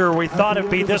 Not sure we thought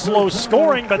it'd be this low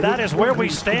scoring, but that is where we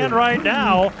stand right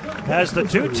now as the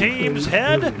two teams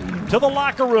head to the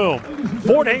locker room.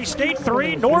 Fort Hays State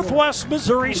 3, Northwest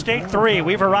Missouri State 3.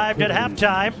 We've arrived at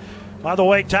halftime. By the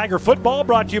way, Tiger football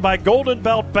brought to you by Golden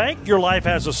Belt Bank. Your life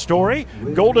has a story.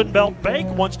 Golden Belt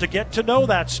Bank wants to get to know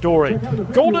that story.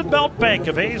 Golden Belt Bank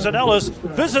of Hays and Ellis.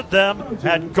 Visit them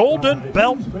at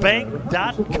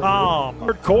goldenbeltbank.com.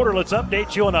 Third quarter, let's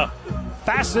update you on a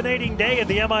fascinating day in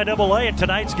the MIAA, and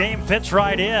tonight's game fits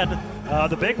right in.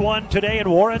 The big one today in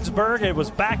Warrensburg. It was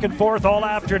back and forth all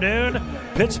afternoon.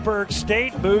 Pittsburgh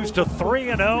State moves to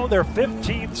 3-0, their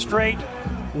 15th straight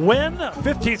win,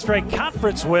 15th straight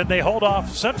conference win. They hold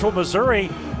off Central Missouri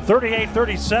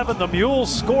 38-37. The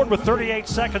Mules scored with 38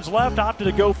 seconds left, opted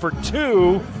to go for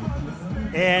 2,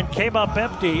 and came up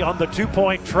empty on the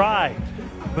 2-point try.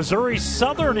 Missouri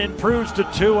Southern improves to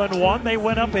 2-1. They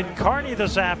went up in Kearney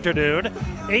this afternoon,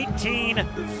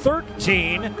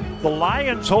 18-13. The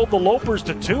Lions hold the Lopers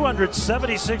to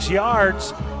 276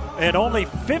 yards and only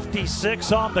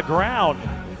 56 on the ground.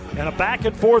 And a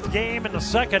back-and-forth game in the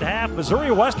second half. Missouri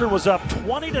Western was up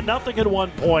 20-0 at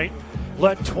one point,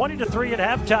 led 20-3 at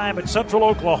halftime at Central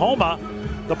Oklahoma.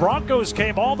 The Broncos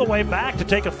came all the way back to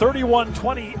take a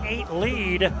 31-28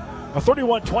 lead, a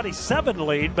 31-27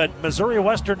 lead, but Missouri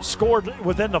Western scored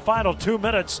within the final 2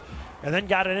 minutes and then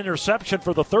got an interception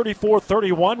for the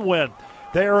 34-31 win.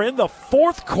 They are in the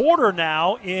fourth quarter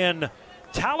now in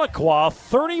Tahlequah,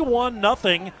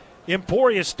 31-0.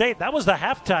 Emporia State. That was the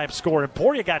halftime score.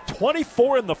 Emporia got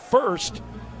 24 in the first,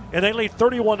 and they lead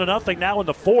 31-0 now in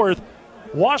the fourth.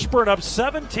 Washburn up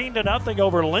 17-0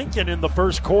 over Lincoln in the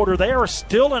first quarter. They are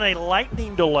still in a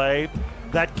lightning delay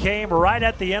that came right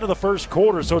at the end of the first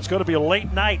quarter, so it's going to be a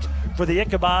late night for the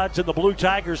Ichabods and the Blue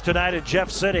Tigers tonight in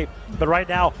Jeff City. But right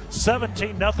now,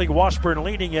 17-0 Washburn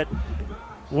leading it,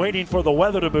 waiting for the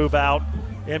weather to move out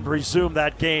and resume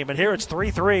that game. And here it's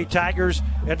 3-3 Tigers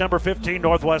at number 15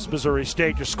 Northwest Missouri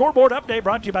State. Your scoreboard update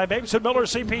brought to you by Mason Miller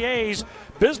CPAs,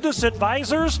 business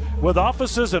advisors with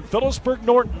offices in Phillipsburg,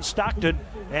 Norton, Stockton,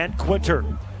 and Quinter.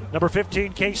 Number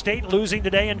 15 K-State losing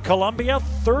today in Columbia,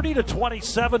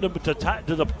 30-27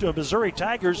 to the Missouri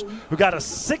Tigers, who got a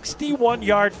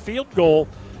 61-yard field goal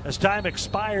as time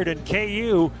expired. And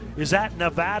KU is at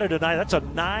Nevada tonight. That's a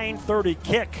 9:30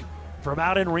 kick from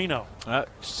out in Reno.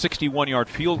 61-yard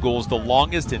field goal is the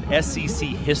longest in SEC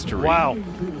history. Wow.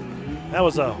 That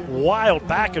was a wild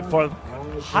back and forth,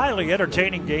 highly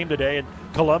entertaining game today in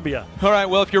Columbia. All right,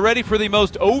 well, if you're ready for the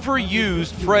most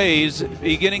overused phrase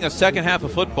beginning a second half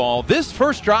of football, this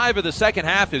first drive of the second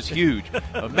half is huge.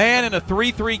 A man in a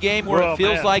 3-3 game where it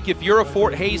feels like if you're a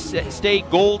Fort Hays State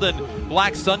gold and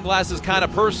black sunglasses kind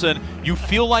of person, you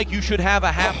feel like you should have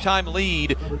a halftime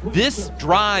lead. This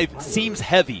drive seems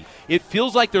heavy. It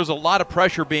feels like there's a lot of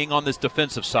pressure being on this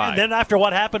defensive side. And then after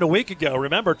what happened a week ago,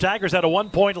 remember, Tigers had a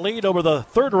 1-point lead over the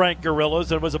third-ranked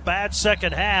Gorillas. It was a bad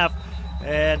second half.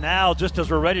 And now, just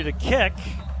as we're ready to kick,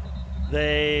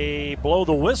 they blow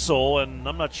the whistle, and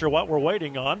I'm not sure what we're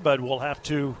waiting on, but we'll have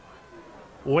to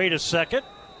wait a second.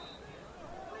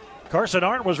 Carson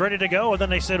Arndt was ready to go, and then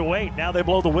they said, wait. Now they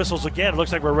blow the whistles again. It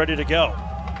looks like we're ready to go.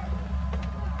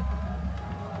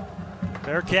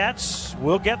 Bearcats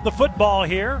will get the football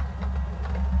here.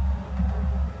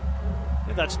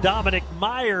 And that's Dominic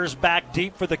Myers back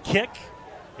deep for the kick.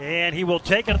 And he will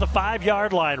take it to the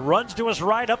 5-yard line. Runs to his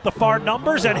right up the far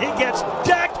numbers, and he gets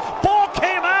decked. Ball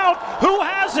came out. Who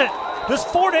has it? Does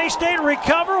Fort Hays State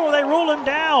recover, or will they rule him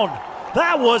down?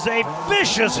 That was a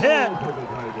vicious hit.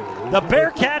 The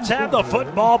Bearcats have the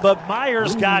football, but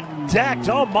Myers got decked.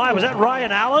 Oh, my. Was that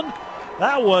Ryan Allen?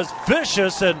 That was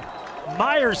vicious, and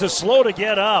Myers is slow to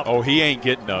get up. Oh, he ain't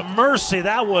getting up. Mercy,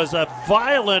 that was a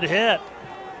violent hit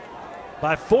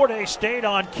by Fort Hays State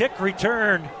on kick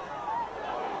return.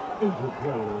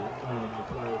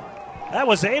 That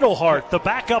was Adelhart, the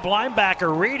backup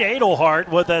linebacker, Reed Adelhart,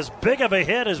 with as big of a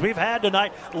hit as we've had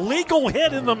tonight. Legal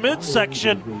hit in the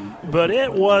midsection, but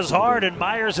it was hard, and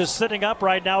Myers is sitting up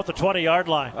right now at the 20-yard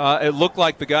line. It looked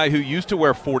like the guy who used to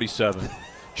wear 47,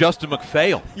 Justin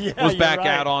McPhail, was back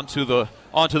out onto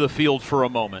the field for a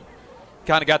moment.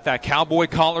 Kind of got that cowboy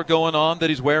collar going on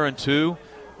that he's wearing too.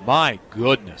 My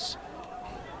goodness.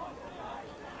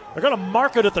 They're going to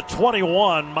mark it at the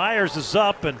 21. Myers is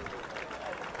up and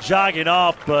jogging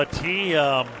off, but he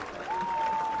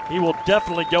will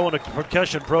definitely go into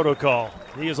concussion protocol.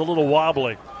 He is a little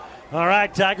wobbly. All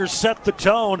right, Tigers set the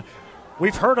tone.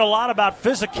 We've heard a lot about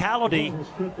physicality,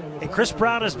 and Chris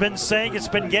Brown has been saying it's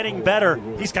been getting better.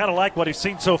 He's kind of like what he's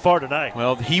seen so far tonight.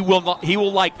 Well, he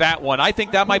will like that one. I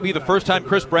think that might be the first time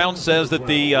Chris Brown says that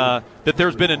that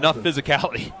there's been enough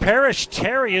physicality. Parrish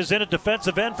Terry is in at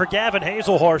defensive end for Gavin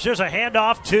Hazelhorse. Here's a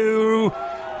handoff to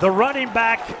the running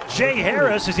back, Jay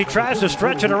Harris, as he tries to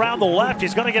stretch it around the left.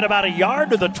 He's going to get about a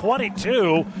yard to the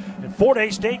 22. And Fort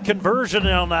Hays State conversion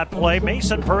on that play.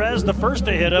 Mason Perez, the first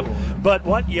to hit him. But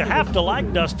what you have to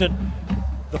like, Dustin,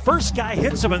 the first guy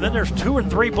hits him, and then there's 2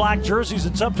 and 3 black jerseys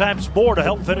and sometimes more to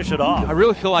help finish it off. I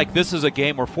really feel like this is a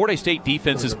game where Fort Hays State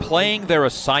defense is playing their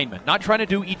assignment, not trying to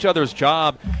do each other's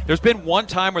job. There's been one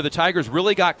time where the Tigers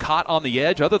really got caught on the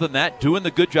edge. Other than that, doing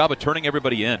the good job of turning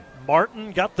everybody in.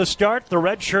 Martin got the start, the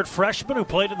redshirt freshman who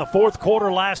played in the fourth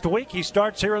quarter last week. He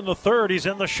starts here in the third. He's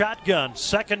in the shotgun.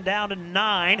 2nd down and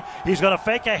 9. He's going to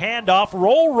fake a handoff,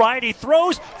 roll right. He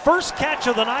throws. First catch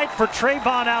of the night for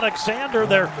Trayvon Alexander,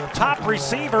 their top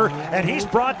receiver, and he's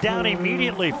brought down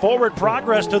immediately. Forward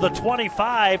progress to the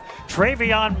 25.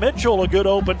 Travion Mitchell, a good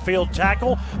open field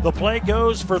tackle. The play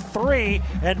goes for 3,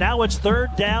 and now it's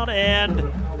 3rd down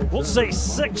and we'll say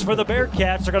 6 for the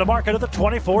Bearcats. They're going to mark it at the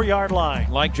 24-yard line.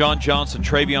 Like John Johnson,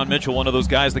 Travion Mitchell, one of those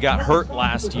guys that got hurt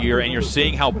last year, and you're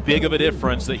seeing how big of a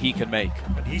difference that he can make.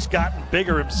 And he's gotten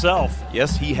bigger himself.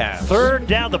 Yes, he has. 3rd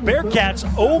down. The Bearcats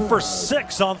 0 for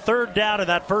 6 on 3rd down in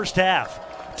that first half.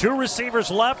 2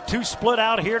 receivers left, 2 split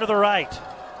out here to the right.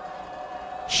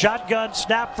 Shotgun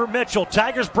snap for Mitchell.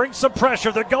 Tigers bring some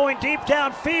pressure. They're going deep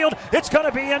downfield. It's going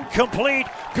to be incomplete.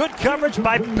 Good coverage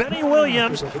by Benny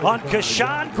Williams on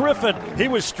Kashawn Griffin. He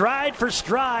was stride for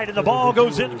stride, and the ball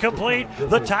goes incomplete.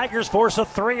 The Tigers force a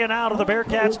 3 and out of the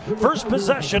Bearcats' first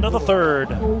possession of the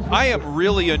 3rd. I am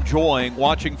really enjoying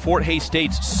watching Fort Hays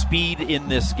State's speed in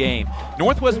this game.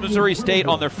 Northwest Missouri State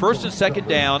on their 1st and 2nd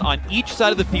down on each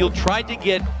side of the field tried to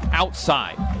get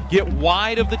outside, get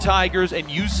wide of the Tigers,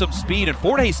 and use some speed. And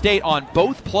Fort Hays State on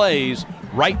both plays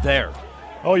right there.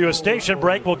 OU station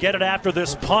break. We'll get it after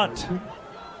this punt.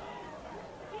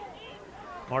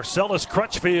 Marcellus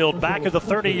Crutchfield back at the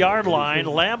 30-yard line.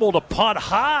 Lamble to punt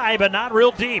high, but not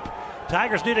real deep.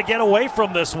 Tigers need to get away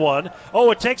from this one.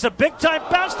 Oh, it takes a big-time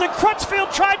bounce. Then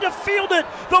Crutchfield tried to field it.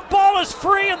 The ball is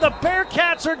free, and the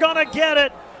Bearcats are going to get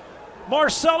it.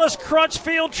 Marcellus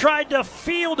Crutchfield tried to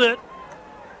field it.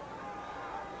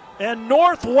 And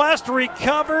Northwest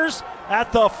recovers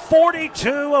at the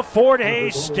 42 of Fort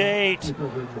Hays State.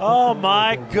 Oh,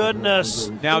 my goodness.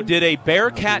 Now, did a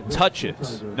Bearcat touch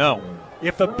it? No.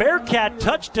 If a Bearcat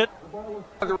touched it.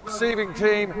 The receiving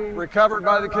team recovered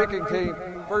by the kicking team.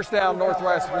 1st down,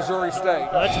 Northwest Missouri State.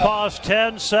 Let's pause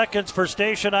 10 seconds for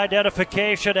station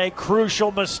identification. A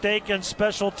crucial mistake in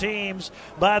special teams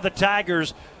by the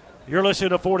Tigers. You're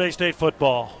listening to Fort Hays State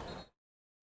football.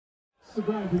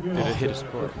 Did it hit a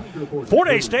score? Fort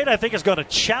Hays State, I think, is going to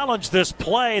challenge this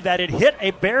play that it hit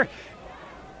a Bear.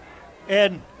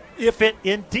 And if it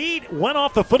indeed went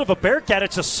off the foot of a Bearcat,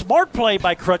 it's a smart play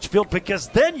by Crutchfield because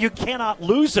then you cannot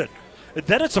lose it.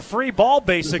 Then it's a free ball,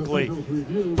 basically.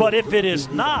 But if it is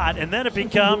not, and then it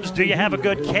becomes, do you have a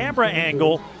good camera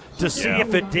angle to see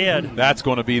if it did? That's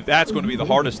going to be the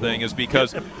hardest thing, is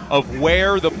because of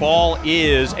where the ball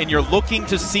is, and you're looking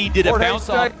to see, did it bounce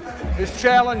off? Is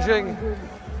challenging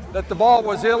that the ball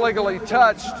was illegally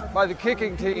touched by the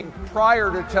kicking team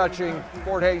prior to touching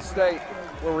Fort Hays State.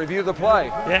 We'll review the play.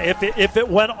 Yeah, if it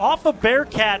went off a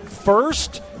Bearcat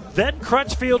first, then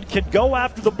Crutchfield could go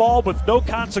after the ball with no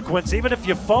consequence. Even if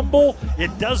you fumble,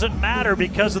 it doesn't matter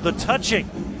because of the touching.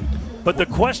 But the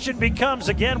question becomes,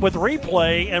 again, with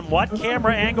replay, and what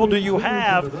camera angle do you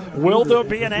have? Will there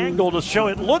be an angle to show?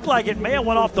 It looked like it may have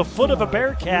went off the foot of a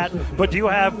Bearcat, but do you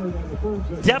have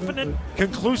definite,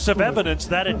 conclusive evidence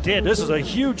that it did? This is a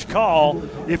huge call.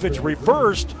 If it's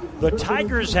reversed, the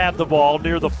Tigers have the ball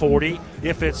near the 40.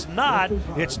 If it's not,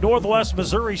 it's Northwest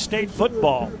Missouri State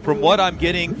football. From what I'm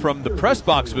getting from the press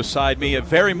box beside me, it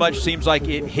very much seems like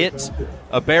it hits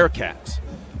a Bearcat.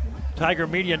 Tiger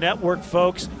Media Network,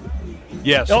 folks.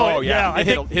 Yes. Oh yeah. It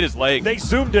hit his leg. They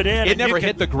zoomed it in. It never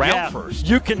hit the ground first.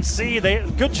 You can see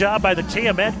good job by the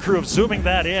TMN crew of zooming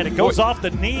that in. It goes off the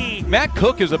knee. Matt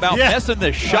Cook is about messing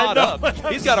this shot up.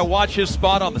 He's got to watch his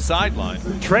spot on the sideline.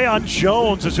 Treyon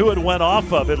Jones is who it went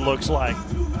off of, it looks like.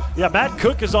 Yeah, Matt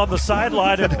Cook is on the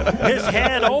sideline, and his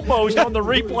hand almost on the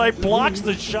replay blocks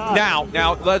the shot.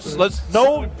 Now let's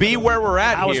be where we're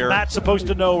at How here. How is Matt supposed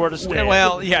to know where to stand?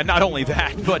 Well, yeah, not only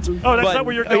that, but that's not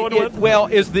what you're going with. Well,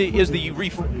 is the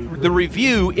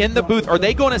review in the booth? Are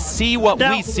they going to see what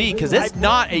we see? Because it's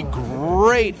not a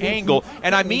great angle,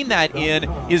 and I mean that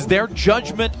is their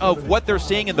judgment of what they're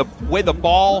seeing and the way the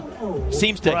ball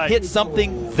seems to hit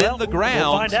something than the ground.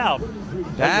 We'll find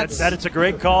out. That is a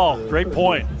great call. Great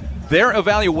point. Their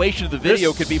evaluation of the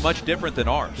video could be much different than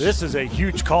ours. This is a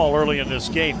huge call early in this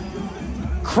game.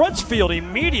 Crutchfield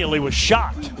immediately was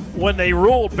shocked when they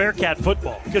ruled Bearcat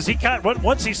football because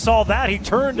once he saw that, he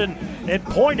turned and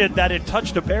pointed that it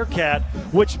touched a Bearcat,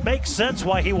 which makes sense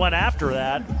why he went after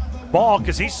that ball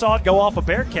because he saw it go off a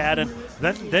Bearcat, and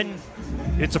then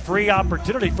it's a free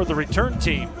opportunity for the return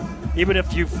team, even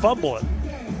if you fumble it.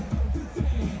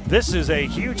 This is a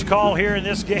huge call here in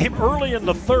this game. Early in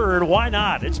the third, why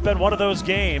not? It's been one of those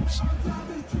games.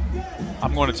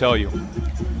 I'm going to tell you,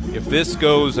 if this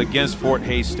goes against Fort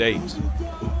Hays State,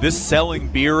 this selling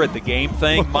beer at the game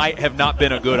thing might have not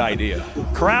been a good idea.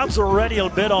 Crowd's already a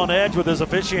bit on edge with his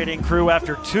officiating crew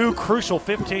after two crucial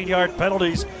 15-yard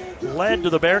penalties led to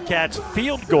the Bearcats'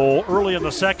 field goal early in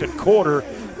the second quarter.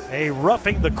 A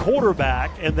roughing the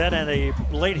quarterback, and then a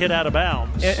late hit out of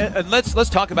bounds. And let's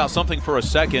talk about something for a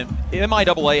second.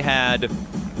 MIAA had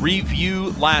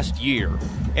review last year,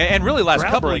 and really last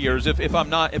couple of years, if I'm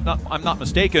not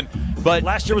mistaken. But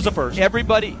last year was the first.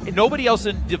 Nobody else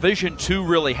in Division II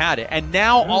really had it, and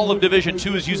now all of Division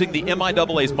II is using the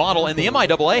MIAA's model, and the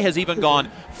MIAA has even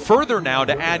gone further now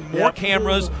to add more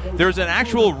cameras. There's an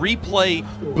actual replay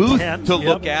booth to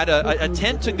look at, a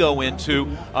tent to go into.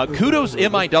 Kudos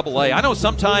MIAA. I know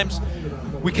sometimes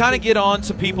we kind of get on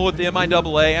to people with the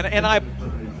MIAA, and I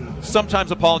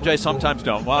sometimes apologize, sometimes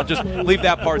don't. Well, I'll just leave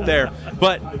that part there.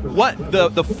 But what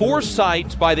the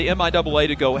foresight by the MIAA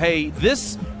to go, hey,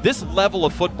 this level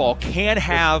of football can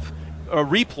have a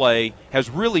replay has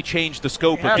really changed the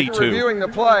scope of D2. After reviewing the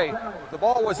play, the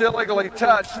ball was illegally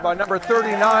touched by number 39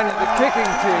 in the kicking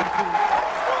team.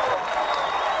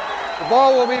 The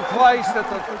ball will be placed at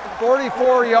the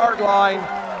 44-yard line,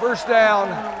 first down,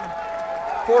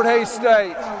 Fort Hays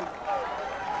State.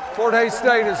 Fort Hays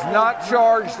State is not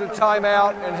charged a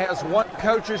timeout and has one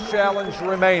coach's challenge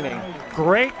remaining.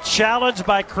 Great challenge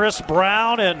by Chris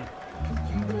Brown, and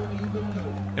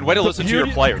way to listen to your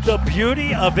players. The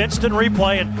beauty of instant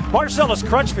replay, and Marcellus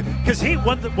Crutchfield, because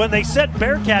when they said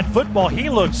Bearcat football,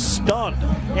 he looked stunned,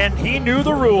 and he knew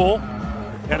the rule,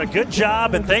 and a good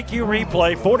job, and thank you,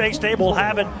 replay. Fort Hays State will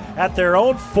have it at their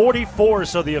own 44,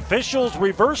 so the officials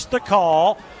reversed the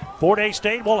call. Fort Hays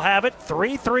State will have it,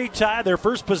 3-3 tie, their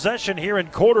first possession here in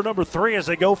quarter number 3 as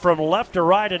they go from left to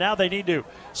right, and now they need to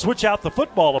switch out the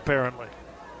football apparently.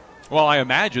 Well, I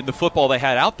imagine the football they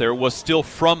had out there was still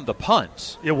from the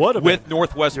punt. It would have with been.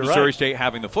 Northwest Missouri State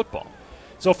having the football.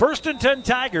 So 1st and 10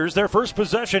 Tigers, their first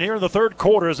possession here in the third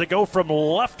quarter as they go from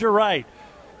left to right.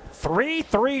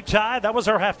 3-3 tie. That was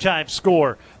our halftime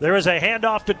score. There is a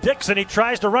handoff to Dixon. He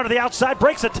tries to run to the outside,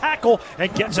 breaks a tackle,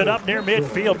 and gets it up near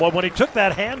midfield. But when he took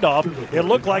that handoff, it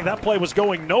looked like that play was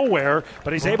going nowhere,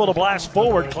 but he's able to blast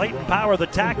forward. Clayton Power, the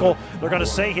tackle. They're going to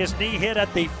say his knee hit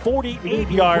at the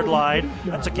 48-yard line.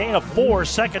 That's a gain of 4,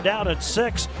 second down and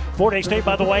 6. Fort Hays State,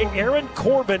 by the way, Aaron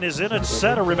Corbin is in at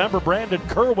center. Remember, Brandon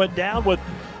Kerr went down with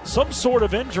some sort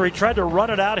of injury, tried to run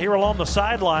it out here along the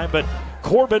sideline, but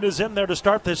Corbin is in there to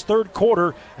start this third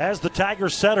quarter as the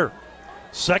Tigers center.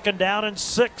 Second down and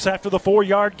 6 after the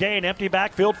 4-yard gain. Empty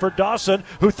backfield for Dawson,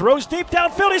 who throws deep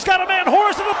downfield. He's got a man.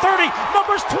 Horace at the 30.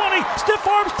 Numbers 20. Stiff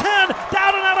arms 10.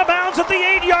 Down and out of bounds at the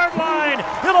 8-yard line.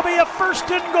 It'll be a first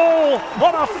and goal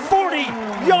on a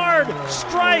 40-yard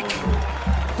strike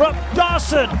from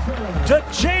Dawson to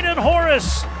Jaden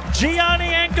Horace. Gianni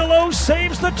Angelo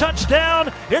saves the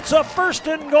touchdown. It's a first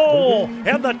and goal,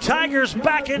 and the Tigers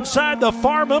back inside the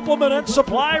Farm Implement and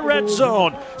Supply red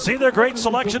zone. See their great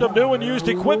selection of new and used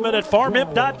equipment at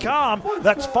farmimp.com.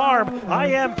 That's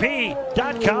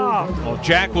farmimp.com. Well,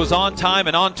 Jack was on time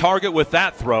and on target with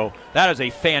that throw. That is a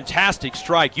fantastic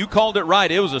strike. You called it right.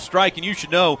 It was a strike, and you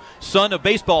should know, son of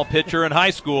baseball pitcher in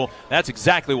high school, that's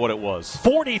exactly what it was.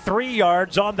 43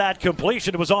 yards on that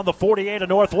completion. It was on the 48 of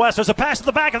Northwest. There's a pass to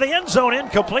the back of the end zone,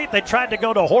 incomplete. They tried to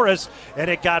go to Horace,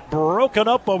 and it got broken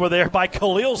up over there by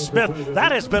Khalil Smith.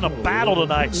 That has been a battle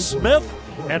tonight. Smith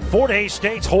and Fort Hays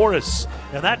State's Horace.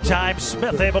 And that time,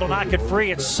 Smith able to knock it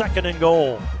free. It's second and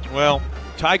goal. Well,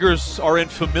 Tigers are in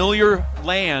familiar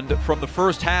land from the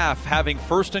first half, having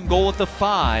first and goal at the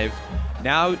 5.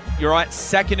 Now you're at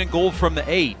second and goal from the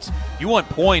 8. You want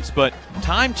points, but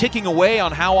time ticking away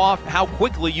on how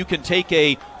quickly you can take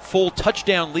a full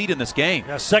touchdown lead in this game.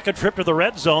 A second trip to the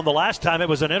red zone. The last time it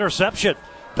was an interception.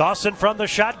 Dawson from the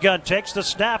shotgun takes the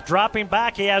snap, dropping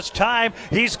back. He has time.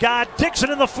 He's got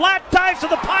Dixon in the flat, dives to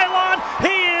the pylon. He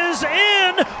is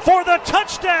in for the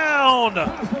touchdown.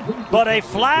 But a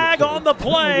flag on the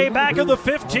play back of the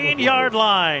 15-yard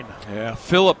line. Yeah,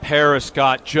 Philip Harris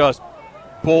got just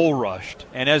bull rushed.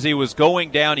 And as he was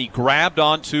going down, he grabbed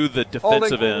onto the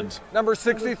defensive end. Number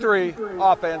 63,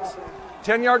 offense.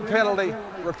 10-yard penalty,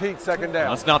 repeat second down.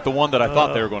 That's not the one that I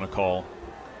thought they were going to call.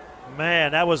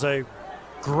 Man, that was a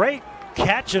great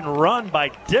catch and run by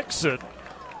Dixon.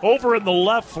 Over in the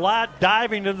left flat,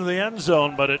 diving into the end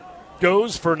zone, but it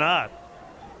goes for naught.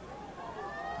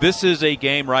 This is a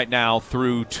game right now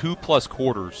through 2+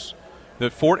 quarters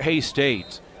that Fort Hays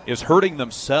State is hurting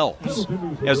themselves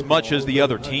as much as the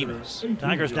other team is.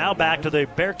 Tigers now back to the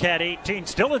Bearcat 18,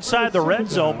 still inside the red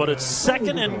zone, but it's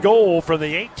second and goal from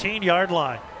the 18-yard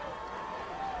line.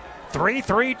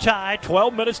 3-3 tie,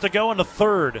 12 minutes to go in the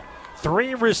third.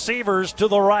 3 receivers to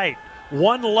the right,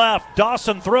 1 left.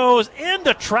 Dawson throws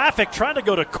into traffic, trying to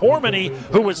go to Cormany,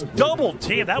 who was double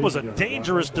teamed. That was a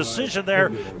dangerous decision there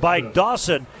by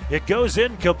Dawson. It goes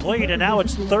incomplete, and now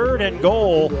it's third and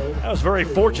goal. That was very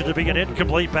fortunate to be an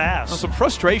incomplete pass. Now, some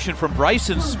frustration from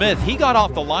Bryson Smith. He got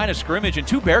off the line of scrimmage, and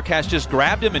 2 Bearcats just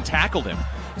grabbed him and tackled him,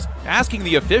 asking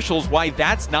the officials why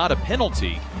that's not a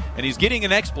penalty. And he's getting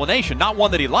an explanation, not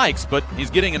one that he likes, but he's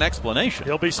getting an explanation.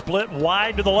 He'll be split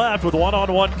wide to the left with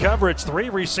one-on-one coverage. 3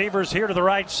 receivers here to the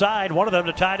right side, one of them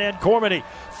to tight end Cormany.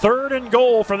 Third and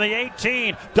goal from the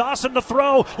 18. Dawson to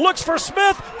throw, looks for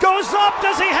Smith, goes up,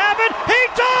 does he have it? He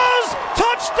does!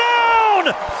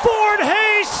 Touchdown! Fort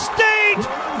Hays State!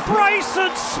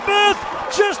 Bryson Smith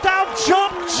just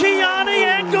out-jumped Gianni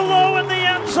Angelo in the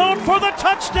end zone for the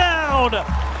touchdown!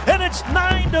 And it's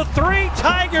 9-3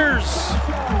 Tigers.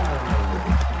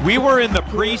 We were in the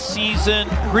preseason,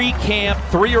 pre-camp,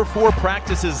 3 or 4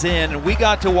 practices in, and we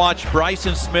got to watch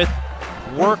Bryson Smith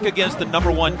work against the number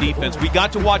 1 defense. We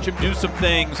got to watch him do some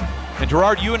things. And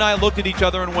Gerard, you and I looked at each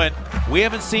other and went, we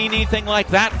haven't seen anything like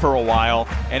that for a while,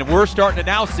 and we're starting to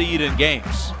now see it in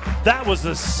games. That was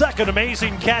the second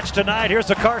amazing catch tonight. Here's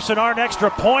the Carson Arndt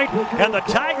extra point, and the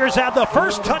Tigers have the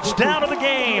first touchdown of the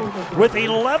game. With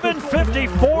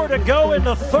 11:54 to go in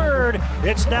the third,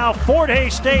 it's now Fort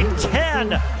Hays State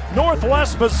 10,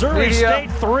 Northwest Missouri State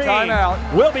 3. Timeout.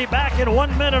 We'll be back in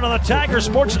 1 minute on the Tiger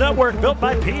Sports Network, built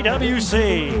by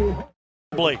PwC.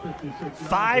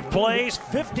 5 plays,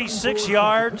 56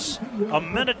 yards, a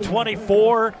minute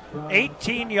 24,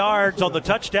 18 yards on the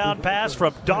touchdown pass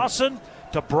from Dawson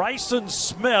to Bryson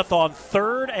Smith on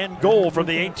third and goal from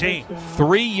the 18.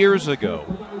 3 years ago,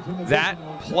 that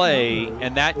play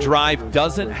and that drive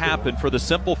doesn't happen for the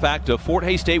simple fact of Fort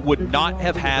Hays State would not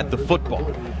have had the football.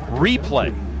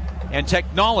 Replay and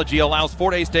technology allows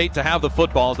Fort Hays State to have the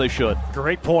football as they should.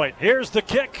 Great point. Here's the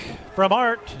kick from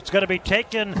Arndt. It's going to be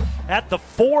taken at the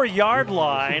 4-yard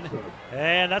line,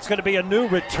 and that's going to be a new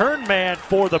return man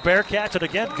for the Bearcats. And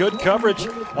again, good coverage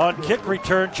on kick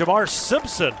return. Jamar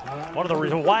Simpson, one of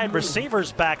the wide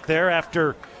receivers back there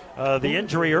after the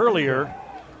injury earlier.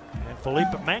 And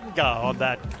Felipe Manga on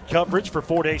that coverage for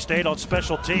Fort Hays State on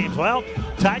special teams. Well,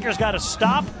 Tigers got to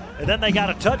stop, and then they got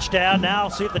a touchdown. Now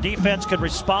see if the defense can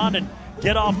respond and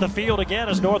get off the field again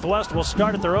as Northwest will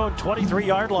start at their own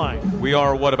 23-yard line. We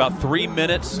are, about 3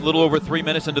 minutes, a little over 3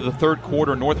 minutes into the third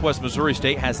quarter. Northwest Missouri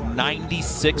State has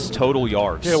 96 total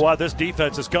yards. Yeah, wow, this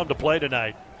defense has come to play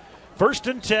tonight. First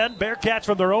and 10, Bearcats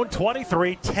from their own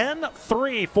 23,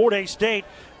 10-3 Fort Hays State.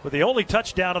 with the only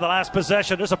touchdown of the last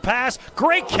possession. There's a pass,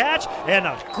 great catch, and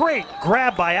a great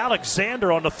grab by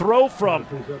Alexander on the throw from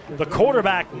the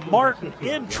quarterback, Martin,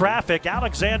 in traffic.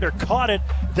 Alexander caught it,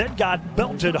 then got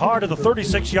belted hard at the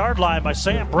 36-yard line by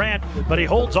Sam Brandt, but he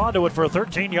holds on to it for a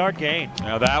 13-yard gain.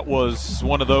 Now that was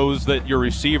one of those that your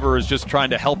receiver is just trying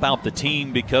to help out the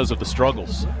team because of the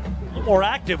struggles. More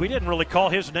active. We didn't really call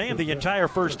his name the entire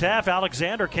first half.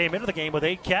 Alexander came into the game with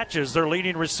 8 catches. Their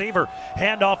leading receiver.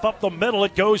 Handoff up the middle.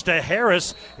 It goes to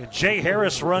Harris. And Jay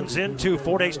Harris runs into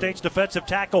Fort Hays State's defensive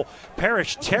tackle,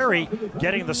 Parrish Terry,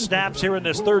 getting the snaps here in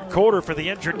this third quarter for the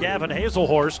injured Gavin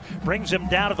Hazelhorse. Brings him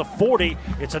down to the 40.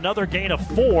 It's another gain of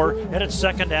 4, and it's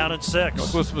 2nd down and 6.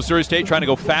 Northwest Missouri State trying to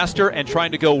go faster and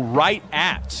trying to go right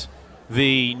at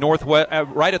the Northwest,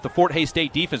 right at the Fort Hays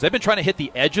State defense. They've been trying to hit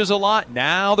the edges a lot.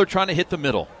 Now they're trying to hit the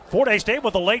middle. Fort Hays State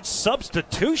with a late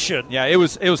substitution. Yeah, it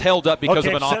was held up because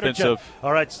of an offensive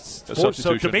all right, substitution.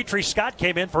 So Dimitri Scott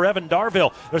came in for Evan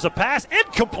Darville. There's a pass,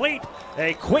 incomplete.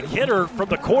 A quick hitter from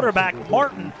the quarterback,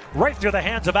 Martin, right through the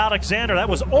hands of Alexander. That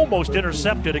was almost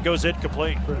intercepted. It goes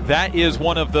incomplete. That is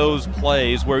one of those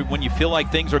plays where when you feel like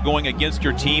things are going against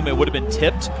your team, it would have been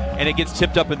tipped, and it gets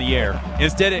tipped up in the air.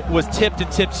 Instead, it was tipped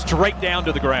and tipped straight down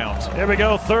to the ground. Here we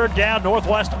go, 3rd down.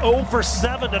 Northwest 0 for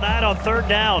 7 tonight on 3rd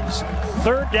downs.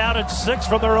 3rd down and 6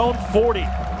 from their own 40.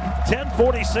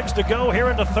 10:46 to go here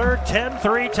in the third.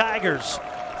 10-3 Tigers.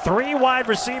 3 wide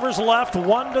receivers left,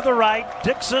 1 to the right.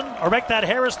 Dixon, or make that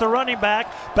Harris the running back.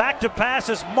 Back to pass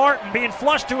is Martin being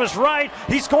flushed to his right.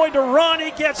 He's going to run.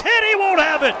 He gets hit. He won't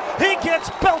have it. He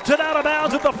gets belted out of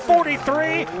bounds at the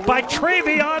 43 by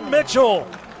Travion Mitchell.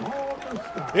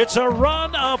 It's a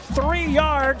run of 3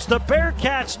 yards. The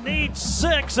Bearcats need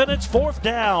 6, and it's 4th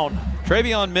down.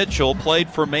 Travion Mitchell played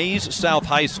for Mays South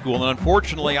High School, and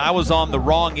unfortunately I was on the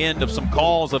wrong end of some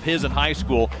calls of his in high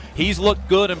school. He's looked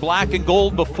good in black and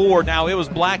gold before. Now it was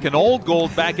black and old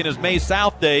gold back in his Mays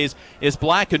South days. It's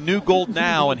black and new gold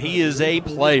now, and he is a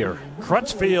player.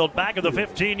 Crutchfield back at the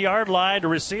 15-yard line to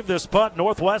receive this punt.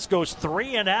 Northwest goes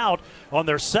 3 and out on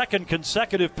their 2nd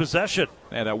consecutive possession.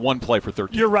 And that one play for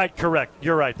 13. You're right, correct.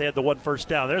 You're right. They had the 1 first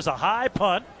down. There's a high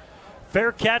punt.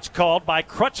 Fair catch called by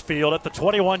Crutchfield at the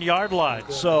 21-yard line.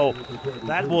 So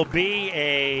that will be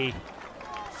a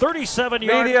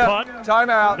 37-yard punt.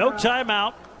 Timeout. No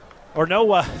timeout. Or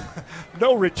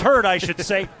no return, I should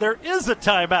say. There is a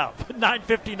timeout.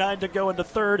 9:59 to go in the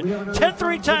third.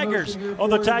 10-3 Tigers on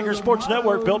the Tiger Sports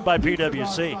Network, built by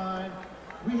PwC.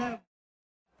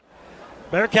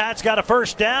 Bearcats got a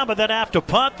first down, but then have to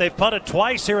punt. They've punted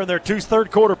twice here in their 2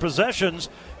 third-quarter possessions.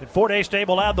 And Fort Hays State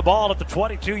will have the ball at the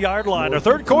 22-yard line. Our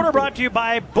third quarter brought to you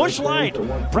by Busch Light,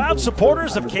 proud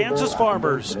supporters of Kansas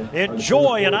farmers.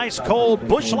 Enjoy an ice-cold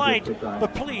Busch Light,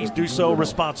 but please do so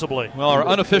responsibly. Well, our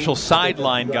unofficial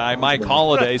sideline guy, Mike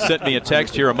Holliday, sent me a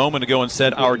text here a moment ago and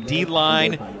said our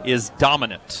D-line is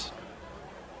dominant.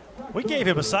 We gave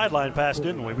him a sideline pass,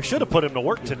 didn't we? We should have put him to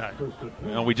work tonight.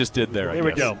 Well, we just did there. Here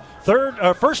we go.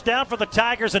 First down for the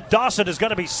Tigers, and Dawson is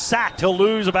going to be sacked. He'll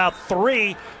lose about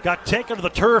 3. Got taken to the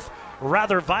turf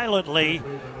rather violently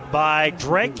by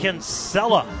Drake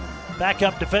Kinsella.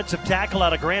 Backup defensive tackle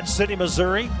out of Grant City,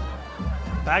 Missouri.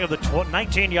 Back of the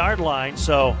 19-yard line,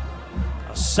 so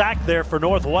a sack there for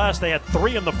Northwest. They had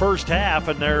 3 in the first half,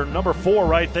 and they're number 4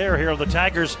 right there here on the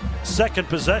Tigers' 2nd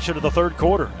possession of the third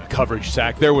quarter. Coverage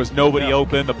sack. There was nobody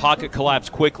open. The pocket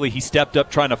collapsed quickly. He stepped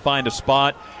up trying to find a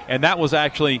spot, and that was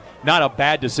actually not a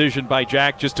bad decision by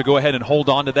Jack just to go ahead and hold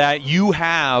on to that. You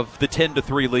have the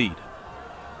 10-3 lead.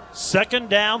 2nd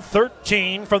down,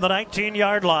 13 from the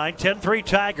 19-yard line. 10-3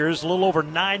 Tigers. A little over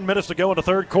 9 minutes to go in the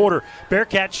third quarter.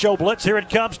 Bearcats show blitz. Here it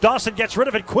comes. Dawson gets rid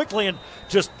of it quickly and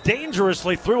just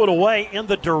dangerously threw it away in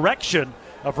the direction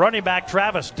of running back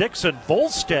Travis Dixon.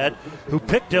 Volstead, who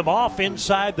picked him off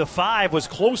inside the 5, was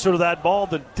closer to that ball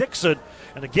than Dixon.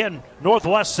 And again,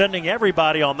 Northwest sending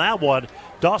everybody on that one.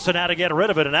 Dawson had to get rid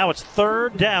of it, and now it's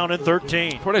 3rd down and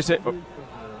 13. What did I say?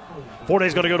 Fort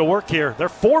Hays going to go to work here. They're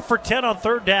 4 for 10 on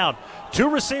 3rd down. 2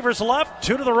 receivers left,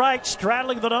 2 to the right,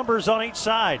 straddling the numbers on each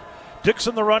side.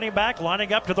 Dixon, the running back,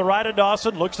 lining up to the right of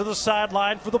Dawson, looks to the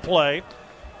sideline for the play.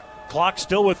 Clock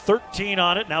still with 13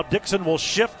 on it. Now Dixon will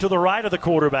shift to the right of the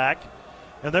quarterback.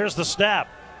 And there's the snap.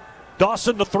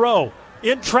 Dawson to throw.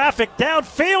 In traffic,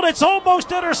 downfield, it's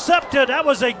almost intercepted. That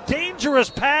was a dangerous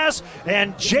pass,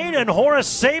 and Jaden Horace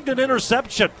saved an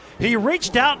interception. He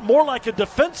reached out more like a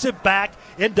defensive back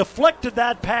and deflected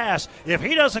that pass. If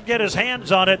he doesn't get his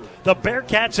hands on it, the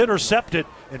Bearcats intercept it,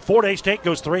 and Fort Hays State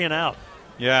goes 3 and out.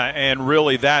 Yeah, and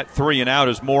really that 3 and out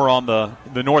is more on the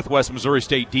Northwest Missouri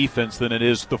State defense than it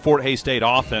is the Fort Hays State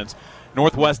offense.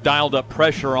 Northwest dialed up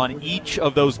pressure on each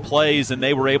of those plays, and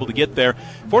they were able to get there.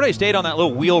 Fort Hays State on that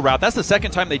little wheel route, that's the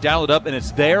second time they dialed it up, and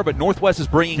it's there, but Northwest is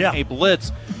bringing a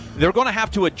blitz. They're going to have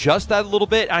to adjust that a little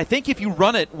bit. And I think if you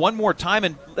run it one more time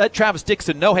and let Travis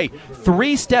Dixon know, hey,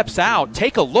 3 steps out,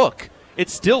 take a look.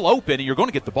 It's still open, and you're going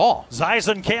to get the ball.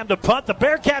 Zeisenkam to punt. The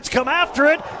Bearcats come after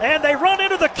it, and they run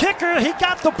into the kicker. He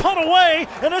got the punt away,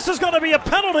 and this is going to be a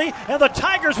penalty. And the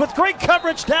Tigers with great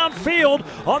coverage downfield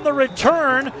on the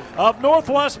return of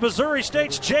Northwest Missouri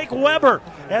State's Jake Weber.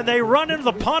 And they run into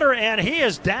the punter, and he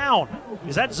is down.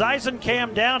 Is that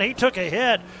Zeisenkam down? He took a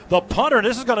hit. The punter,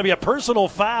 this is going to be a personal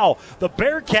foul. The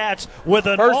Bearcats with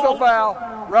an personal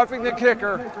foul, roughing the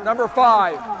kicker, number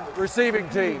 5, receiving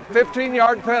team.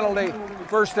 15-yard penalty,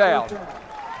 first down.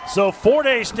 So Fort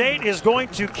Hays State is going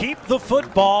to keep the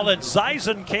football, and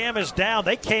Zeisenkam is down.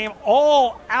 They came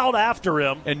all out after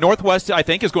him. And Northwest, I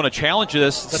think, is going to challenge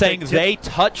this, saying they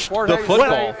touched the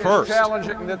football first.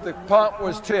 Challenging that the punt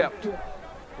was tipped.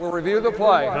 We'll review the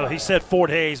play. Well, he said Fort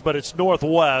Hays, but it's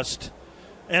Northwest.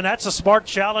 And that's a smart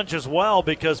challenge as well,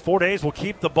 because Fort Hays will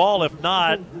keep the ball if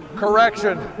not.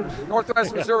 Correction.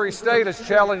 Northwest Missouri State is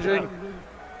challenging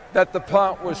that the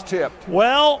punt was tipped.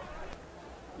 Well,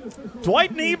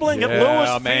 Dwight Niebling at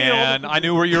Lewis Field. I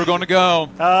knew where you were going to go.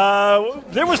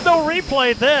 There was no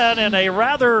replay then, and a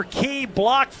rather key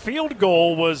block field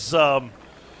goal was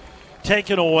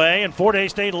taken away, and Fort Hays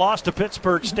State lost to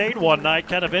Pittsburgh State one night.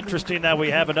 Kind of interesting that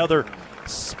we have another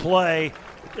play.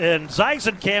 And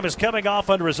Zeisenkam is coming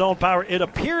off under his own power. It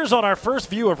appears on our first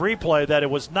view of replay that it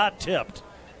was not tipped.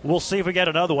 We'll see if we get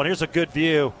another one. Here's a good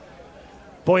view.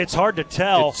 Boy, it's hard to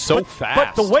tell. It's so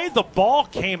fast. But the way the ball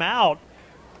came out,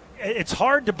 it's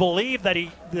hard to believe that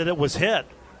it was hit,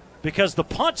 because the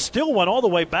punt still went all the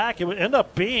way back. It would end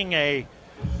up being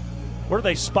where do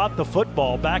they spot the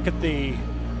football? Back at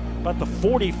about the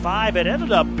 45. It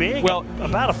ended up being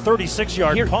about a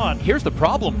 36-yard punt. Here's the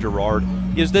problem, Gerard,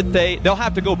 is that they'll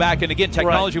have to go back, and again,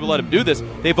 technology will let them do this.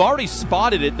 They've already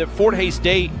spotted it that Fort Hays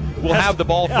State will have the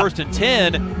ball first and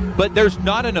 10, but there's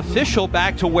not an official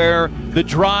back to where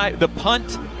the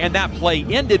punt and that play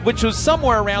ended, which was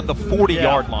somewhere around the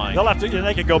 40-yard line. They'll have to.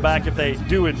 They can go back if they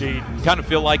do indeed. Kind of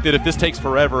feel like that if this takes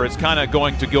forever, it's kind of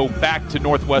going to go back to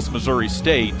Northwest Missouri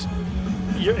State.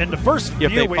 In the first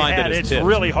view we had, it's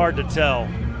really hard to tell.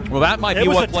 Well, that might be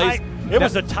what plays. It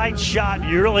was a tight shot.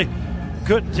 You really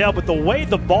couldn't tell, but the way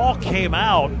the ball came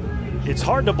out, it's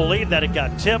hard to believe that it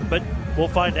got tipped, but we'll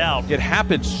find out. It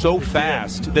happened so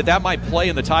fast that might play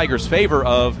in the Tigers' favor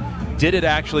of, did it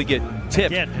actually get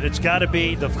tipped? Again, and it's got to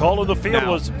be, the call of the field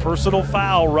was personal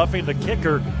foul, roughing the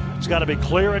kicker. It's got to be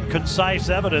clear and concise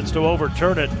evidence to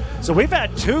overturn it. So we've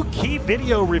had 2 key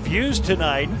video reviews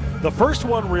tonight. The first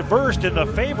one reversed in the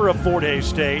favor of Fort Hays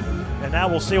State, and now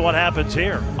we'll see what happens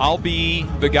here. I'll be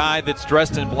the guy that's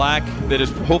dressed in black that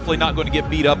is hopefully not going to get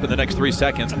beat up in the next 3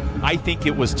 seconds. I think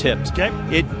it was tipped. Okay.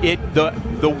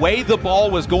 The way the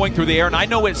ball was going through the air, and I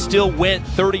know it still went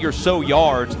 30 or so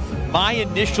yards, my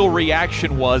initial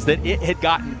reaction was that it had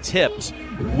gotten tipped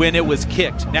when it was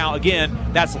kicked. Now, again,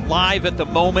 that's live at the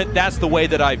moment. That's the way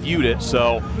that I viewed it.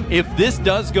 So if this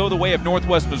does go the way of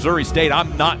Northwest Missouri State,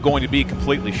 I'm not going to be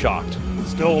completely shocked.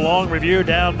 Still a long review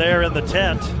down there in the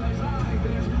tent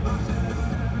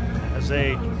as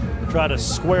they try to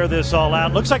square this all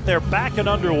out. Looks like they're back and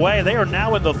underway. They are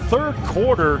now in the third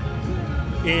quarter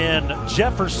in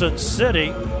Jefferson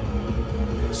City.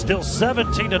 Still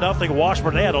 17-0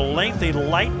 Washburn. They had a lengthy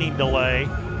lightning delay.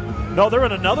 No, they're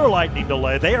in another lightning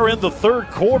delay. They are in the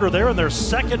third quarter. They're in their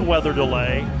second weather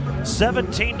delay.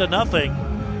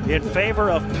 17-0 in favor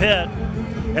of Pitt.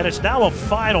 And it's now a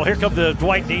final. Here comes the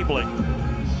Dwight Niebling.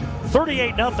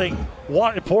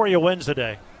 38-0. Emporia wins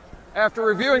today. After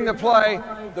reviewing the play,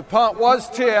 the punt was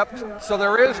tipped, so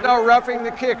there is no roughing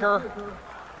the kicker.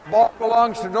 Ball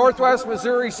belongs to Northwest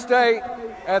Missouri State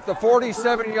at the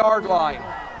 47-yard line.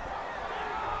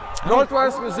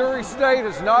 Northwest Missouri State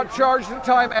is not charged a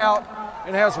timeout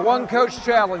and has 1 coach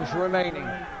challenge remaining.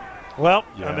 Well,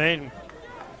 I mean,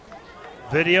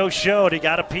 video showed he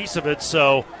got a piece of it,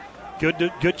 so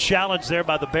good challenge there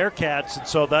by the Bearcats, and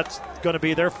so that's going to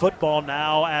be their football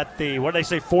now at the, what did they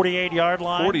say, 48-yard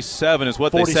line? 47 is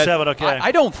what they said. 47, okay.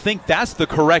 I don't think that's the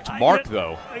correct mark,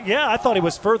 though. Yeah, I thought he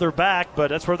was further back, but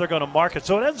that's where they're going to mark it.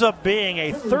 So it ends up being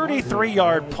a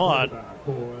 33-yard punt.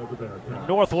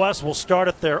 Northwest will start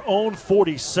at their own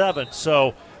 47.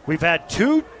 So we've had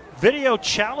 2 video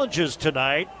challenges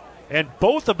tonight, and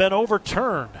both have been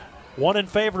overturned. One in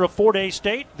favor of Fort Hays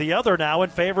State, the other now in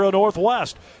favor of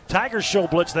Northwest. Tigers show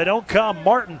blitz, they don't come.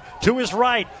 Martin to his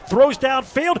right, throws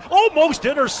downfield, almost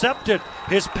intercepted.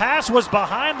 His pass was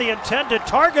behind the intended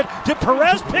target. Did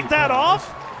Perez pick that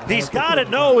off? He's got it.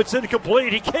 No, it's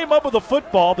incomplete. He came up with the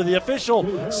football, but the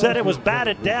official said it was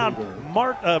batted down.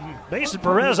 Mason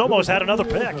Perez almost had another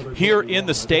pick. Here in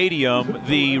the stadium,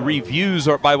 the reviews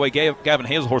are, by the way, Gavin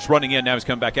Hazelhorse running in. Now he's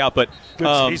coming back out. But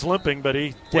he's limping, but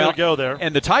he did go there.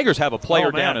 And the Tigers have a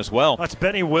player down as well. That's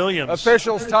Benny Williams.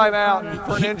 Officials timeout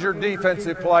for an injured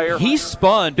defensive player. He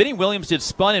spun. Benny Williams did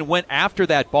spun and went after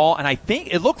that ball, and I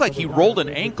think it looked like he rolled an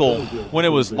ankle when it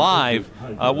was live.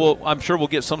 I'm sure we'll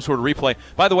get some sort of replay.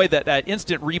 By the way, that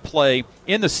instant replay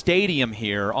in the stadium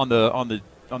here on the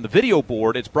video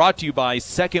board, it's brought to you by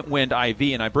Second Wind IV,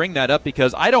 and I bring that up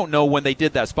because I don't know when they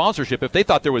did that sponsorship if they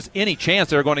thought there was any chance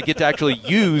they were going to get to actually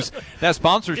use that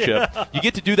sponsorship. Yeah. You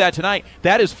get to do that tonight.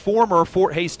 That is former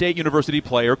Fort Hays State University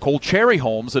player Cole Cherry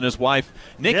Holmes and his wife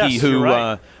Nikki, who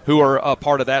are a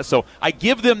part of that. So I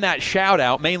give them that shout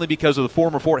out mainly because of the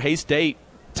former Fort Hays State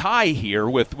tie here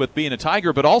with being a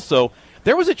Tiger, but also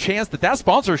there was a chance that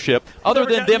sponsorship, other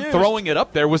than them throwing it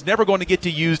up there, was never going to get to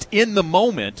used in the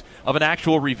moment of an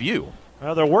actual review.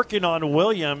 Well, they're working on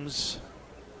Williams.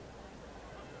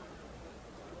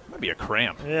 Might be a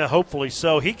cramp. Yeah, hopefully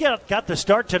so. He got the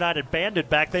start tonight at banded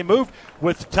back. They moved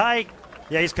with Ty.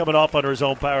 Yeah, he's coming off under his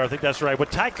own power. I think that's right.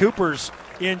 With Ty Cooper's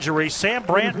injury, Sam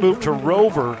Brandt moved to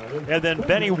Rover, and then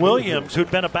Benny Williams, who'd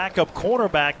been a backup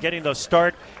cornerback, getting the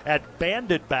start at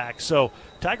banded back. So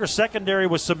Tiger secondary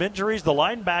with some injuries. The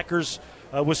linebackers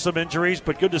with some injuries,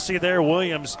 but good to see there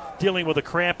Williams dealing with a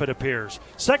cramp, it appears.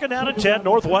 Second down and 10,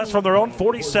 Northwest from their own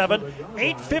 47.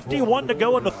 8:51 to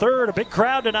go in the third. A big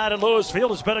crowd tonight at Lewis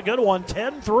Field. It's been a good one.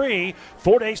 10-3.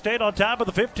 Fort Hays State on top of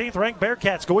the 15th-ranked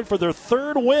Bearcats, going for their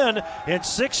third win in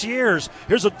 6 years.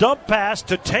 Here's a dump pass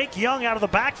to Tank Young out of the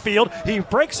backfield. He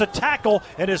breaks a tackle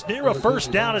and is near a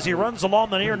first down as he runs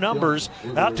along the near numbers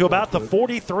out to about the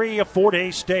 43 of Fort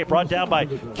Hays State, brought down by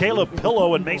Caleb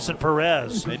Pillow and Mason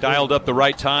Perez. They dialed up the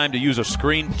right time to use a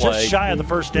screen play. Just shy of the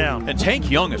first down. And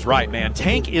Tank Young is right, man.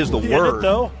 Tank is the word.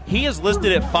 Though. He is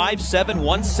listed at 5'7",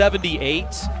 178.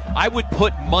 I would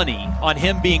put money on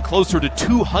him being closer to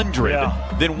 200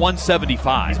 than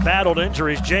 175. He's battled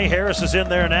injuries. Jay Harris is in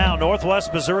there now.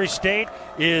 Northwest Missouri State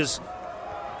is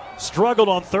struggled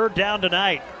on third down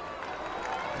tonight.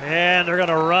 And they're going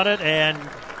to run it and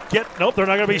nope, they're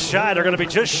not going to be shy. They're going to be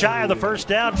just shy of the first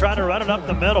down, trying to run it up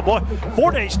the middle. Boy,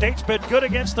 Fort Hays State's been good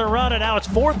against the run, and now it's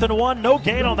 4th and 1. No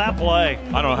gain on that play.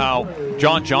 I don't know how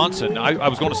John Johnson, I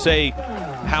was going to say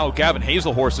how Gavin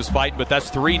Hazelhorse is fighting, but that's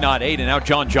 3, not 8, and now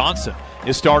John Johnson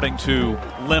is starting to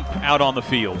limp out on the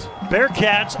field.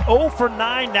 Bearcats 0 for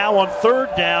 9 now on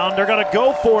third down. They're going to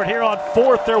go for it here on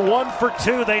fourth. They're 1 for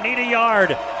 2. They need a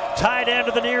yard. Tight end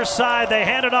to the near side. They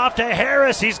hand it off to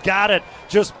Harris. He's got it.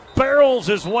 Just barrels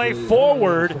his way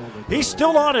forward. He's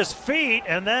still on his feet,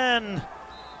 and then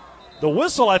the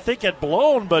whistle, I think, had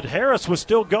blown, but Harris was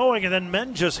still going, and then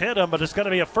men just hit him, but it's going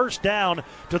to be a first down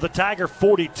to the Tiger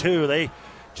 42. They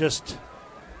just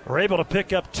were able to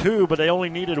pick up 2, but they only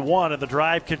needed 1, and the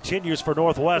drive continues for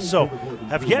Northwest. So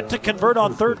have yet to convert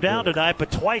on third down tonight,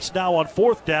 but twice now on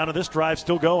fourth down, and this drive's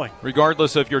still going.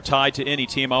 Regardless if you're tied to any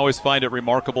team, I always find it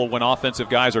remarkable when offensive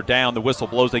guys are down, the whistle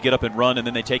blows, they get up and run, and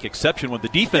then they take exception when the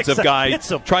defensive guy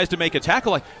tries to make a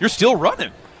tackle. Like, you're still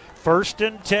running. 1st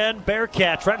and 10,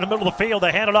 Bearcats right in the middle of the field.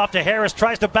 They hand it off to Harris,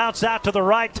 tries to bounce out to the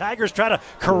right. Tigers try to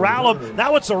corral him.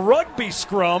 Now it's a rugby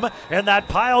scrum, and that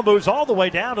pile moves all the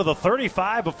way down to the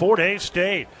 35 of Fort Hays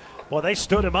State. Well, they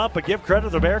stood him up, but give credit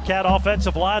to the Bearcat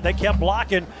offensive line. They kept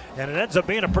blocking, and it ends up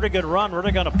being a pretty good run. We're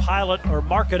going to pile it or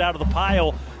mark it out of the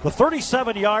pile, the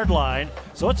 37-yard line.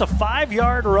 So it's a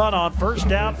 5-yard run on first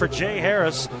down for Jay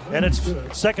Harris, and it's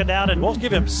second down, and we'll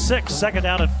give him 6, second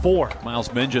down and 4. Miles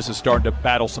Mingus is starting to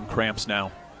battle some cramps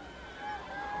now.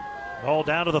 Ball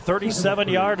down to the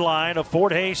 37-yard line of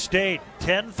Fort Hays State.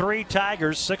 10-3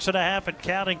 Tigers, 6.5 and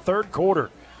counting, third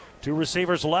quarter. 2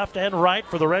 receivers left and right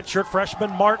for the redshirt freshman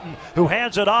Martin, who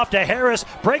hands it off to Harris,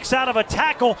 breaks out of a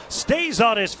tackle, stays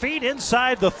on his feet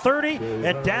inside the 30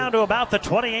 and down to about the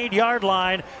 28-yard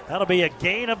line. That'll be a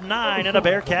gain of 9 and a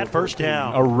Bearcat first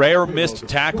down. A rare missed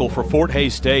tackle for Fort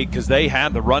Hays State because they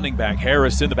had the running back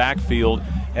Harris in the backfield,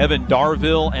 Evan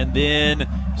Darville, and then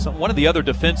One of the other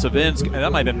defensive ends,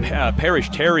 that might have been Parrish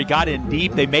Terry, got in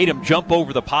deep. They made him jump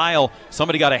over the pile.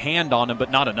 Somebody got a hand on him,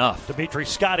 but not enough. Dimitri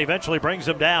Scott eventually brings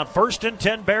him down. 1st and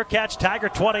 10 Bearcats, Tiger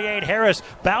 28. Harris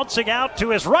bouncing out to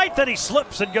his right, then he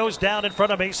slips and goes down in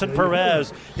front of Mason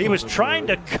Perez. He was trying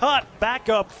to cut back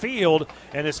upfield,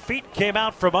 and his feet came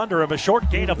out from under him. A short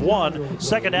gain of 1,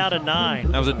 2nd down and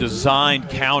 9. That was a designed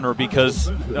counter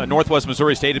because Northwest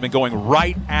Missouri State had been going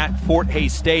right at Fort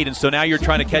Hays State, and so now you're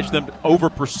trying to catch them over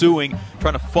pursuing,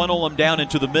 trying to funnel them down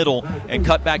into the middle and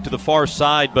cut back to the far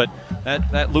side, but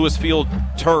that Lewis Field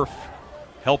turf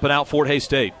helping out Fort Hays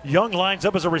State. Young lines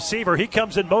up as a receiver. He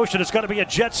comes in motion. It's going to be a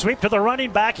jet sweep to the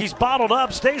running back. He's bottled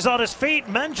up, stays on his feet.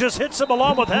 Menges hits him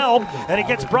along with help, and he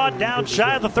gets brought down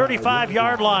shy of the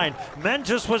 35-yard line.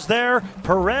 Menges was there.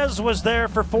 Perez was there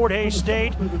for Fort Hays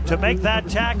State to make that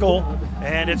tackle,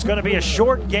 and it's going to be a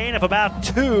short gain of about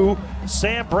 2.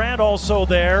 Sam Brandt also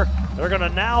there. They're going to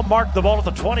now mark the ball at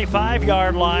the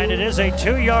 25-yard line. It is a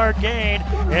 2-yard gain,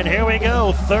 and here we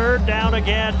go. 3rd down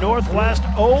again. Northwest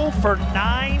 0 for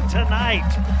 9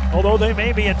 tonight, although they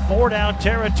may be at 4-down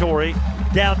territory,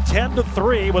 down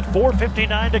 10-3 with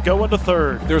 4:59 to go in the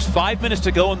 3rd. There's 5 minutes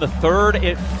to go in the 3rd.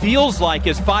 It feels like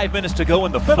it's 5 minutes to go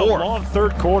in the 4th. Been a long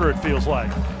 3rd quarter, it feels like.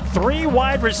 3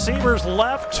 wide receivers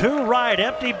left, 2 right.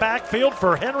 Empty backfield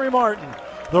for Henry Martin.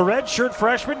 The redshirt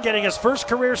freshman getting his first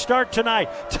career start tonight.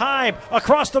 Time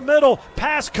across the middle.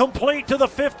 Pass complete to the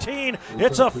 15.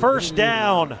 It's a 1st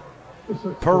down.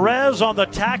 Perez on the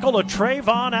tackle of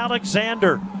Trayvon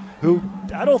Alexander, who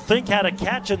I don't think had a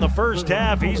catch in the first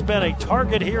half. He's been a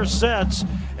target here since,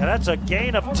 and that's a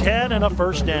gain of 10 and a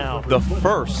 1st down. The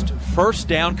first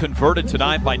down converted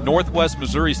tonight by Northwest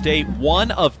Missouri State,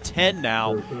 1 of 10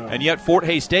 now, and yet Fort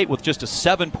Hays State with just a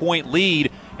 7-point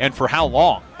lead, and for how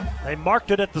long? They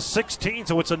marked it at the 16,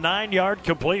 so it's a 9-yard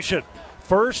completion.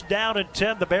 1st down and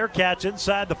 10. The Bearcats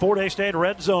inside the Fort Hays State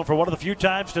red zone for one of the few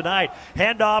times tonight.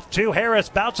 Handoff to Harris.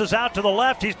 Bounces out to the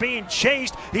left. He's being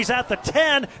chased. He's at the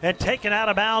 10 and taken out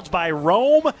of bounds by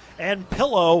Rome and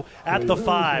Pillow at the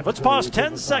 5. Let's pause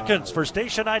 10 seconds for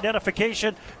station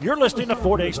identification. You're listening to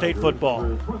Fort Hays State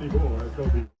football.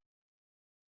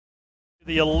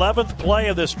 The 11th play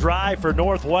of this drive for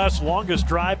Northwest, longest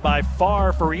drive by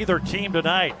far for either team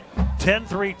tonight.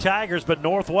 10-3 Tigers, but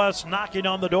Northwest knocking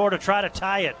on the door to try to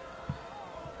tie it.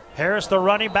 Harris, the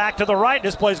running back to the right.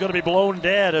 This play is going to be blown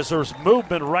dead as there's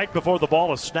movement right before the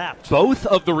ball is snapped. Both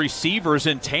of the receivers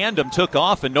in tandem took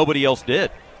off and nobody else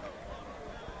did.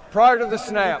 Prior to the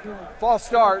snap, false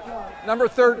start, number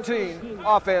 13,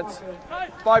 offense,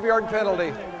 5-yard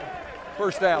penalty.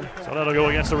 1st down. So that'll go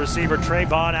against the receiver,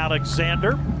 Trayvon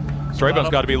Alexander. Trayvon's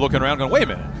got to be looking around going, wait a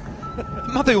minute.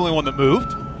 I'm not the only one that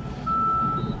moved.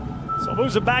 So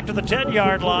moves it back to the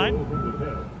 10-yard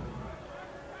line.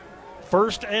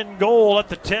 1st and goal at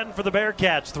the 10 for the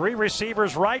Bearcats. 3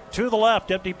 receivers right to the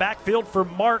left. Empty backfield for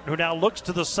Martin, who now looks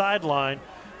to the sideline.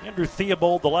 Andrew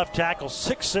Theobald, the left tackle,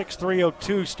 6'6",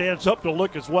 302, stands up to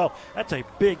look as well. That's a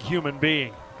big human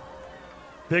being.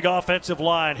 Big offensive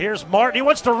line. Here's Martin. He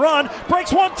wants to run.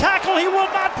 Breaks 1 tackle. He will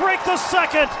not break the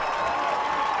 2nd.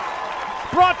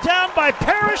 Brought down by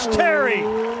Parrish Terry.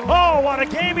 Oh, what a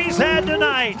game he's had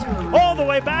tonight. All the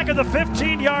way back at the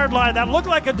 15-yard line. That looked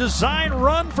like a design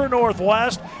run for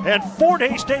Northwest, and Fort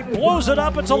Hays State blows it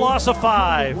up. It's a loss of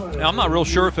 5. Now, I'm not real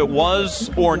sure if it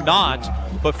was or not,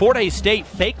 but Fort Hays State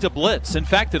faked a blitz. In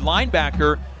fact, the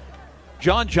linebacker,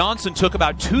 John Johnson, took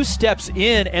about 2 steps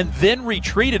in and then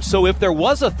retreated. So if there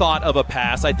was a thought of a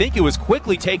pass, I think it was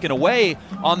quickly taken away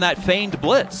on that feigned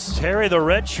blitz. Terry, the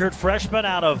redshirt freshman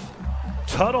out of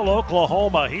Tuttle,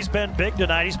 Oklahoma. He's been big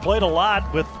tonight. He's played a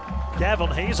lot with Gavin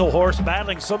Hazelhorse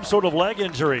battling some sort of leg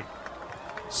injury.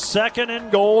 2nd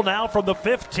and goal now from the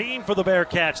 15 for the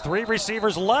Bearcats. 3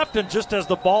 receivers left, and just as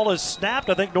the ball is snapped,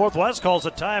 I think Northwest calls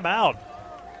a timeout.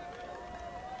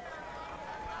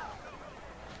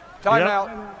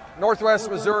 Timeout,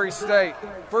 Northwest Missouri State.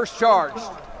 First charged.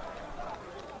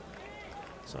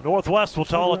 So Northwest will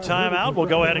call a timeout. We'll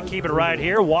go ahead and keep it right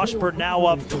here. Washburn now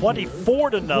up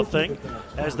 24-0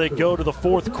 as they go to the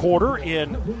 4th quarter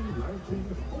in.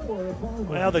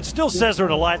 Well, it still says they're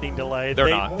in a lightning delay. They're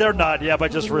not. They're not, yeah,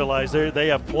 but I just realized they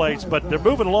have plates. But they're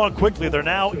moving along quickly. They're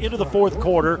now into the 4th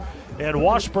quarter, and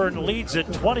Washburn leads it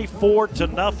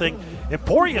 24-0.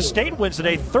 Emporia State wins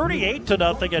today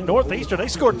 38-0 at Northeastern. They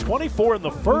scored 24 in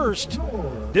the first.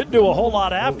 Didn't do a whole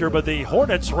lot after, but the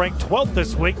Hornets ranked 12th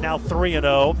this week, now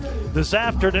 3-0. This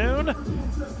afternoon,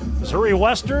 Missouri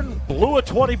Western blew a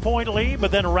 20-point lead,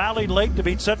 but then rallied late to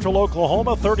beat Central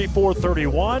Oklahoma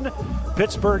 34-31.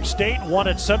 Pittsburgh State won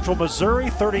at Central Missouri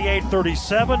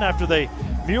 38-37 after the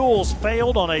Mules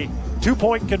failed on a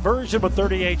 2-point conversion with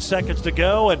 38 seconds to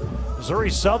go. And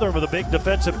Missouri Southern with a big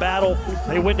defensive battle.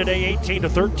 They win today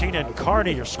 18-13 in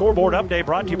Kearney. Your scoreboard update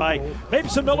brought to you by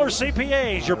Mason Miller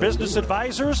CPAs, your business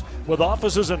advisors with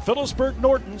offices in Phillipsburg,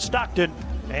 Norton, Stockton,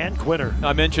 and Quinter.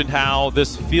 I mentioned how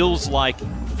this feels like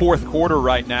fourth quarter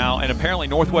right now, and apparently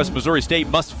Northwest Missouri State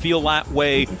must feel that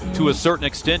way to a certain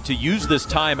extent to use this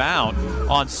timeout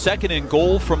on 2nd and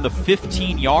goal from the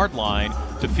 15-yard line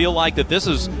to feel like that this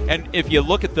is, and if you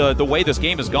look at the way this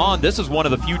game has gone, this is one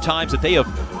of the few times that they have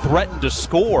threatened to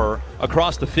score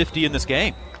across the 50 in this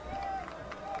game.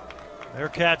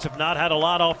 Bearcats have not had a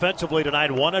lot offensively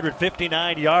tonight,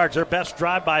 159 yards, their best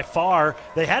drive by far.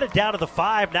 They had it down to the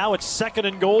 5, now it's 2nd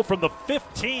and goal from the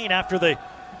 15 after the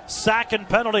sack and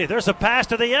penalty. There's a pass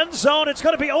to the end zone. It's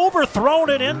going to be overthrown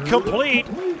and incomplete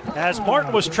as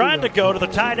Martin was trying to go to the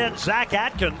tight end, Zach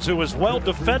Atkins, who was well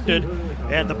defended,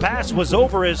 and the pass was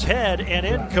over his head and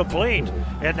incomplete.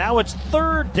 And now it's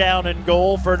 3rd down and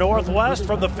goal for Northwest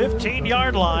from the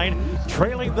 15-yard line,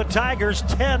 trailing the Tigers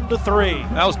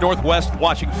 10-3. That was Northwest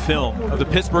watching film of the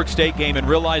Pittsburgh State game and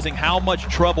realizing how much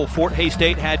trouble Fort Hays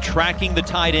State had tracking the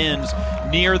tight ends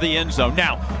near the end zone.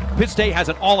 Now, Pitt State has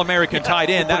an All-American tight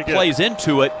end. That plays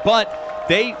into it, but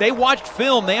they watched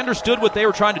film. They understood what they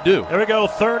were trying to do. There we go,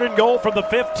 3rd and goal from the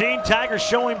 15. Tigers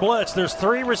showing blitz. There's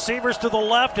 3 receivers to the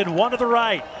left and 1 to the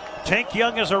right. Tank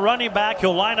Young is a running back.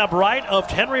 He'll line up right of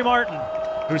Henry Martin,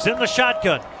 who's in the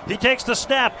shotgun. He takes the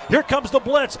snap. Here comes the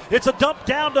blitz. It's a dump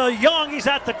down to Young. He's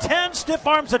at the 10. Stiff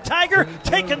arms the Tiger.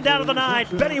 Taken down to the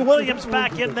 9. Benny Williams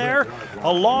back in there,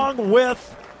 along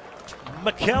with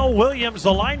Mikel Williams,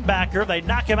 the linebacker. They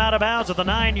knock him out of bounds at the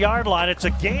 9-yard line. It's a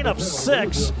gain of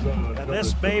 6, and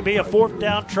this may be a 4th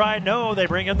down try. No, they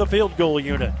bring in the field goal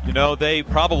unit. You know, they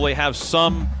probably have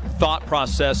some thought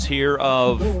process here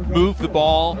of move the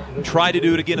ball, try to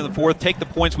do it again in the 4th, take the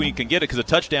points when you can get it, because a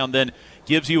touchdown then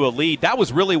gives you a lead. That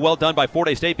was really well done by Fort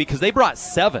Hays State because they brought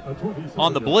 7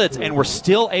 on the blitz and were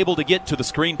still able to get to the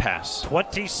screen pass.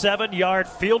 27-yard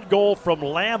field goal from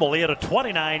Lamble. He had a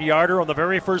 29-yarder on the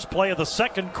very first play of the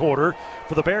second quarter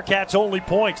for the Bearcats' only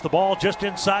points. The ball just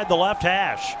inside the left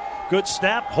hash. Good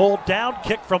snap, hold down,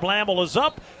 kick from Lamble is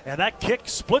up, and that kick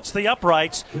splits the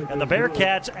uprights, and the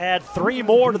Bearcats add 3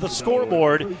 more to the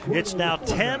scoreboard. It's now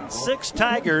 10-6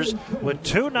 Tigers with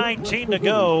 2:19 to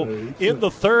go in the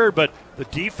 3rd, but the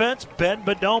defense, bend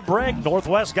but don't break.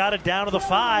 Northwest got it down to the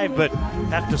 5, but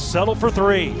have to settle for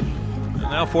 3.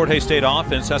 Now Fort Hays State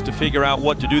offense has to figure out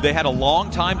what to do. They had a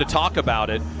long time to talk about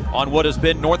it on what has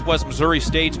been Northwest Missouri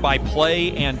State's, by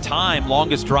play and time,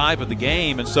 longest drive of the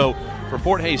game, and so for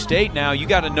Fort Hays State now, you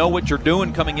got to know what you're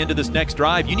doing coming into this next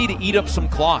drive. You need to eat up some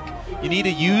clock. You need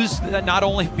to use that not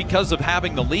only because of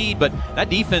having the lead, but that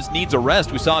defense needs a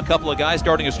rest. We saw a couple of guys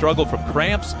starting to struggle from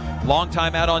cramps, long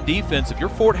time out on defense. If you're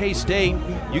Fort Hays State,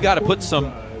 you got to put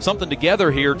something together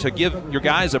here to give your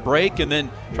guys a break and then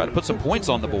try to put some points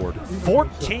on the board.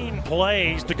 14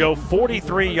 plays to go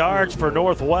 43 yards for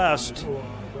Northwest.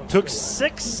 Took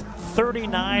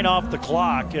 6:39 off the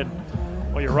clock, and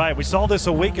well, you're right. We saw this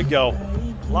a week ago.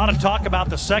 A lot of talk about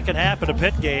the second half of the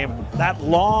Pitt game. That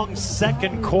long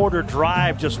second quarter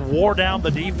drive just wore down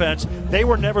the defense. They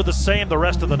were never the same the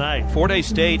rest of the night. Fort Hays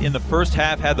State in the first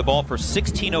half had the ball for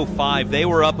 16:05. They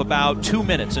were up about 2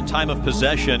 minutes in time of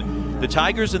possession. The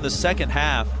Tigers in the second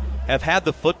half have had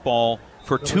the football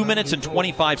for 2 minutes and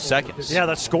 25 seconds. Yeah,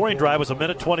 that scoring drive was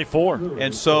 1:24.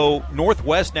 And so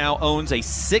Northwest now owns a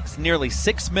nearly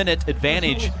 6-minute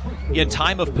advantage in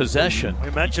time of possession. We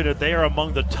mentioned it, they are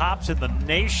among the tops in the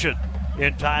nation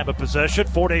in time of possession.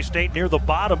 Fort Hays State near the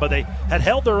bottom, but they had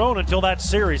held their own until that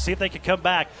series. See if they can come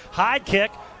back. High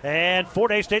kick, and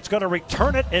Fort Hays State's going to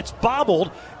return it. It's bobbled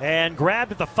and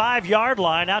grabbed at the 5-yard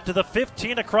line, out to the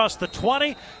 15, across the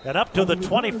 20, and up to the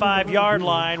 25-yard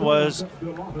line was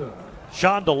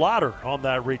Sean DeLauder on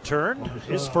that return.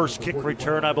 His first kick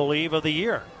return, I believe, of the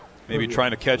year. Maybe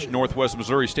trying to catch Northwest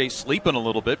Missouri State sleeping a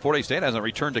little bit. Fort Hays State hasn't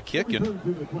returned a kick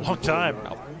in long time.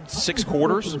 About 6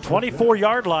 quarters.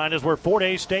 24-yard line is where Fort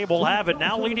Hays State will have it.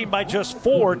 Now leading by just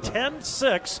 4,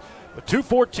 10-6. With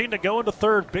 2:14 to go in the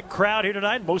 3rd. Big crowd here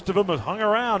tonight. Most of them have hung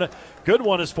around. A good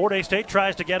one as Fort Hays State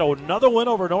tries to get another win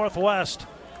over Northwest.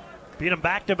 Beat them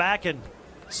back-to-back in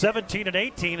 17 and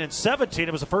 18 and 17.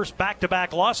 It was the first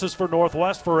back-to-back losses for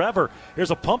Northwest forever.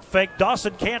 Here's a pump fake.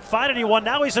 Dawson can't find anyone.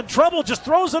 Now he's in trouble. Just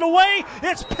throws it away.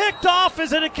 It's picked off.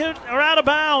 Is it out of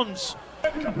bounds?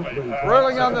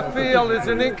 Rolling on the field is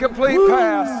an incomplete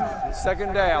pass.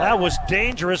 2nd down. That was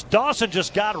dangerous. Dawson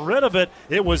just got rid of it.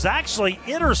 It was actually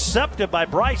intercepted by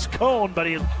Bryce Cohn, but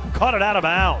he caught it out of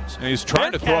bounds. And he's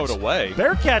trying to throw it away.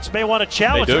 Bearcats may want to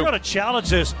challenge. They're going to challenge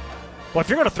this. Well, if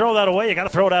you're going to throw that away, you got to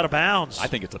throw it out of bounds. I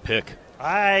think it's a pick.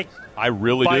 I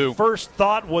really do. My first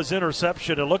thought was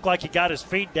interception. It looked like he got his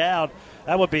feet down.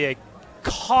 That would be a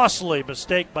costly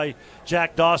mistake by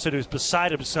Jack Dawson, who's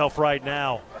beside himself right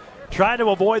now. Trying to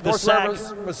avoid the sack.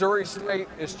 Missouri State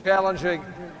is challenging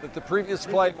that the previous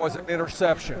play was an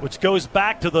interception. Which goes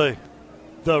back to the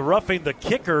roughing the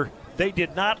kicker. They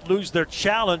did not lose their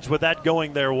challenge with that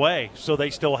going their way, so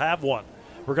they still have one.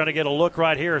 We're going to get a look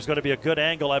right here. It's going to be a good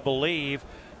angle, I believe.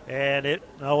 And they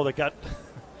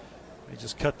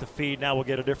just cut the feed. Now we'll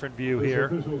get a different view here.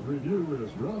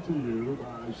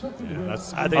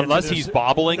 Unless he's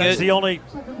bobbling that's it. The only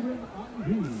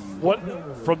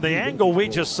from the angle we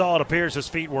just saw, it appears his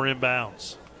feet were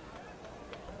inbounds.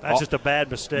 That's just a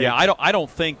bad mistake. Yeah, I don't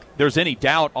think there's any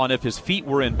doubt on if his feet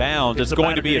were inbounds. It's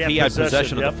going to be if he had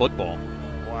possession of the football.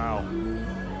 Wow.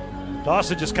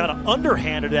 Dawson just kind of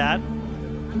underhanded that.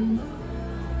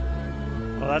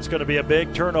 Well, that's going to be a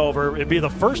big turnover. It'd be the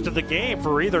first of the game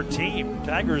for either team.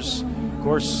 Tigers, of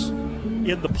course,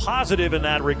 in the positive in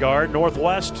that regard.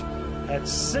 Northwest had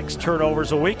 6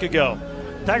 turnovers a week ago.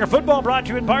 Tiger football brought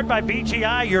to you in part by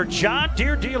BGI, your John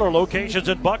Deere dealer. Locations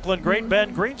in Buckland, Great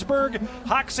Bend, Greensburg,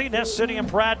 Hoxie, Ness City, and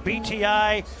Pratt.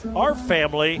 BGI, our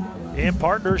family, in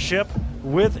partnership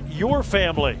with your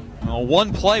family. Well,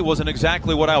 one play wasn't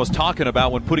exactly what I was talking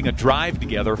about when putting a drive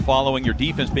together following your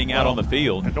defense being out on the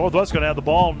field. And Northwest's going to have the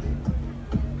ball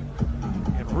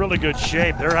in really good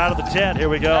shape. They're out of the 10. Here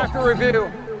we go. After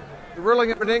review, the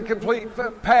ruling of an incomplete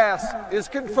pass is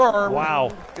confirmed.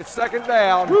 Wow. It's second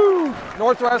down. Woo.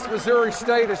 Northwest Missouri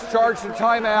State is charged in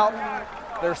timeout.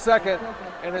 Their second,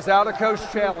 and is out of coach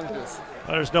challenges.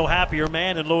 Well, there's no happier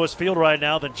man in Lewis Field right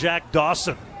now than Jack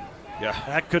Dawson. Yeah.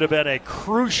 That could have been a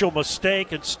crucial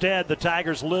mistake. Instead, the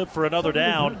Tigers live for another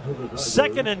down.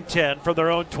 2nd and 10 from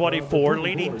their own 24,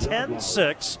 leading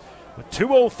 10-6 with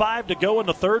 2:05 to go in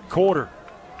the third quarter.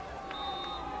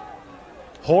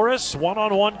 Horace,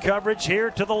 one-on-one coverage here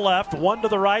to the left, one to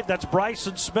the right. That's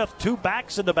Bryson Smith, 2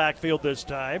 backs in the backfield this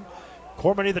time.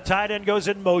 Cormany, the tight end, goes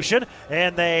in motion,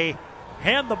 and they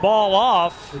hand the ball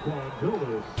off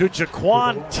to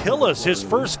Jaquan Tillis, his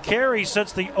first carry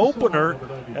since the opener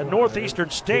at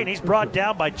Northeastern State. He's brought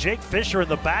down by Jake Fisher in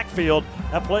the backfield.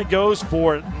 That play goes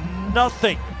for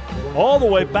nothing. All the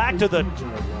way back to the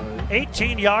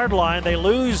 18-yard line. They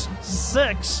lose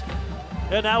 6,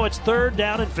 and now it's 3rd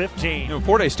down and 15. You know,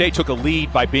 Fort Hays State took a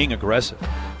lead by being aggressive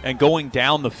and going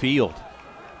down the field.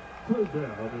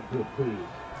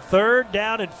 3rd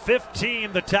down and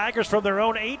 15. The Tigers from their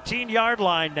own 18-yard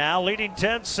line now, leading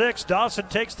 10-6. Dawson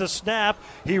takes the snap.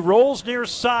 He rolls near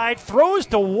side, throws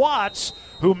to Watts,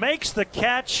 who makes the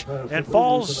catch and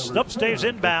falls, stays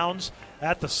inbounds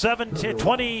at the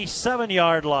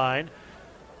 27-yard line.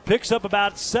 Picks up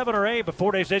about 7 or 8, but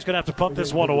Fort Hays State's going to have to pump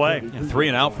this one away. Yeah, 3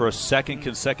 and out for a second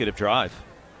consecutive drive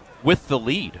with the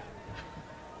lead.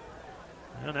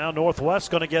 And now Northwest's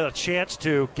going to get a chance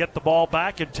to get the ball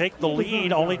back and take the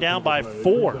lead, only down by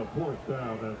 4.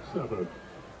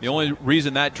 The only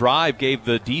reason that drive gave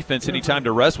the defense any time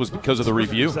to rest was because of the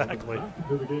review. Exactly.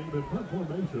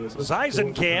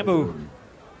 Zeisenkamp, who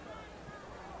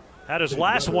had his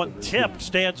last one tipped,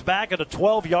 stands back at the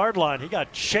 12-yard line. He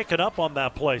got shaken up on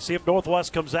that play. See if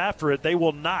Northwest comes after it. They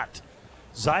will not.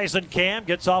 Zeisenkamp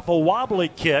gets off a wobbly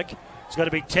kick. It's going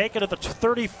to be taken at the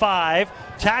 35.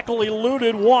 Tackle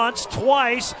eluded once,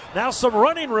 twice. Now some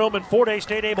running room, and Fort Hays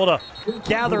State able to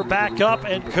gather back up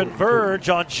and converge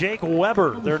on Jake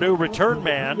Weber, their new return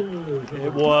man.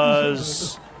 It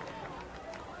was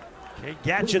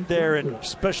Gatchet there in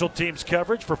special teams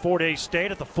coverage for Fort Hays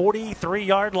State at the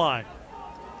 43-yard line.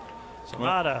 So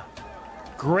not a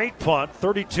great punt,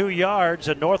 32 yards,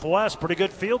 and Northwest pretty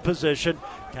good field position.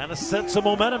 Kind of sent some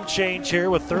momentum change here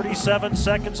with 37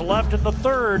 seconds left in the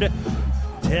third.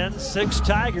 10-6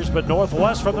 Tigers, but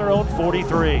Northwest from their own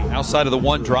 43. Outside of the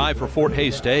one drive for Fort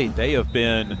Hays State, they have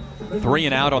been 3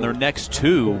 and out on their next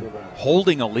 2,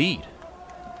 holding a lead.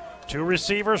 2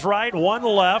 receivers right, 1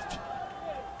 left.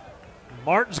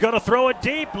 Martin's going to throw it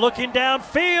deep, looking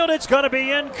downfield. It's going to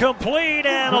be incomplete,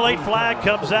 and a late flag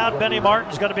comes out. Benny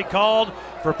Martin's going to be called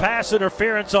for pass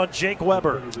interference on Jake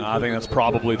Weber. I think that's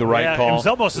probably the right call. It was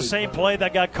almost the same play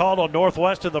that got called on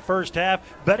Northwest in the first half.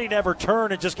 Benny never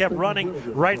turned and just kept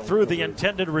running right through the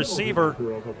intended receiver.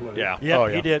 Yeah.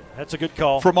 He did. That's a good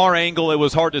call. From our angle, it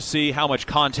was hard to see how much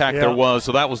contact there was,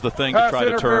 so that was the thing to try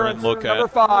to turn and look at. Number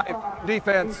 5,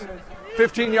 defense,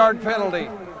 15-yard penalty.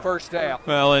 First down.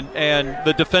 Well, and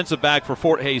the defensive back for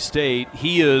Fort Hays State,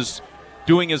 he is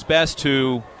doing his best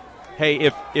to, hey,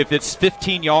 if it's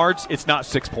 15 yards, it's not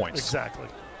 6 points. Exactly.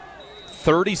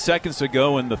 30 seconds to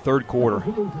go in the third quarter.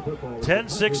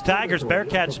 10-6 Tigers.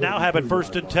 Bearcats now have it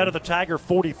 1st and 10 of the Tiger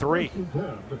 43.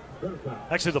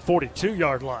 Actually, the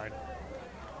 42-yard line.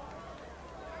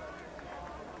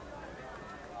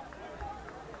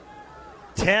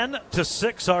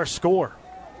 (10-6) our score.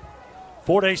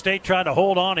 Fort Hays State trying to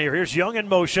hold on here. Here's Young in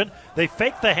motion. They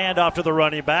fake the handoff to the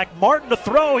running back. Martin to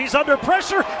throw. He's under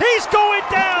pressure. He's going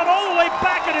down all the way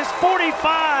back at his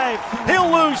 45. He'll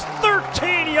lose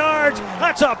 13 yards.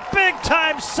 That's a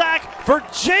big-time sack for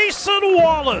Jason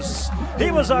Wallace. He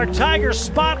was our Tiger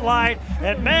spotlight,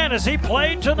 and man, has he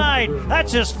played tonight.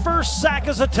 That's his first sack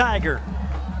as a Tiger.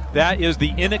 That is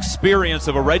the inexperience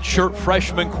of a redshirt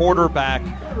freshman quarterback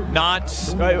not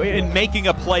in making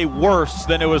a play worse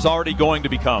than it was already going to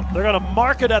become. They're going to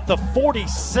mark it at the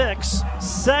 46,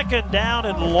 2nd down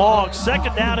and long,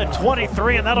 2nd down and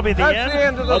 23, and that'll be the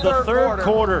end of the third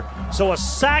quarter. So a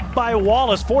sack by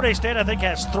Wallace. Fort Hays State, I think,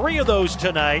 has 3 of those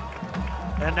tonight.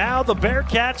 And now the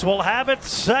Bearcats will have it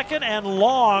 2nd and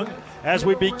long as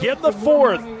we begin the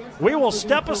fourth. We will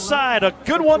step aside. A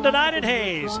good one tonight in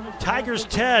Hays. Tigers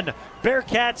 10,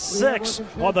 Bearcats 6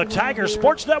 on the Tiger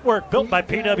Sports Network, built by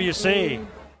PWC.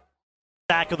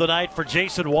 Sack of the night for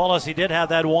Jason Wallace. He did have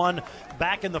that one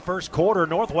back in the first quarter.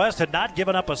 Northwest had not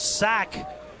given up a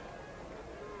sack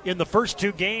in the first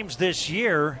 2 games this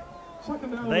year.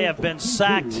 They have been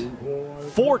sacked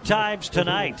 4 times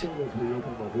tonight.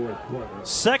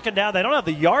 2nd down. They don't have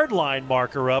the yard line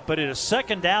marker up, but it is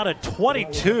 2nd down and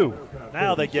 22.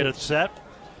 Now they get it set.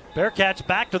 Bearcats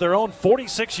back to their own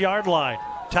 46-yard line.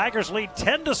 Tigers lead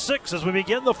 10-6 as we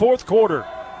begin the fourth quarter.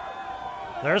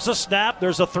 There's a snap.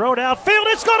 There's a throw downfield.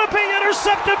 It's going to be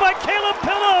intercepted by Caleb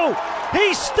Pillow.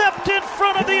 He stepped in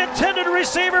front of the intended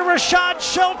receiver, Rashad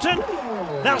Shelton.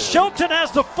 Now Shelton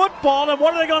has the football, and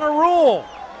what are they going to rule?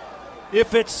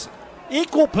 If it's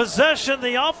equal possession,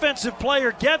 the offensive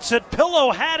player gets it.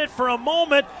 Pillow had it for a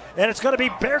moment, and it's going to be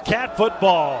Bearcat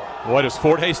football. What is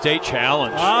Fort Hays State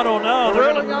challenge? I don't know.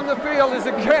 Drilling on the field is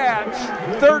a catch.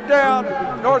 3rd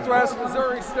down, Northwest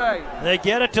Missouri State. They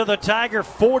get it to the Tiger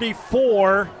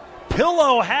 44.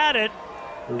 Pillow had it,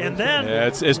 and then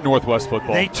it's Northwest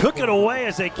football. They took it away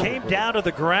as they came down to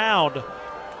the ground.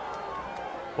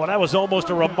 Well, that was almost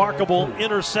a remarkable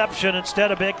interception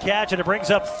instead of big catch, and it brings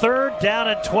up 3rd down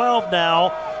and 12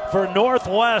 now for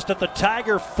Northwest at the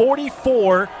Tiger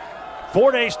 44.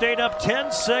 Fort Hays State up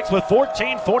 10-6 with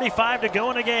 14:45 to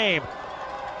go in the game.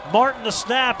 Martin the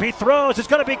snap, he throws, it's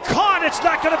going to be caught, it's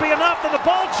not going to be enough, and the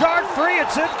ball jarred free,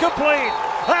 it's incomplete.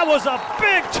 That was a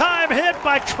big time hit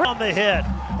by on the hit.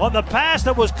 On the pass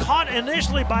that was caught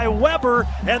initially by Weber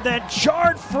and then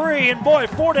jarred free, and boy,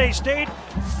 Fort Hays State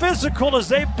physical as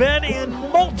they've been in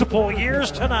multiple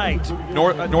years tonight.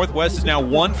 Northwest is now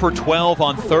 1 for 12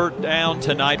 on 3rd down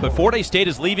tonight, but Fort Hays State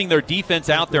is leaving their defense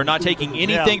out there, not taking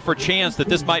anything for chance that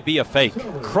this might be a fake.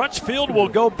 Crutchfield will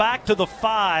go back to the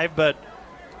 5, but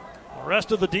the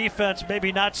rest of the defense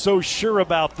maybe not so sure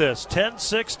about this.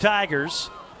 10-6 Tigers.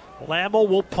 Lamel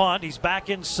will punt. He's back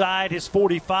inside his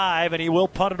 45, and he will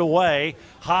punt it away.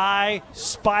 High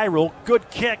spiral. Good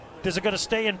kick. Is it going to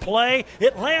stay in play?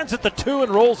 It lands at the 2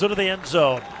 and rolls into the end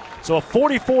zone. So a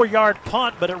 44-yard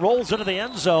punt, but it rolls into the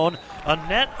end zone. A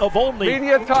net of only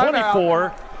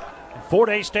 24. And Fort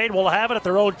Hays State will have it at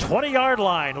their own 20-yard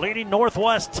line, leading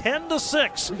Northwest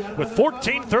 10-6 with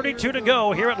 14:32 to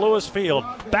go here at Lewis Field.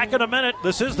 Back in a minute.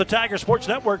 This is the Tiger Sports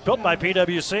Network, built by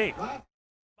PWC.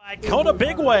 By Kona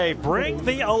Big Wave, bring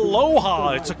the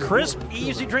Aloha. It's a crisp,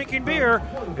 easy drinking beer.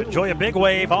 Enjoy a Big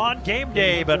Wave on game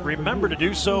day, but remember to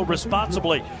do so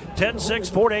responsibly.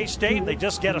 10-6 Fort Hays State. They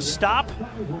just get a stop.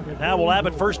 And now we'll have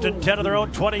it 1st and 10 of their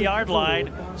own 20-yard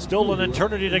line. Still an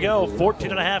eternity to go.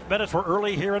 14 and a half minutes. We're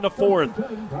early here in the fourth.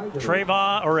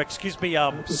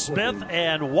 Smith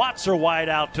and Watts are wide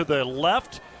out to the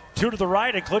left. 2 to the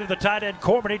right, including the tight end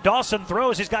Cormany. Dawson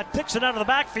throws. He's got Dixon out of the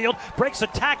backfield, breaks a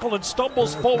tackle and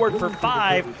stumbles forward for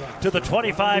 5 to the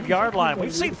 25-yard line.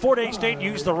 We've seen Fort Hays State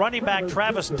use the running back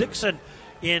Travis Dixon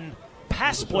in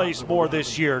pass plays more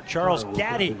this year. Charles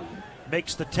Gaddy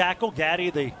makes the tackle. Gaddy,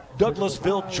 the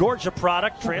Douglasville, Georgia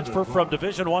product, transfer from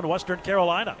Division I Western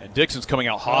Carolina. And Dixon's coming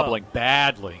out hobbling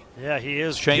badly. Yeah, he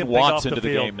is. Shane Watts into the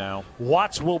game now.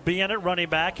 Watts will be in at running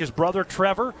back. His brother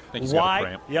Trevor. I think he's got a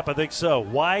cramp. Yep, I think so.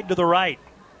 Wide to the right.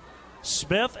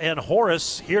 Smith and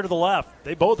Horace here to the left.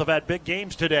 They both have had big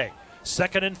games today.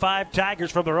 2nd and 5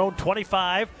 Tigers from their own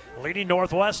 25, leading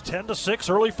Northwest 10-6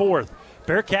 early fourth.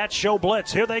 Bearcats show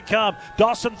blitz. Here they come.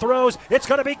 Dawson throws. It's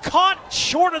going to be caught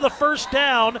short of the 1st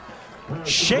down.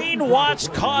 Shane Watts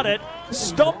caught it,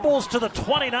 stumbles to the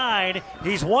 29.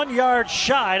 He's 1 yard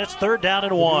shy, and it's 3rd down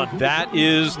and 1. That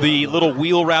is the little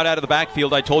wheel route out of the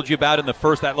backfield I told you about in the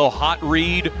first, that little hot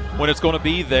read when it's going to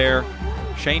be there.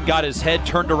 Shane got his head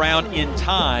turned around in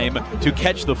time to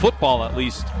catch the football at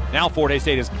least. Now Fort Hays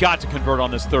State has got to convert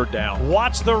on this 3rd down.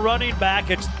 Watch the running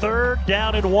back. It's 3rd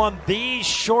down and 1. These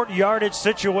short yardage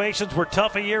situations were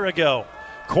tough a year ago.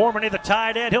 Cormany, the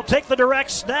tight end, he'll take the direct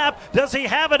snap. Does he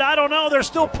have it? I don't know. They're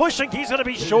still pushing. He's going to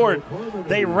be short.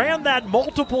 They ran that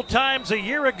multiple times a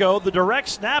year ago, the direct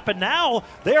snap, and now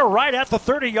they are right at the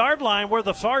 30-yard line where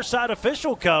the far side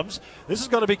official comes. This is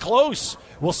going to be close.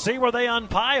 We'll see where they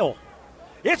unpile.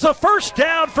 It's a 1st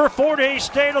down for Fort Hays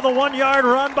State on the 1 yard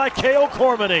run by Cale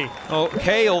Cormany. Oh,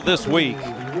 Cale this week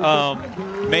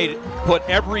put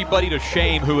everybody to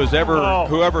shame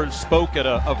whoever spoke at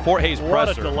a Fort Hays presser.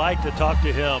 What a delight to talk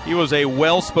to him. He was a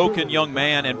well-spoken young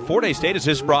man, and Fort Hays State has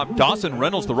just brought Dawson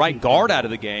Reynolds, the right guard, out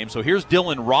of the game. So here's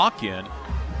Dylan Rock in.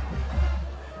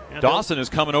 Dawson is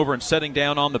coming over and setting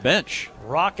down on the bench.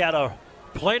 Rock out of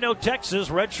Plano, Texas,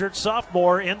 redshirt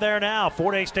sophomore in there now.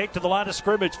 Fort Hays State to the line of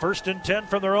scrimmage. 1st and 10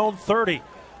 from their own 30.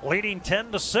 Leading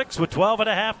 10-6 with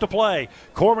 12.5 to play.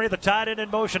 Cormany, the tight end in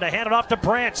motion to hand it off to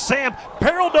Brandt. Sam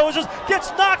barrel noses,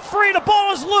 gets knocked free. The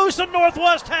ball is loose and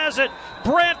Northwest has it.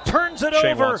 Brandt turns it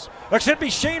over. Or should be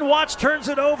Shane Watts turns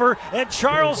it over, and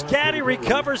Charles Gaddy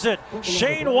recovers it.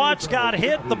 Shane Watts got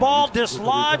hit, the ball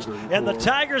dislodged, and the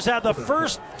Tigers have the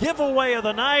first giveaway of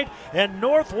the night, and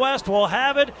Northwest will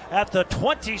have it at the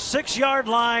 26-yard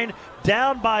line,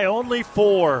 down by only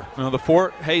 4. Now, the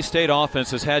Fort Hays State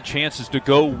offense has had chances to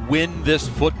go win this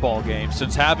football game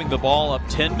since having the ball up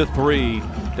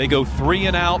 10-3. They go 3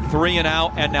 and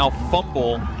out, and now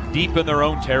fumble deep in their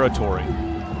own territory.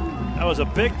 That was a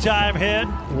big-time hit.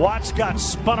 Watts got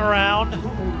spun around.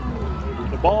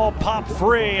 The ball popped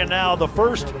free, and now the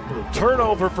first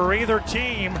turnover for either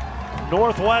team.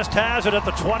 Northwest has it at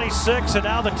the 26, and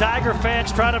now the Tiger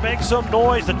fans try to make some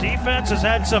noise. The defense has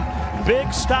had some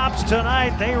big stops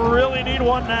tonight. They really need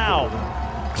one now.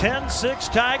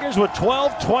 10-6 Tigers with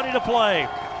 12:20 to play.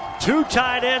 2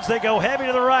 tight ends. They go heavy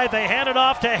to the right. They hand it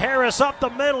off to Harris up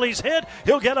the middle. He's hit.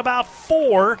 He'll get about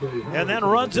 4 and then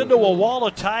runs into a wall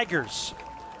of Tigers.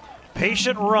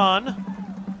 Patient run.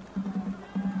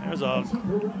 There's a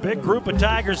big group of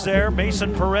Tigers there.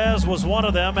 Mason Perez was one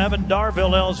of them. Evan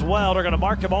Darville as well. They're going to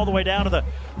mark him all the way down to the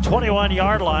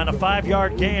 21-yard line. A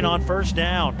 5-yard gain on 1st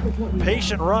down.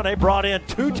 Patient run. They brought in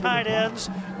 2 tight ends.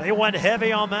 They went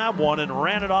heavy on that one and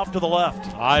ran it off to the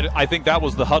left. I think that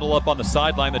was the huddle up on the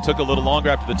sideline that took a little longer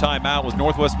after the timeout. Was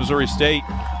Northwest Missouri State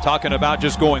talking about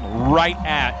just going right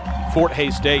at Fort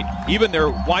Hays State. Even their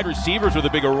wide receivers were the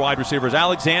bigger wide receivers.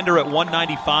 Alexander at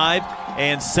 195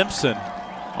 and Simpson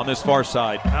on this far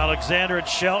side. Alexander and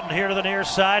Shelton here to the near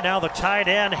side. Now the tight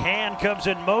end hand comes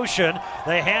in motion.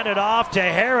 They hand it off to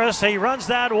Harris. He runs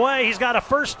that way. He's got a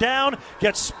 1st down,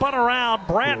 gets spun around.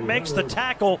 Brandt makes the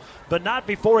tackle, but not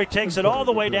before he takes it all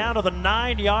the way down to the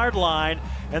 9-yard line.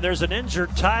 And there's an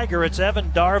injured Tiger. It's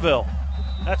Evan Darville.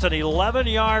 That's an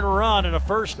 11-yard run and a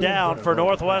 1st down for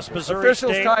Northwest Missouri State.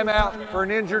 Officials timeout for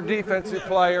an injured defensive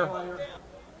player.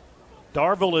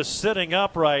 Darville is sitting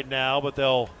up right now, but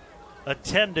they'll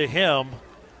attend to him.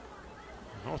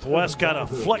 Northwest kind of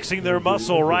flexing their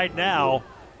muscle right now.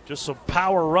 Just some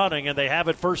power running, and they have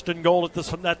it 1st and goal at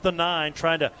the 9,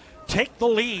 trying to take the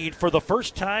lead for the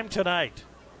first time tonight.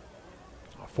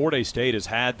 Fort Hays State has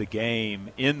had the game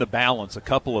in the balance a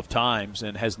couple of times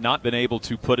and has not been able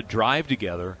to put a drive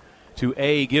together to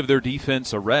A, give their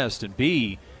defense a rest, and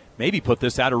B, maybe put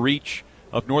this out of reach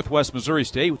of Northwest Missouri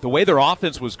State. The way their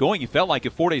offense was going, you felt like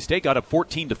if Fort Hays State got up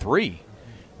 14-3,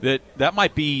 that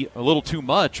might be a little too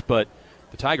much, but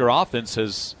the Tiger offense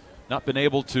has not been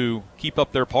able to keep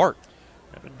up their part.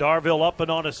 Evan Darville up and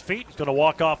on his feet. He's going to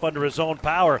walk off under his own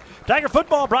power. Tiger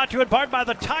football brought to you in part by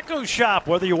the Taco Shop.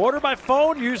 Whether you order by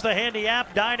phone, use the handy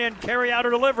app, dine in, carry out, or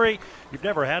delivery, you've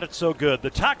never had it so good. The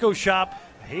Taco Shop,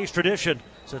 a Hays tradition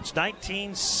since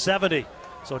 1970.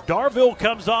 So Darville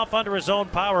comes off under his own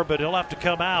power, but he'll have to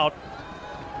come out.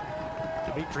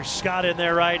 Dimitri Scott in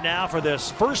there right now for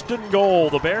this 1st and goal.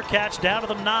 The Bearcats down to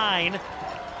the 9.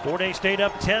 Fort Hays State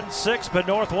up 10-6, but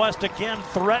Northwest again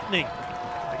threatening.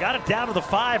 They got it down to the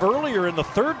 5 earlier in the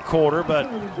 3rd quarter, but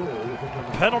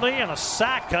penalty and a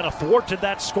sack kind of thwarted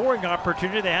that scoring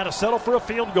opportunity. They had to settle for a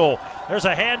field goal. There's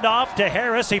a handoff to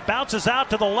Harris. He bounces out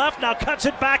to the left, now cuts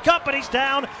it back up, and he's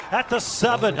down at the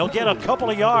 7. He'll get a couple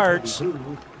of yards.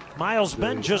 Miles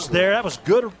Menges there. That was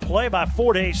good play by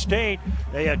Fort Hays State.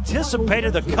 They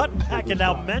anticipated the cutback, and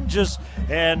now Menges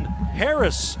and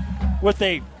Harris with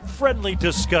a friendly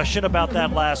discussion about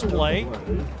that last play.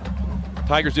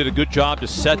 Tigers did a good job to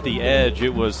set the edge.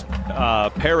 It was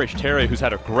Parrish Terry who's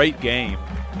had a great game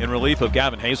in relief of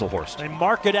Gavin Hazelhorst. They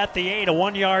mark it at the 8, a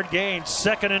 1-yard gain.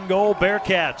 2nd and goal,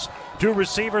 Bearcats. 2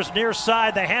 receivers near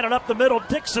side. They hand it up the middle.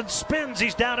 Dixon spins.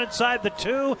 He's down inside the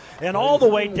 2 and all the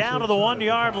way down to the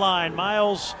 1-yard line.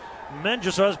 Miles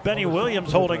Menges has Benny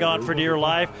Williams holding on for dear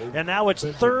life, and now it's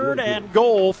 3rd and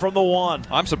goal from the 1.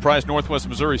 I'm surprised Northwest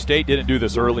Missouri State didn't do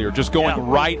this earlier, just going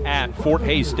right at Fort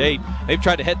Hays State. They've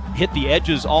tried to hit the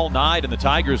edges all night, and the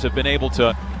Tigers have been able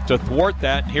to thwart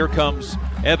that. Here comes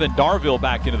Evan Darville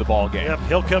back into the ball game. Yep,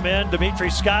 he'll come in. Dimitri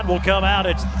Scott will come out.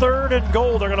 It's 3rd and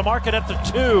goal. They're going to mark it at the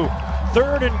 2.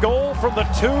 3rd and goal from the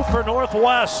 2 for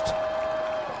Northwest.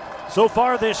 So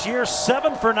far this year,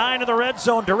 7 for 9 in the red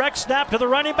zone. Direct snap to the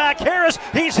running back, Harris.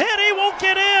 He's hit. He won't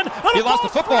get in. He lost the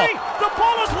football. Free. The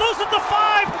ball is loose at the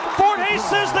 5. Fort Hays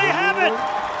says they have it.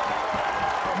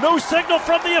 No signal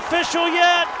from the official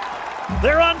yet.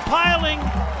 They're unpiling.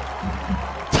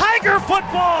 Tiger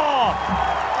football.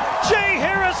 Jay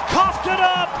Harris coughed it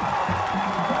up.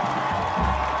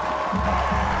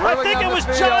 I think it was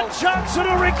John Johnson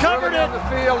who recovered it. On the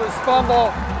field is fumble,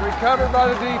 recovered by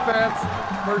the defense.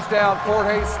 First down, Fort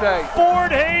Hays State.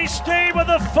 Fort Hays State with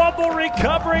a fumble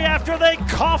recovery after they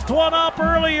coughed one up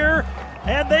earlier,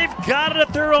 and they've got it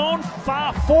at their own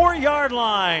 4-yard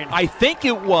line. I think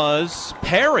it was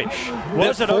Parrish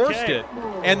that forced it.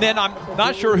 And then I'm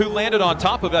not sure who landed on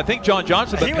top of it. I think John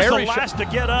Johnson, but he was Parrish, the last to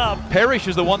get up. Parrish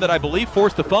is the one that I believe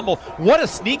forced the fumble. What a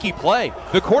sneaky play.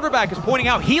 The quarterback is pointing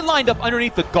out he lined up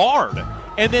underneath the guard,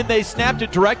 and then they snapped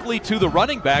it directly to the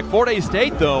running back. Fort Hays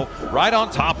State, though, right on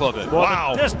top of it. Well,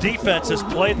 wow. This defense has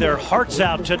played their hearts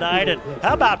out tonight. And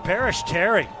how about Parrish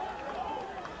Terry?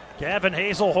 Gavin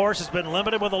Hazelhorst has been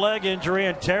limited with a leg injury,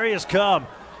 and Terry has come.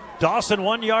 Dawson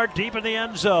 1 yard deep in the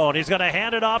end zone. He's going to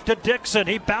hand it off to Dixon.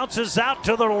 He bounces out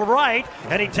to the right,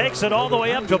 and he takes it all the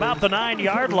way up to about the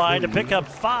 9-yard line to pick up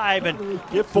 5 and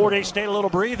give Fort Hays State a little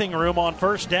breathing room on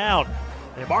first down.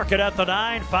 They mark it at the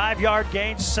 9, 5-yard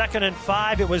gain, 2nd and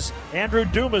 5. It was Andrew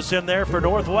Dumas in there for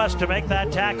Northwest to make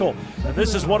that tackle. And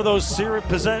this is one of those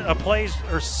plays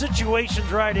or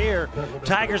situations right here.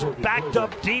 Tigers backed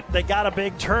up deep. They got a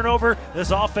big turnover.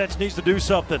 This offense needs to do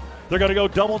something. They're going to go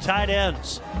double tight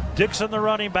ends. Dixon, the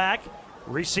running back.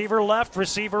 Receiver left,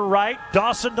 receiver right.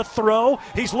 Dawson to throw.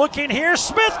 He's looking here.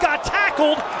 Smith got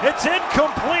tackled. It's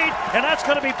incomplete, and that's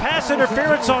going to be pass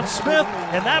interference on Smith,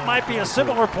 and that might be a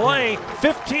similar play.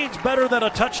 15's better than a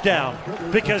touchdown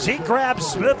because he grabbed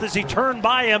Smith as he turned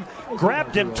by him,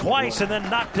 grabbed him twice, and then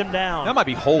knocked him down. That might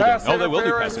be holding. Oh, that will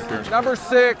be pass interference. Number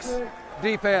 6,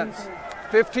 defense.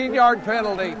 15-yard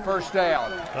penalty, first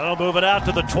down. They'll move it out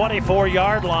to the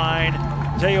 24-yard line.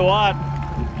 Tell you what,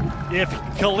 if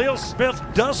Khalil Smith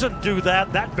doesn't do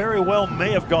that, that very well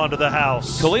may have gone to the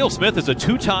house. Khalil Smith is a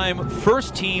 2-time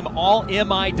first-team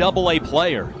All-MIAA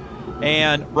player,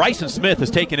 and Bryson Smith has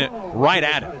taken it right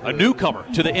at him. A newcomer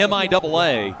to the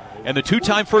MIAA, and the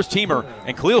 2-time first-teamer,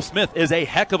 and Khalil Smith is a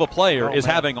heck of a player,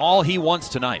 having all he wants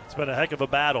tonight. It's been a heck of a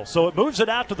battle. So it moves it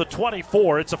out to the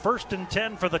 24. It's a 1st and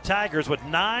 10 for the Tigers with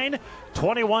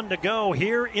 9:21 to go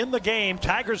here in the game.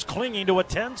 Tigers clinging to a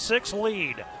 10-6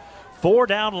 lead. 4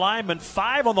 down linemen,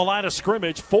 5 on the line of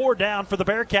scrimmage, 4 down for the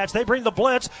Bearcats. They bring the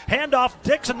blitz, handoff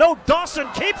Dixon. No, Dawson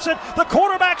keeps it. The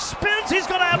quarterback spins. He's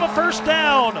going to have a first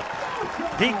down.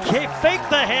 He faked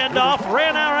the handoff,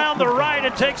 ran around the right,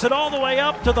 and takes it all the way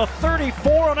up to the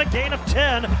 34 on a gain of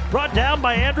 10, brought down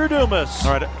by Andrew Dumas.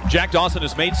 All right, Jack Dawson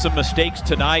has made some mistakes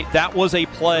tonight. That was a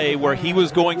play where he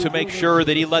was going to make sure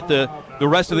that he let the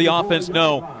rest of the offense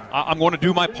know, I'm going to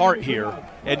do my part here.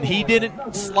 And he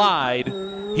didn't slide.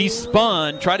 He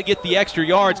spun, tried to get the extra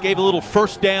yards, gave a little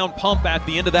first down pump at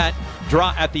the end of that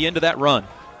run.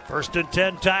 1st and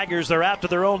 10 Tigers. They're out to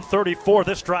their own 34.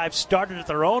 This drive started at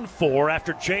their own 4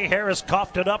 after Jay Harris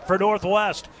coughed it up for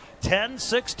Northwest.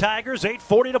 10-6 Tigers,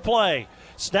 8:40 to play.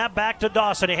 Snap back to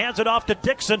Dawson. He hands it off to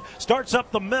Dixon. Starts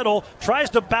up the middle. Tries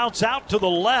to bounce out to the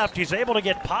left. He's able to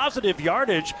get positive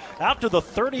yardage out to the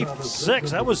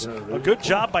 36. That was a good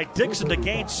job by Dixon to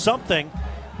gain something.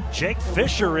 Jake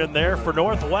Fisher in there for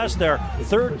Northwest, their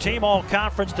 3rd-team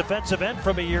all-conference defensive end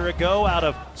from a year ago out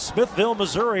of Smithville,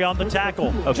 Missouri on the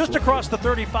tackle. Just across the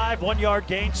 35, 1-yard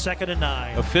gain, 2nd and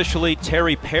 9. Officially,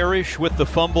 Terry Parrish with the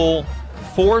fumble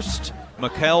forced.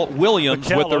 Mikkel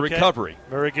Williams with the recovery.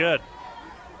 Very good.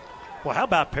 Well, how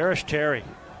about Parrish Terry?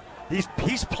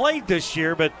 He's played this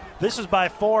year, but this is by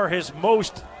far his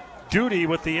most duty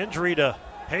with the injury to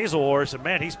Hazelhorst, and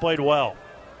man, he's played well.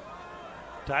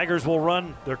 Tigers will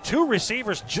run their 2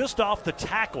 receivers just off the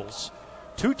tackles.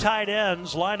 Two tight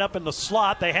ends line up in the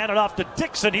slot. They hand it off to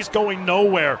Dixon. He's going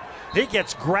nowhere. He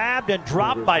gets grabbed and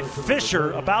dropped by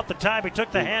Fisher about the time he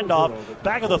took the handoff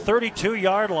back of the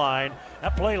 32-yard line.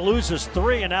 That play loses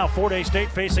 3, and now Fort Hays State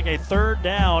facing a 3rd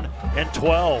down and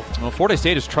 12. Well, Fort Hays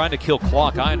State is trying to kill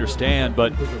clock, I understand,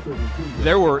 but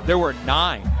there were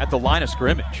 9 at the line of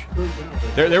scrimmage.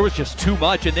 There was just too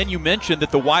much, and then you mentioned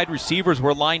that the wide receivers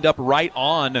were lined up right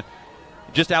on,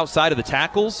 just outside of the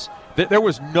tackles. There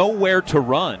was nowhere to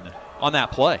run on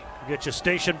that play. Get you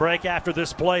station break after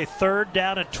this play. 3rd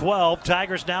down and 12.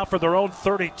 Tigers now for their own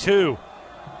 32.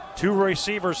 2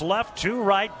 receivers left, 2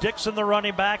 right. Dixon, the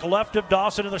running back, left of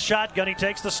Dawson in the shotgun. He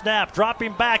takes the snap,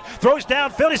 dropping back, throws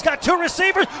downfield. He's got 2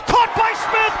 receivers. Caught by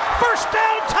Smith. First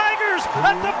down, Tigers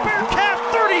at the Bearcat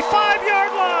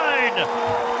 35-yard line.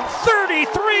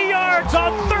 33 yards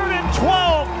on 3rd and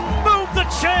 12. Move the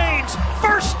chains.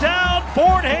 First down,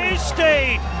 Fort Hays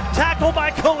State. Tackled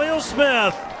by Khalil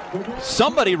Smith.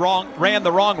 Somebody ran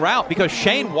the wrong route because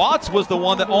Shane Watts was the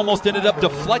one that almost ended up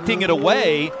deflecting it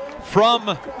away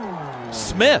from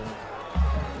Smith.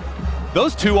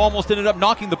 Those two almost ended up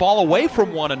knocking the ball away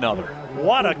from one another.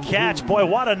 What a catch, boy,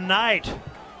 what a night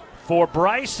for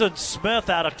Bryson Smith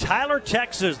out of Tyler,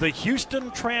 Texas, the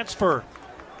Houston transfer.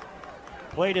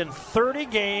 Played in 30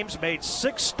 games, made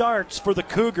 6 starts for the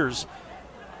Cougars,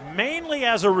 mainly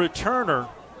as a returner.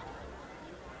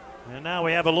 And now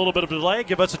we have a little bit of delay.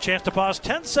 Give us a chance to pause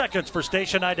 10 seconds for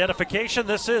station identification.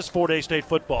 This is Fort Hays State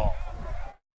football.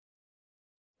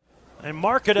 And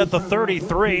mark it at the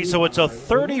 33, so it's a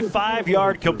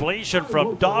 35-yard completion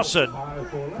from Dawson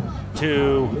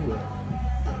to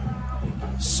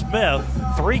Smith.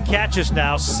 3 catches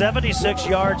now, 76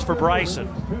 yards for Bryson,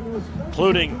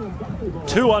 including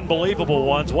 2 unbelievable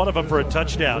ones, one of them for a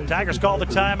touchdown. Tigers call the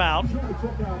timeout.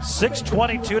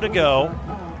 6:22 to go.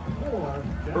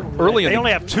 They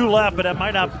only have 2 left, but it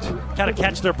might not kind of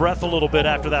catch their breath a little bit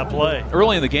after that play.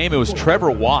 Early in the game, it was Trevor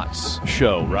Watts'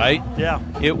 show, right? Yeah.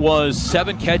 It was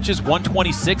 7 catches,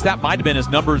 126. That might have been his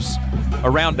numbers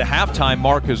around the halftime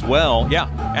mark as well. Yeah,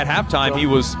 at halftime he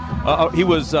was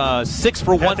 6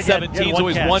 for 117, so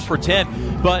he's 1 for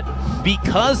 10. But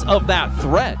because of that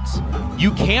threat,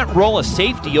 you can't roll a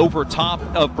safety over top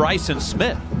of Bryson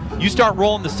Smith. You start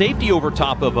rolling the safety over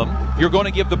top of him, you're going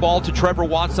to give the ball to Trevor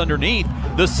Watts underneath.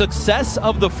 The success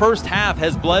of the first half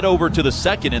has bled over to the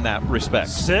second in that respect.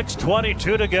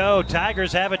 6:22 to go.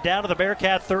 Tigers have it down to the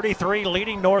Bearcat 33,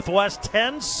 leading Northwest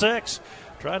 10-6.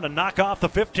 Trying to knock off the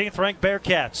 15th-ranked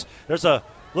Bearcats. There's a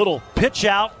little pitch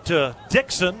out to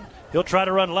Dixon. He'll try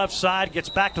to run left side, gets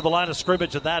back to the line of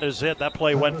scrimmage, and that is it. That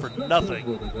play went for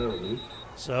nothing.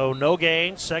 So no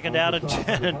gain, 2nd down and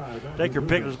 10. Take your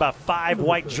pick. There's about 5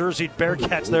 white-jerseyed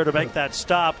Bearcats there to make that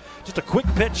stop. Just a quick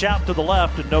pitch out to the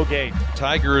left and no gain.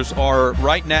 Tigers are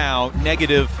right now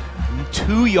negative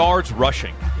 2 yards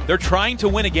rushing. They're trying to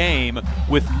win a game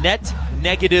with net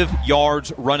negative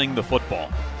yards running the football.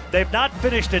 They've not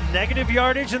finished in negative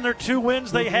yardage in their 2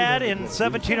 wins they had in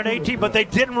 17 and 18, but they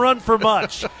didn't run for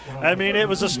much. I mean, it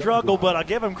was a struggle, but I'll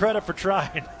give them credit for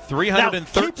trying.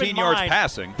 313 now, yards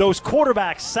passing. Those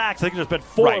quarterback sacks, I think there's been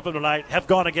 4 of them tonight, have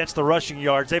gone against the rushing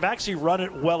yards. They've actually run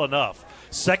it well enough.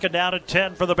 2nd down and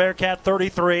 10 for the Bearcat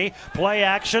 33. Play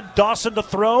action, Dawson to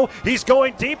throw. He's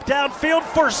going deep downfield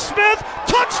for Smith.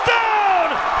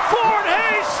 Touchdown! Fort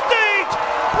Hays State!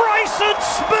 Bryson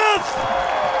Smith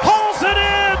hauls it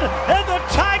in, and the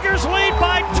Tigers lead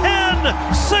by 10,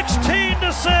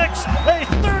 16-6. A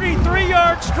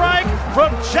 33-yard strike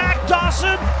from Jack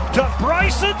Dawson to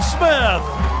Bryson Smith.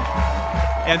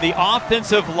 And the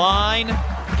offensive line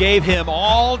gave him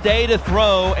all day to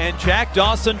throw, and Jack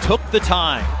Dawson took the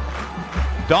time.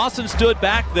 Dawson stood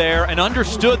back there and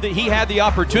understood that he had the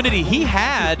opportunity. He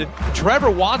had Trevor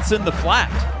Watts in the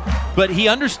flat, but he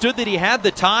understood that he had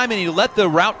the time, and he let the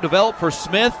route develop for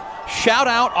Smith. Shout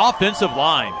out offensive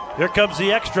line. Here comes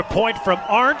the extra point from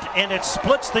Arndt, and it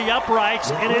splits the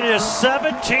uprights, and it is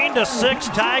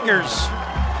 17-6 Tigers.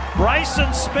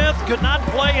 Bryson Smith could not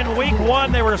play in week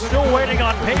 1. They were still waiting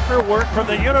on paperwork from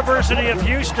the University of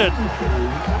Houston.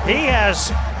 He has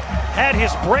had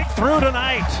his breakthrough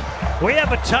tonight. We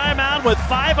have a timeout with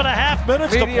 5.5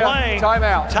 minutes to play.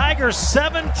 Timeout. Tigers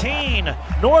 17,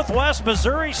 Northwest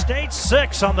Missouri State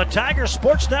 6 on the Tiger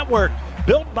Sports Network,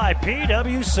 built by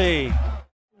PWC.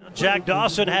 Jack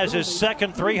Dawson has his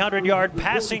second 300-yard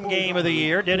passing game of the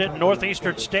year. Did it in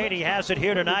Northeastern State. He has it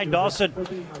here tonight.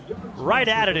 Dawson right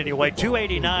at it anyway,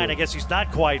 289. I guess he's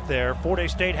not quite there. Fort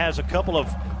Hays State has a couple of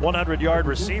 100-yard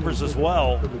receivers as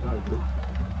well.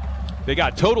 They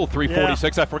got total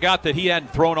 346. Yeah. I forgot that he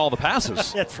hadn't thrown all the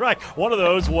passes. That's right. One of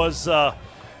those was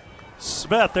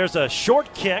Smith. There's a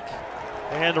short kick.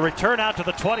 And a return out to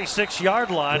the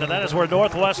 26-yard line, and that is where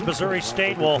Northwest Missouri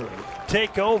State will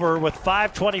take over with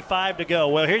 5:25 to go.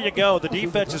 Well, here you go. The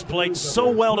defense has played so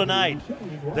well tonight.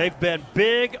 They've been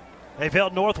big. They've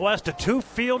held Northwest to 2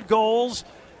 field goals.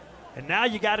 And now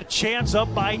you got a chance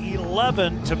up by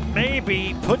 11 to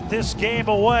maybe put this game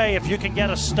away if you can get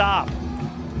a stop.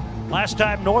 Last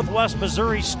time Northwest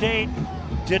Missouri State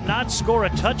did not score a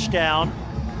touchdown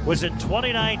was in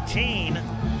 2019.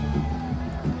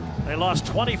 They lost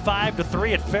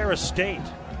 25-3 at Ferris State.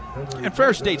 And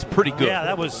Ferris State's pretty good.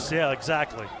 Yeah,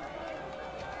 exactly.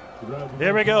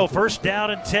 Here we go, first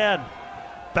down and 10.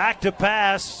 Back to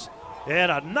pass, and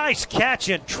a nice catch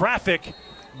in traffic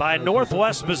by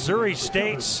Northwest Missouri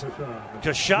State's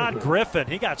Kashawn Griffin.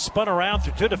 He got spun around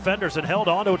through 2 defenders and held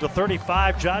on to it to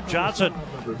 35. John Johnson,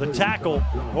 the tackle.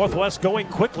 Northwest going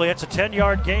quickly. It's a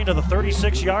 10-yard gain to the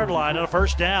 36-yard line and a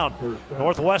first down.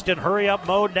 Northwest in hurry-up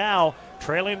mode now,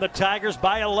 trailing the Tigers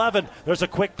by 11. There's a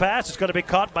quick pass. It's going to be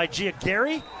caught by Gia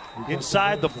Gary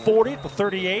inside the 40, the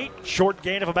 38. Short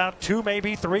gain of about 2,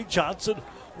 maybe 3. Johnson,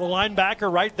 the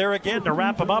linebacker, right there again to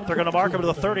wrap him up. They're going to mark him to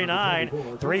the 39.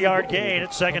 3-yard gain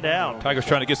at second down. Tigers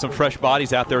trying to get some fresh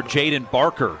bodies out there. Jaden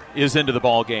Barker is into the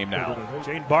ball game now.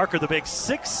 Jaden Barker, the big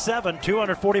 6'7",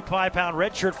 245-pound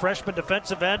redshirt freshman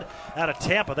defensive end out of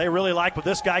Tampa. They really like what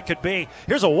this guy could be.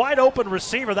 Here's a wide-open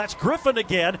receiver. That's Griffin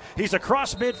again. He's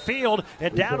across midfield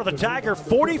and down to the Tiger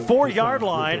 44-yard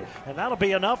line, and that'll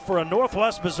be enough for a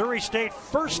Northwest Missouri State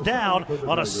first down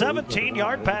on a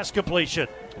 17-yard pass completion.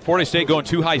 Florida State going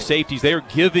 2 high safeties. They're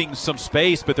giving some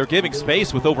space, but they're giving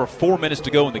space with over 4 minutes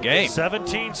to go in the game.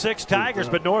 17-6 Tigers,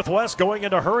 but Northwest going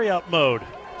into hurry-up mode.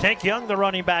 Tank Young, the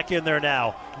running back, in there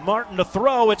now. Martin to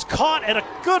throw. It's caught, and a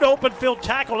good open field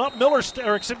tackle. Up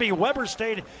Weber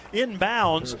stayed in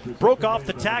bounds. Broke off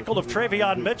the tackle of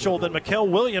Travion Mitchell. Then Mikkel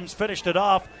Williams finished it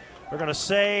off. We're going to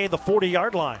say the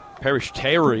 40-yard line. Parrish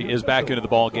Terry is back into the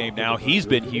ball game now. He's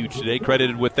been huge today,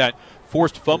 credited with that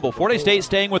forced fumble. Florida State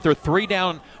staying with their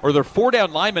 4-down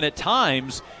linemen at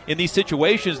times. In these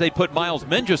situations, they put Miles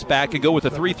Mingus back and go with a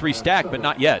 3-3 stack, but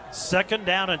not yet. Second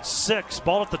down and 6.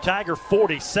 Ball at the Tiger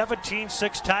 40.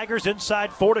 17-6 Tigers,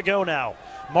 inside 4 to go now.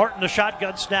 Martin, the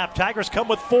shotgun snap. Tigers come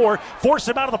with 4. Force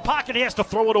him out of the pocket. He has to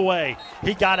throw it away.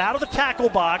 He got out of the tackle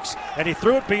box, and he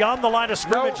threw it beyond the line of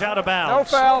scrimmage out of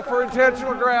bounds. No foul for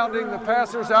intentional grounding. The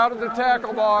passer's out of the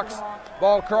tackle box.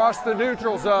 Ball crossed the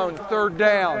neutral zone. Third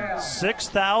down.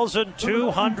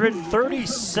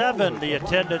 6,237 the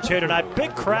attendance here tonight.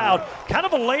 Big crowd. Kind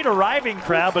of a late arriving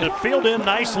crowd, but it filled in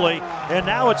nicely. And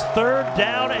now it's third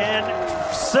down and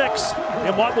 6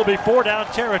 in what will be 4-down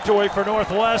territory for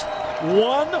Northwest.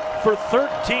 1 for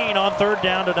 13 on third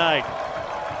down tonight.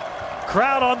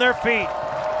 Crowd on their feet.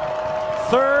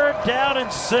 Third down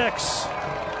and 6.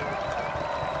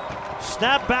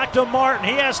 Snap back to Martin.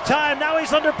 He has time. Now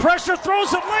he's under pressure.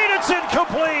 Throws it late. It's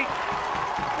incomplete.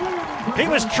 He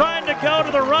was trying to go to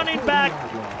the running back,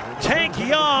 Tank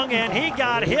Young, and he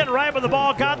got hit right when the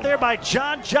ball got there by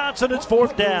John Johnson. It's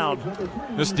 4th down.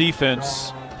 This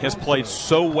defense has played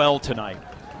so well tonight.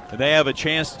 And they have a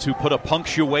chance to put a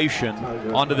punctuation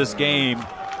onto this game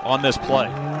on this play.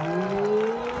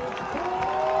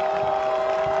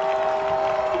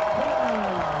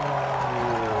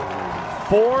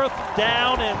 Fourth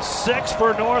down and 6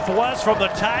 for Northwest from the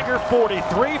Tiger 40.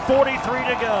 3:43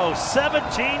 to go.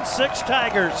 17-6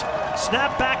 Tigers.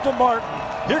 Snap back to Martin.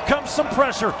 Here comes some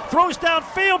pressure. Throws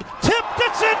downfield. Tipped.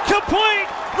 It's incomplete.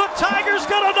 The Tigers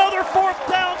got another 4th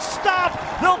down stop.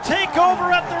 They'll take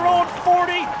over at their own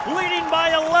 40, leading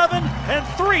by 11, and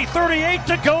 3:38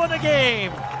 to go in the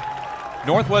game.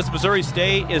 Northwest Missouri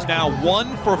State is now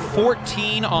 1 for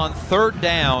 14 on third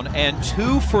down and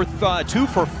 2 for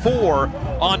 4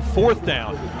 on fourth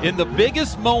down. In the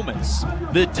biggest moments,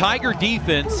 the Tiger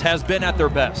defense has been at their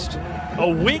best. A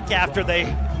week after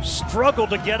they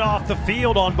struggled to get off the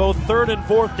field on both third and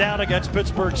fourth down against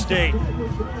Pittsburgh State.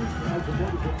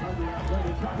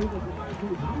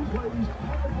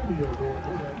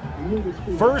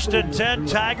 First and 10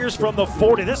 Tigers from the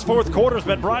 40. This fourth quarter has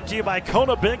been brought to you by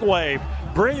Kona Big Wave.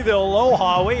 Bring the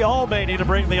aloha. We all may need to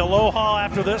bring the aloha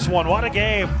after this one. What a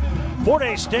game. Fort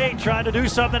Hays State trying to do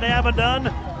something they haven't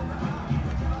done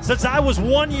since I was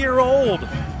 1 year old.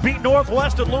 Beat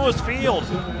Northwest at Lewis Field.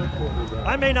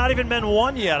 I may not even been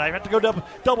 1 yet. I have to go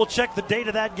double check the date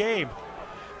of that game.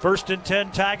 First and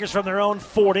 10 Tigers from their own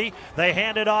 40. They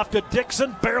hand it off to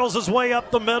Dixon. Barrels his way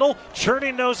up the middle.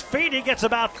 Churning those feet. He gets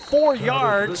about 4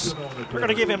 yards. We're going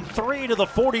to give him 3 to the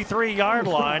 43-yard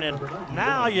line. And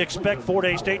now you expect Fort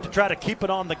Hays State to try to keep it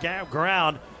on the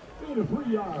ground.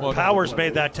 Well, Powers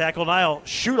made that tackle. Niall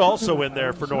Shute also in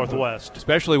there for Northwest.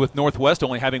 Especially with Northwest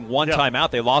only having one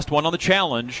timeout. They lost one on the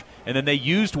challenge, and then they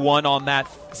used one on that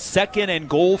 2nd and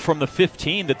goal from the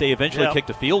 15 that they eventually kicked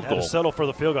a field goal. Had to settle for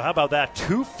the field goal. How about that?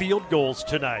 2 field goals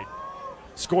tonight.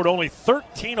 Scored only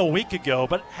 13 a week ago,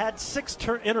 but had 6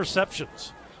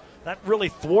 interceptions. That really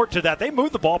thwarted that. They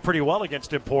moved the ball pretty well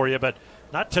against Emporia, but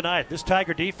not tonight. This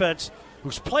Tiger defense,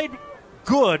 who's played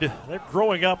good, they're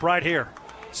growing up right here.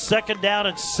 2nd down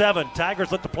and 7. Tigers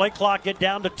let the play clock get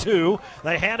down to 2.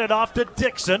 They hand it off to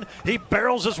Dixon. He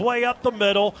barrels his way up the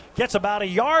middle, gets about a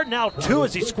yard, now 2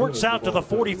 as he squirts out to the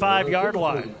 45-yard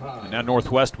line. And now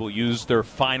Northwest will use their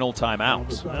final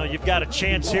timeout. Well, you've got a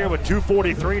chance here with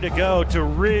 2:43 to go to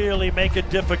really make it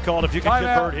difficult if you can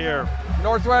convert here.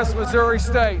 Northwest Missouri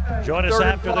State. Join us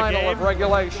after the game. Of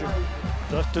regulation.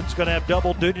 Dustin's going to have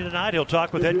double duty tonight. He'll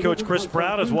talk with head coach Chris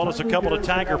Brown as well as a couple of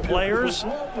Tiger players.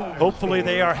 Hopefully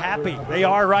they are happy. They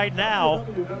are right now.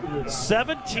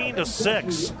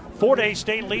 17-6. Fort Hays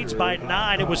State leads by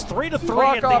 9. It was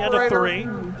 3-3 at the end of 3.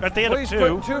 At the end of 2. Please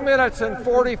put 2 minutes and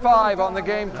 45 on the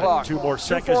game clock. 2 more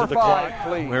seconds of the clock.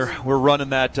 Please. We're running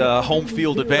that home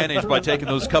field advantage by taking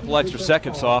those couple extra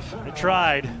seconds off. They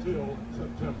tried.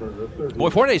 Boy,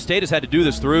 Fort Hays State has had to do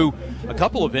this through a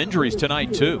couple of injuries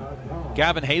tonight, too.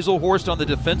 Gavin Hazelhorst on the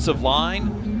defensive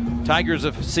line. Tigers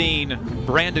have seen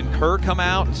Brandon Kerr come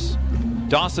out.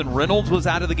 Dawson Reynolds was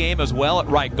out of the game as well at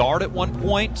right guard at one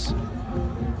point.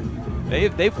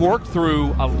 They've worked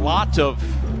through a lot of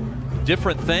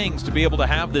different things to be able to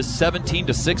have this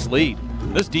 17-6 lead.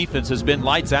 This defense has been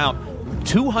lights out.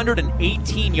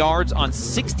 218 yards on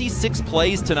 66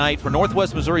 plays tonight for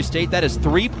Northwest Missouri State. That is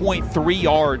 3.3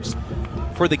 yards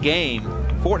for the game.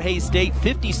 Fort Hays State,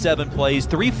 57 plays,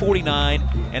 349,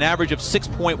 an average of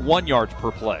 6.1 yards per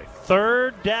play.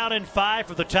 3rd down and 5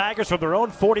 for the Tigers from their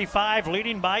own 45,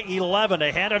 leading by 11.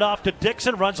 They hand it off to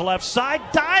Dixon, runs left side,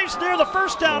 dives near the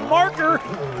first down marker.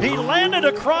 He landed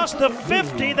across the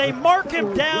 50. They mark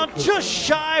him down just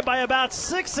shy by about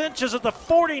 6 inches at the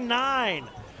 49.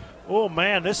 Oh,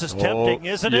 man, this is tempting,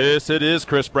 isn't it? Yes, it is,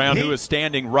 Chris Brown, who is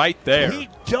standing right there. He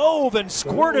dove and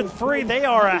squirted free. They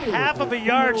are a half of a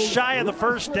yard shy of the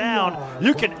first down.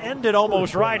 You can end it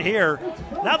almost right here.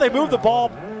 Now they move the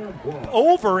ball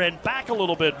over and back a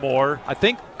little bit more. I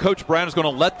think Coach Brown is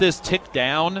going to let this tick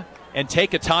down and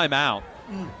take a timeout.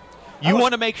 You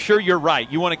want to make sure you're right.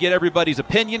 You want to get everybody's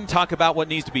opinion, talk about what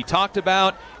needs to be talked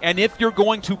about, and if you're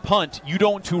going to punt, you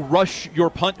don't to rush your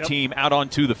punt team out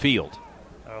onto the field.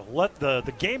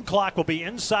 The game clock will be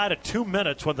inside of 2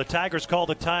 minutes when the Tigers call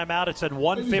the timeout. It's at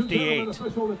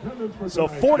 1:58. So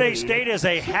Fort Hays State is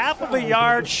a half of a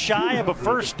yard shy of a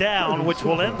first down, which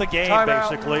will end the game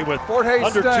basically with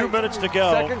under 2 minutes to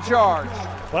go. Second charge.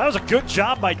 Well, that was a good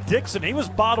job by Dixon. He was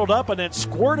bottled up and then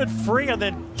squirted free and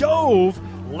then dove,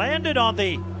 landed on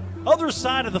the other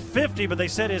side of the 50, but they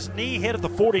said his knee hit at the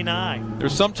 49.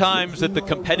 There's sometimes that the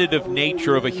competitive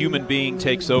nature of a human being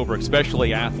takes over,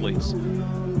 especially athletes.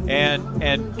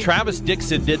 And Travis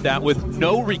Dixon did that with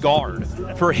no regard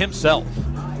for himself.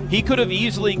 He could have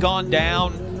easily gone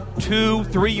down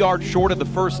 2-3 yards short of the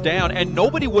first down, and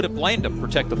nobody would have blamed him.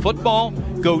 Protect the football,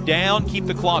 go down, keep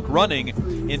the clock running.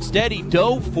 Instead, he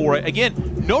dove for it.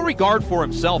 Again, no regard for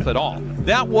himself at all.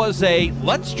 That was a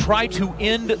let's try to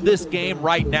end this game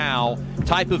right now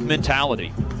type of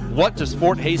mentality. What does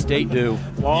Fort Hays State do?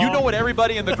 You know what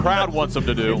everybody in the crowd wants them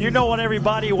to do. You know what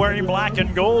everybody wearing black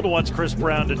and gold wants Chris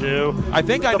Brown to do. I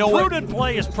think I know what. The prudent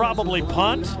play is probably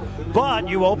punt, but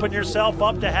you open yourself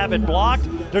up to have it blocked.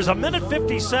 There's a minute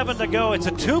 57 to go. It's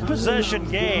a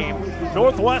 2-possession game.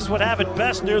 Northwest would have it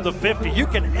best near the 50. You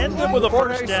can end them with a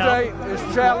first down. Fort Hays State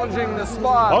is challenging the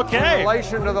spot in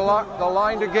relation to the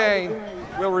line to gain.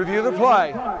 We'll review the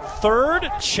play.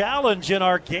 3rd challenge in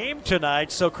our game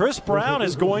tonight. So Chris Brown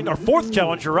is going, or 4th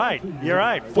challenge, you're right. You're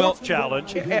right. 4th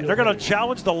challenge. They're going to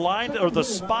challenge the line or the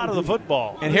spot of the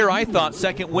football. And here I thought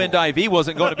Second Wind IV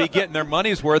wasn't going to be getting their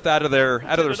money's worth out of their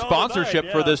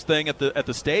sponsorship for this thing at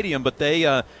the stadium, but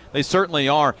they certainly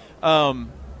are.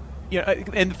 And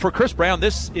for Chris Brown,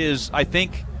 this is, I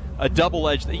think, a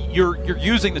double-edged. You're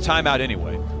using the timeout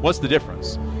anyway. What's the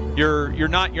difference? You're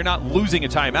not losing a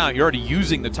timeout. You're already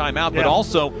using the timeout. But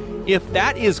also, if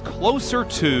that is closer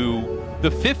to the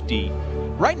 50,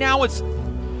 right now it's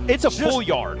a full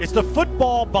yard. It's the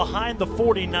football behind the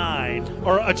 49,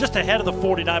 or just ahead of the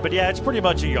 49. But yeah, it's pretty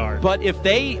much a yard. But if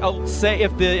they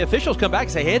if the officials come back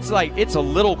and say, hey, it's a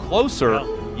little closer,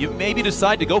 you maybe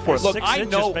decide to go for it. Look, 6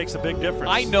 inches makes a big difference.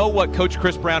 I know what Coach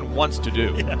Chris Brown wants to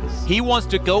do. Yes. He wants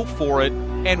to go for it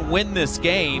and win this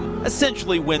game,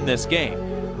 essentially win this game.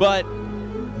 But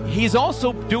he's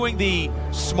also doing the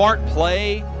smart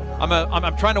play.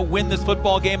 I'm trying to win this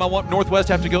football game. I want Northwest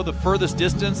to have to go the furthest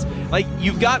distance. Like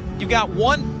you got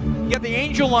the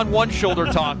angel on one shoulder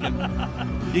talking,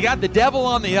 you got the devil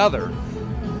on the other,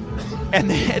 and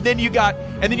then you got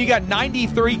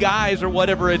 93 guys or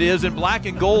whatever it is in black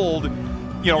and gold,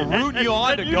 rooting you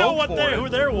on to go for it. Who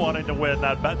they're wanting to win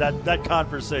that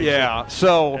conversation. Yeah.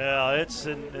 So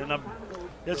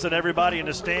it's everybody in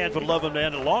the stands would love them to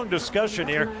end a long discussion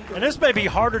here. And this may be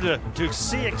harder to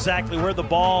see exactly where the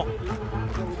ball.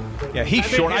 Yeah, he's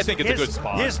short. I think it's a good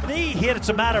spot. His knee hit. It's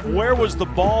a matter of where was the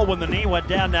ball when the knee went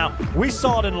down. Now, we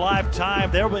saw it in live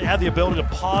time. They had the ability to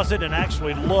pause it and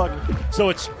actually look. So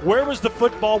it's where was the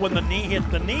football when the knee hit?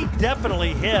 The knee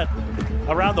definitely hit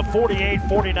around the 48,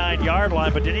 49-yard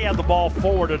line, but did he have the ball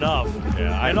forward enough?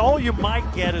 Yeah, and all you might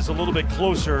get is a little bit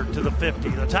closer to the 50.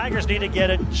 The Tigers need to get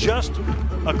it just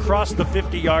across the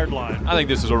 50-yard line. I think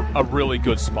this is a really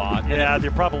good spot. Yeah,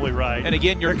 you're probably right. And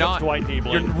again, you're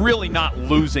really not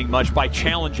losing much by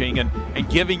challenging and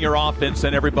giving your offense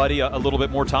and everybody a little bit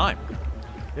more time.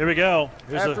 Here we go.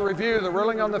 After review, the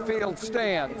ruling on the field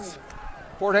stands.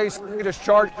 Fort Hays State has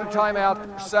charged the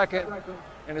timeout for second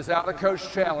and is out of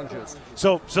coach challenges.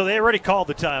 So they already called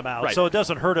the timeout, right. So it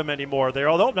doesn't hurt them anymore there.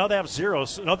 Although, no, they have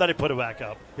zeros. No, they put it back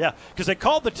up. Yeah, because they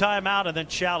called the timeout and then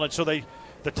challenged. So the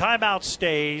timeout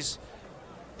stays.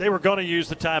 They were going to use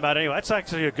the timeout anyway. That's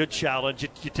actually a good challenge.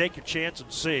 You take your chance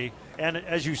and see. And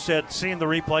as you said, seeing the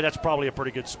replay, that's probably a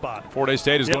pretty good spot. Fort Hays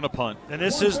State is going to punt. And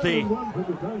this is the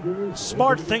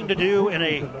smart thing to do in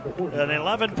an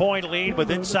 11-point lead with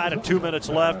inside of 2 minutes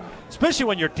left, especially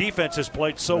when your defense has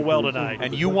played so well tonight.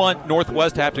 And you want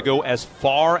Northwest to have to go as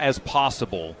far as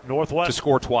possible to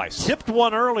score twice. Tipped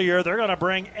one earlier. They're going to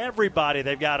bring everybody.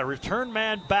 They've got a return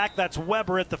man back. That's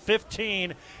Weber at the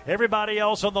 15. Everybody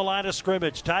else on the line of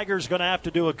scrimmage. Tigers going to have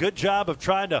to do a good job of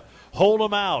trying to hold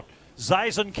them out.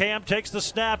 Zeisenkamp takes the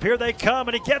snap. Here they come,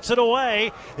 and he gets it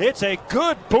away. It's a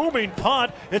good booming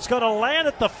punt. It's going to land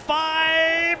at the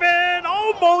 5 and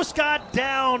almost got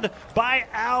downed by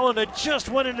Allen. It just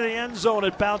went into the end zone.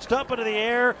 It bounced up into the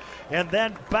air and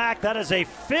then back. That is a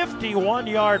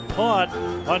 51-yard punt.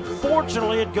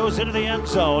 Unfortunately, it goes into the end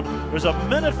zone. There's a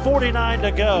minute 49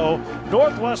 to go.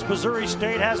 Northwest Missouri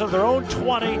State has it their own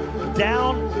 20,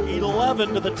 down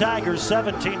 11 to the Tigers,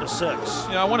 17-6.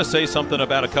 I want to say something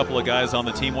about a couple of guys on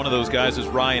the team. One of those guys is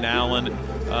Ryan Allen.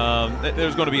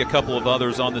 There's going to be a couple of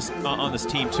others on this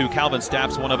team too. Calvin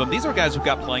Stapp's one of them. These are guys who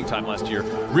got playing time last year,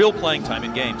 real playing time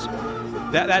in games.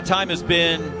 That time has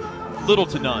been little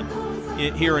to none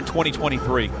here in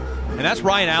 2023, and that's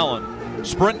Ryan Allen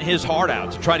sprinting his heart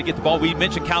out to try to get the ball. We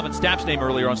mentioned Calvin Stapp's name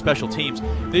earlier on special teams.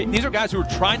 These are guys who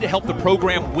are trying to help the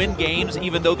program win games,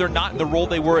 even though they're not in the role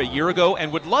they were a year ago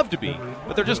and would love to be,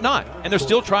 but they're just not, and they're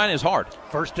still trying as hard.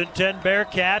 1st and 10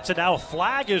 Bearcats, and now a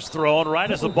flag is thrown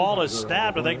right as the ball is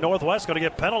snapped. I think Northwest going to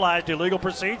get penalized, illegal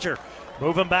procedure.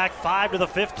 Moving back 5 to the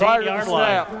 15-yard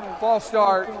line. False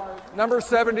start, number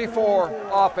 74,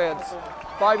 offense.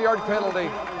 5-yard penalty,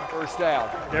 first down.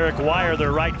 Derek Wire,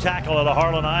 their right tackle out of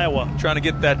Harlan, Iowa. Trying to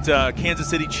get that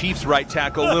Kansas City Chiefs right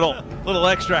tackle little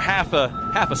extra half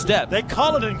a step. They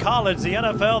call it in college. The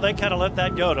NFL, they kind of let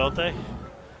that go, don't they?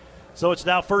 So it's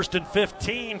now 1st and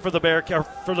 15 for the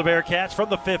Bearcats from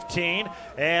the 15,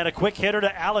 and a quick hitter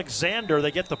to Alexander.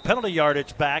 They get the penalty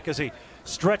yardage back as he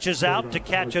stretches out to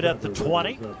catch it at the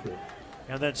 20,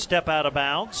 and then step out of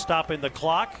bounds, stopping the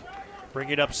clock. Bring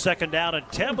it up 2nd down and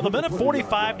 10 with a minute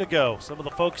 45 to go. Some of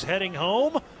the folks heading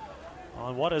home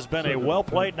on what has been a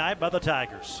well-played night by the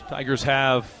Tigers. Tigers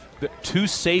have 2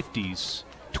 safeties,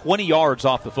 20 yards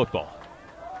off the football.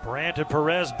 Brandt and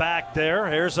Perez back there.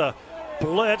 Here's a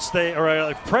blitz,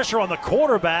 pressure on the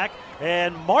quarterback,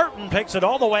 and Martin picks it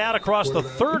all the way out across the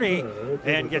 30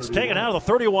 and gets taken out of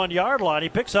the 31-yard line. He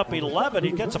picks up 11.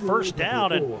 He gets a first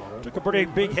down and took a pretty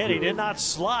big hit. He did not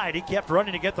slide. He kept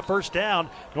running to get the first down.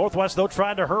 Northwest, though,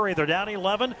 trying to hurry. They're down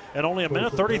 11 and only a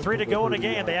minute 33 to go in the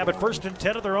game. They have it 1st and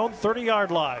 10 at their own 30-yard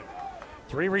line.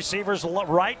 3 receivers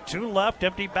right, 2 left.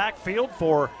 Empty backfield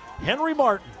for Henry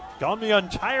Martin. Gone the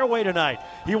entire way tonight.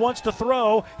 He wants to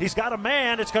throw. He's got a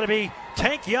man. It's going to be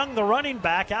Tank Young, the running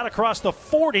back, out across the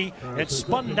 40 and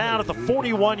spun down at the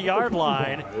 41-yard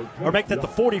line, or make that the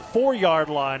 44-yard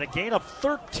line. A gain of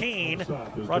 13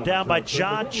 brought down by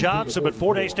John Johnson, but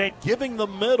Fort Hays State giving the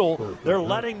middle. They're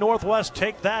letting Northwest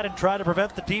take that and try to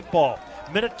prevent the deep ball.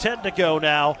 Minute 10 to go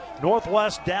now.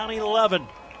 Northwest down 11.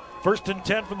 1st and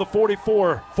 10 from the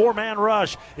 44. 4-man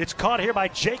rush. It's caught here by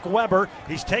Jake Weber.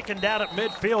 He's taken down at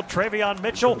midfield. Travion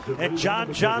Mitchell and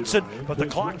John Johnson. But the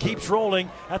clock keeps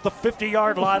rolling at the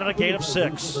 50-yard line on a gain of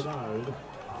 6.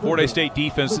 Fort Hays State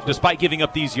defense, despite giving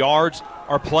up these yards,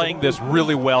 are playing this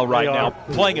really well right now,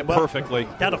 playing it perfectly.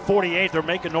 Down to 48, they're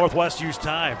making Northwest use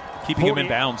time. Keeping him in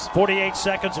bounds. 48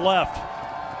 seconds left.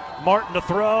 Martin to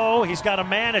throw. He's got a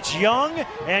man. It's Young,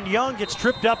 and Young gets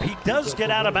tripped up. He does get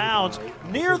out of bounds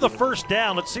near the first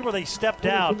down. Let's see where they stepped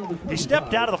out. He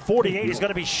stepped out of the 48. He's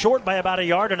going to be short by about a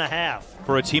yard and a half.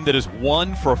 For a team that is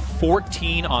 1 for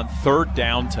 14 on third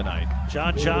down tonight.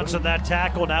 John Johnson, that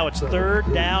tackle. Now it's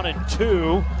 3rd down and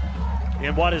 2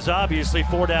 in what is obviously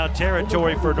 4-down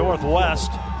territory for Northwest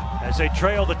as they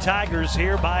trail the Tigers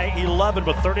here by 11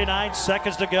 with 39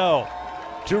 seconds to go.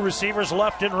 2 receivers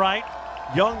left and right.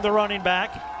 Young, the running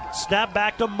back. Snap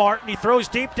back to Martin. He throws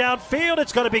deep downfield.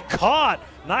 It's going to be caught.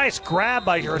 Nice grab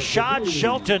by Rashad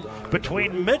Shelton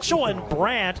between Mitchell and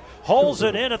Brandt. Holds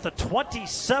it in at the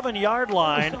 27-yard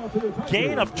line.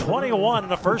 Gain of 21 in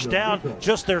the first down.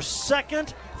 Just their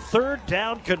second 3rd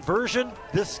down conversion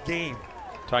this game.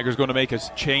 Tigers going to make a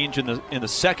change in the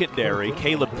secondary.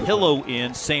 Caleb Pillow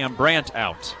in, Sam Brandt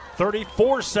out.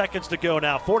 34 seconds to go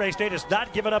now. Fort Hays State has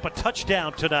not given up a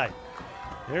touchdown tonight.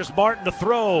 There's Martin to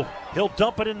throw. He'll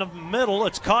dump it in the middle.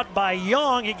 It's caught by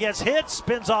Young. He gets hit,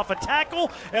 spins off a tackle,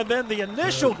 and then the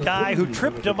initial guy who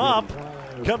tripped him up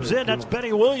comes in. That's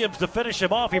Benny Williams to finish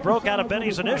him off. He broke out of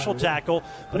Benny's initial tackle,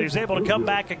 but he's able to come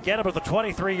back and get him at the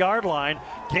 23-yard line.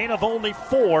 Gain of only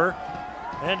 4,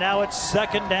 and now it's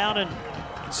 2nd down and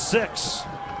 6.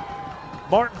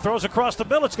 Martin throws across the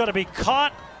middle. It's going to be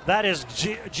caught. That is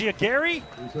Giagari.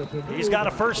 He's got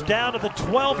a first down to the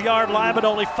 12-yard line, but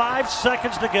only 5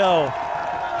 seconds to go.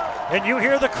 And you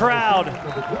hear the crowd.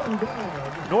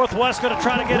 Northwest going to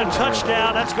try to get a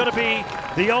touchdown. That's going to be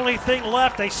the only thing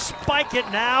left. They spike it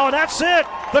now, and that's it.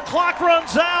 The clock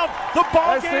runs out. The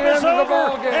ball game is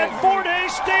over, and Fort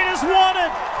Hays State has won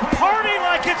it. Party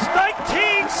like it's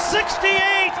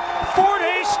 1968. Fort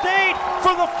Hays State,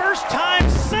 for the first time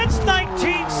since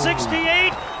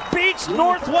 1968, beats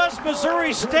Northwest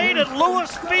Missouri State at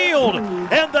Lewis Field,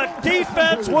 and the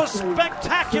defense was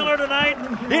spectacular tonight.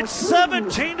 It's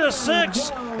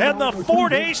 17-6, and the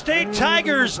Fort Hays State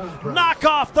Tigers knock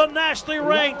off the nationally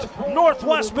ranked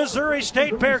Northwest Missouri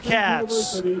State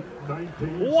Bearcats.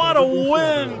 What a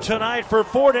win tonight for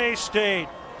Fort Hays State.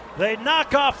 They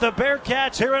knock off the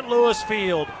Bearcats here at Lewis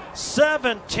Field.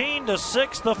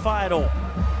 17-6 the final.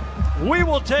 We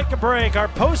will take a break. Our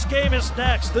post game is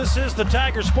next. This is the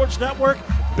Tiger Sports Network,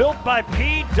 built by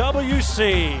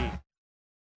PwC.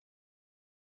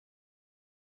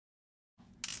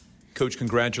 Coach,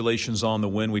 congratulations on the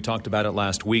win. We talked about it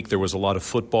last week. There was a lot of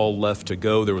football left to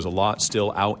go. There was a lot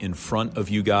still out in front of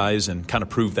you guys, and kind of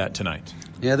proved that tonight.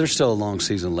 Yeah, there's still a long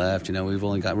season left. We're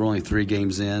only 3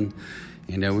 games in.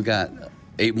 We got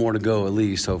 8 more to go at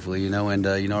least, hopefully, and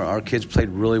our kids played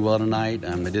really well tonight.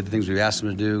 They did the things we asked them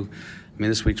to do.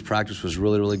 This week's practice was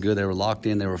really, really good. They were locked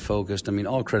in. They were focused.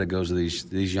 All credit goes to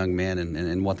these young men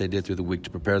and what they did through the week to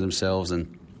prepare themselves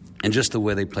and just the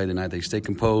way they played tonight. They stayed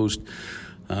composed.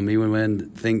 Even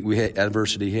when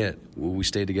adversity hit, we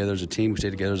stayed together as a team. We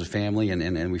stayed together as a family,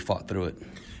 and we fought through it.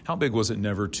 How big was it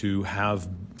never to have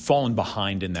fallen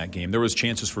behind in that game? There was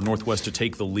chances for Northwest to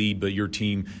take the lead, but your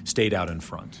team stayed out in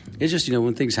front. It's just,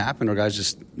 when things happen, our guys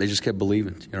just kept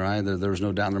believing. Right? There was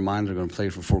no doubt in their mind they're going to play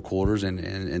for 4 quarters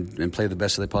and play the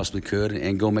best that they possibly could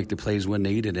and go make the plays when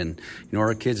needed. And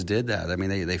our kids did that.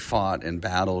 They fought and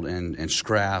battled and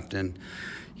scrapped and.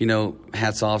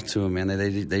 Hats off to them, man.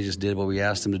 They just did what we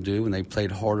asked them to do, and they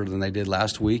played harder than they did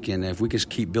last week. And if we could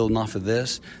keep building off of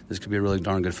this could be a really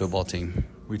darn good football team.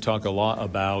 We talk a lot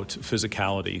about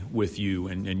physicality with you,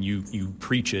 and you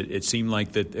preach it. It seemed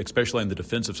like that, especially on the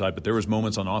defensive side, but there was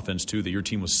moments on offense, too, that your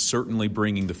team was certainly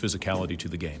bringing the physicality to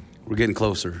the game. We're getting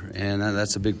closer, and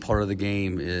that's a big part of the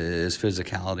game is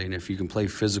physicality. And if you can play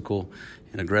physical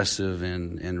and aggressive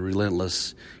and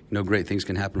relentless, great things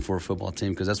can happen for a football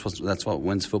team because that's what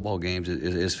wins football games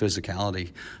is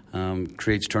physicality.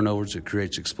 Creates turnovers, it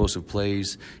creates explosive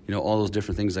plays, all those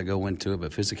different things that go into it.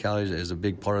 But physicality is a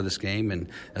big part of this game, and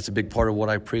that's a big part of what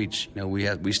I preach.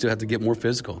 We still have to get more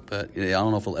physical, but I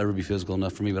don't know if it'll ever be physical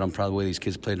enough for me. But I'm proud of the way these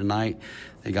kids played tonight.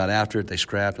 They got after it, they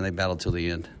scrapped, and they battled till the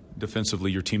end.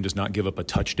 Defensively, your team does not give up a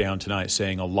touchdown tonight,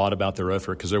 saying a lot about their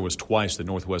effort because there was twice that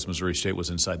Northwest Missouri State was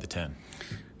inside the 10.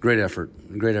 Great effort.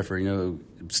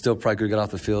 Still probably could have got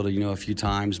off the field, a few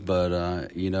times, but,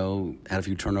 had a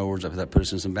few turnovers that put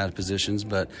us in some bad positions.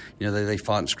 But, they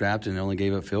fought and scrapped and only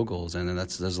gave up field goals. And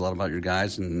that's a lot about your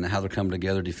guys and how they're coming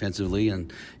together defensively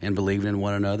and believing in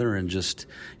one another. And just,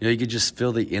 you could just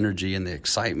feel the energy and the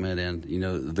excitement and,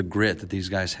 the grit that these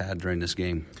guys had during this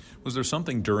game. Was there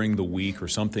something during the week or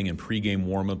something in pregame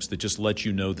warmups that just let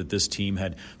you know that this team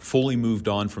had fully moved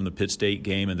on from the Pitt State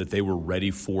game and that they were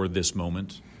ready for this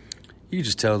moment? You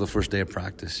just tell the first day of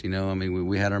practice, I mean,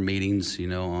 we had our meetings,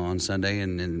 on Sunday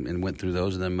and went through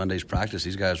those. And then Monday's practice,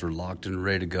 these guys were locked and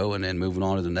ready to go and then moving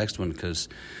on to the next one because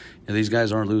these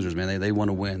guys aren't losers, man. They want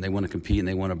to win. They want to compete and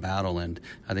they want to battle. And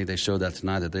I think they showed that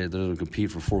tonight that they're going to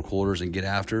compete for 4 quarters and get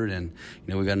after it. And,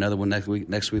 we got another one next week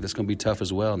that's going to be tough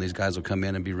as well. And these guys will come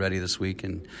in and be ready this week.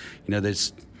 And, they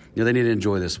need to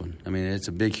enjoy this one. I mean, it's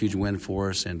a big, huge win for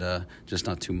us and just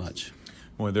not too much.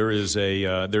 Well, there is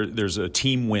there's a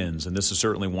team wins, and this is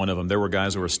certainly one of them. There were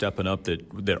guys that were stepping up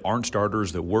that aren't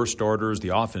starters, that were starters,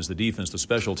 the offense, the defense, the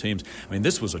special teams. I mean,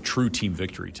 this was a true team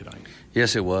victory tonight.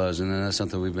 Yes, it was, and that's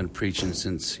something we've been preaching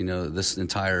since, this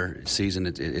entire season.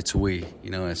 It's we.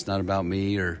 It's not about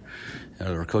me or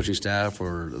our coaching staff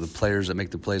or the players that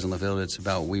make the plays on the field. It's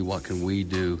about we. What can we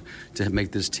do to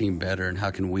make this team better, and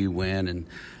how can we win, and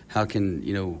how can,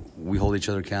 we hold each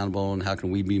other accountable, and how can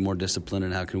we be more disciplined,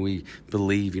 and how can we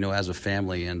believe, as a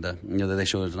family. And, that they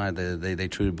showed us tonight they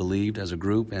truly believed as a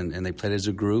group, and they played as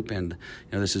a group, and,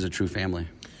 this is a true family.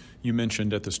 You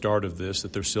mentioned at the start of this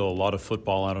that there's still a lot of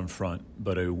football out in front,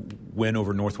 but a win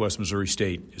over Northwest Missouri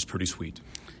State is pretty sweet.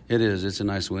 It is. It's a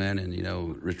nice win,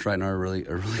 and, Rich Wright and I are really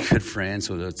good friends,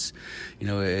 so it's,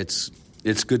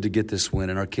 it's good to get this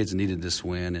win, and our kids needed this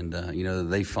win, and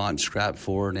they fought and scrapped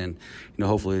for it, and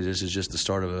hopefully this is just the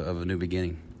start of a new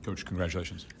beginning. Coach,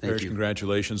 congratulations. Thank you.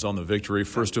 Congratulations on the victory.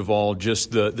 First of all,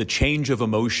 just the change of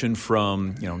emotion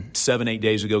from 7-8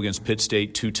 days ago against Pitt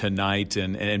State to tonight,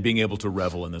 and being able to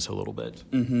revel in this a little bit.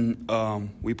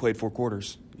 We played 4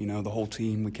 quarters. The whole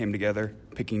team, we came together,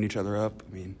 picking each other up.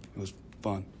 I mean, it was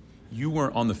fun. You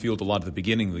weren't on the field a lot at the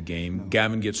beginning of the game. No.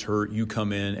 Gavin gets hurt. You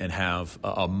come in and have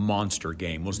a monster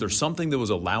game. Was there something that was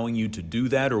allowing you to do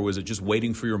that, or was it just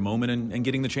waiting for your moment and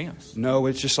getting the chance? No,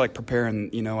 it's just like preparing.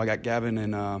 I got Gavin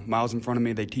and Miles in front of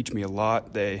me. They teach me a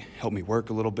lot. They help me work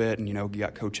a little bit. And, you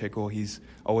got Coach Hickle. He's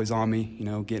always on me,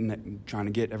 trying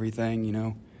to get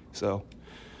everything, so.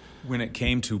 When it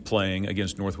came to playing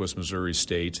against Northwest Missouri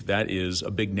State, that is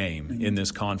a big name in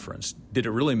this conference. Did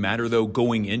it really matter, though,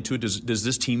 going into it? Does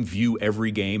this team view every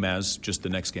game as just the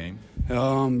next game?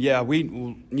 Yeah,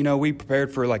 we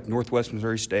prepared for, Northwest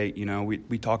Missouri State.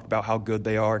 We talked about how good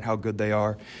they are and how good they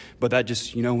are. But that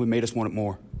just, it made us want it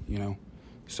more,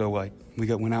 So, we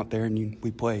went out there and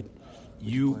we played.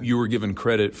 You were given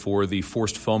credit for the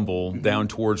forced fumble down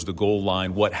towards the goal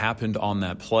line. What happened on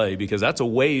that play? Because that's a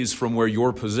ways from where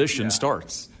your position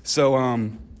starts. So,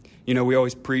 we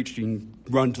always preached,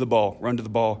 run to the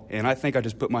ball. And I think I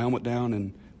just put my helmet down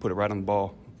and put it right on the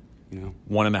ball,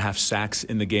 1.5 sacks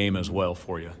in the game as well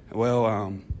for you.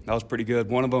 Well, that was pretty good.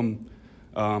 One of them,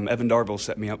 Evan Darville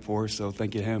set me up for, so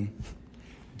thank you to him.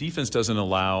 Defense doesn't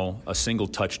allow a single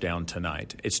touchdown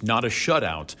tonight. It's not a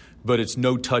shutout, but it's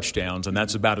no touchdowns, and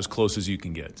that's about as close as you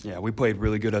can get. Yeah, we played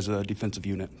really good as a defensive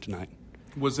unit tonight.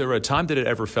 Was there a time that it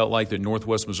ever felt like that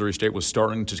Northwest Missouri State was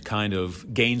starting to kind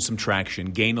of gain some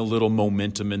traction, gain a little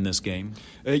momentum in this game?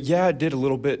 Yeah, it did a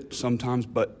little bit sometimes,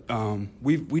 but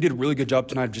we did a really good job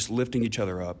tonight of just lifting each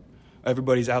other up.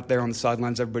 Everybody's out there on the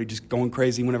sidelines, everybody just going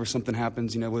crazy whenever something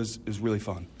happens. It was really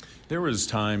fun. There was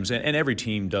times, and every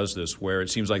team does this, where it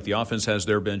seems like the offense has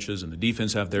their benches and the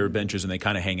defense have their benches, and they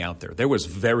kind of hang out there. There was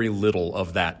very little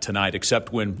of that tonight,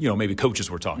 except when maybe coaches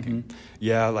were talking. Mm-hmm.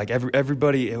 Yeah,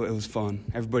 everybody, it was fun.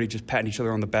 Everybody just patting each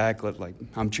other on the back.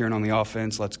 I'm cheering on the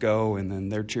offense, let's go, and then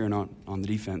they're cheering on the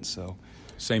defense. So.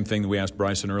 Same thing that we asked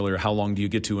Bryson earlier. How long do you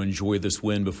get to enjoy this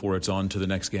win before it's on to the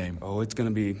next game? Oh, it's going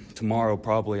to be tomorrow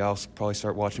probably. I'll probably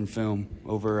start watching film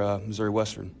over Missouri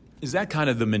Western. Is that kind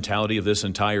of the mentality of this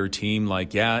entire team?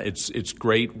 It's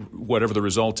great, whatever the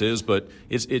result is, but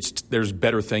there's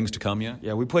better things to come yet?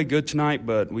 Yeah, we played good tonight,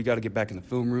 but we got to get back in the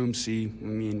film room,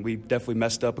 we definitely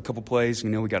messed up a couple plays.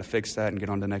 We got to fix that and get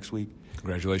on to next week.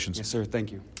 Congratulations. Yes, sir.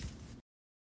 Thank you.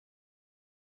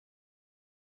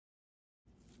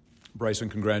 Bryson,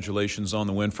 congratulations on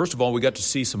the win. First of all, we got to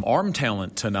see some arm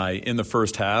talent tonight in the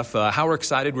first half. How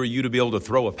excited were you to be able to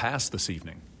throw a pass this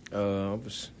evening? I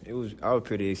was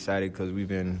pretty excited because we've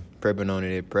been prepping on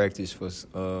it at practice for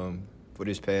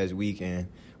this past week, and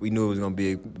we knew it was going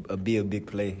to be a big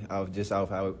play off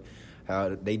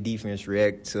how they defense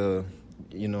react to,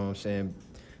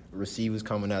 receivers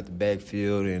coming out the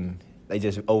backfield, and they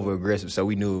just over aggressive. So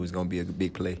we knew it was going to be a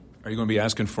big play. Are you going to be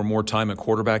asking for more time at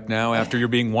quarterback now after you're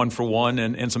being 1 for 1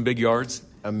 and some big yards?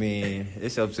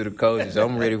 It's up to the coaches.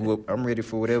 I'm ready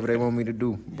for whatever they want me to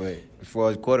do. But as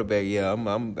far as quarterback, yeah,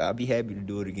 I'll be happy to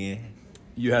do it again.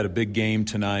 You had a big game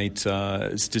tonight,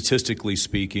 statistically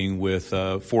speaking, with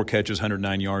 4 catches,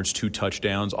 109 yards, 2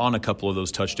 touchdowns. On a couple of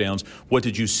those touchdowns, what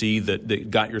did you see that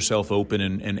got yourself open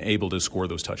and able to score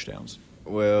those touchdowns?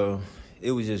 Well,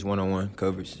 it was just one-on-one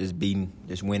coverage, just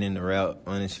winning the route.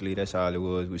 Honestly, that's all it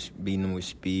was beating them with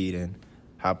speed and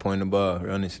high pointing the ball,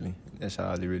 honestly. That's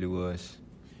all it really was.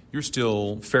 You're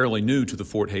still fairly new to the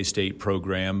Fort Hays State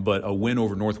program, but a win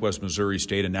over Northwest Missouri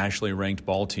State, a nationally ranked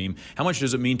ball team. How much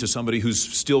does it mean to somebody who's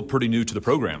still pretty new to the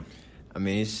program? I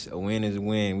mean, a win is a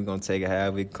win. We're going to take it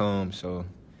however it comes. So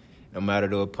no matter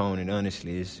the opponent,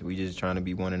 honestly, we just trying to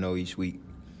be 1-0 each week.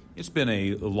 It's been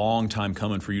a long time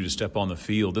coming for you to step on the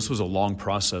field. This was a long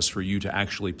process for you to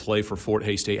actually play for Fort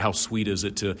Hays State. How sweet is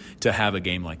it to have a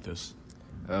game like this?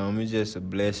 It's just a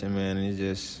blessing, man. It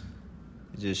just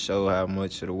showed how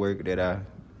much of the work that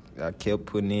I kept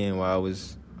putting in while I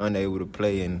was unable to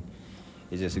play, and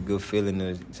it's just a good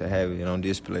feeling to have it on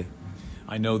display.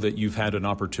 I know that you've had an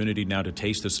opportunity now to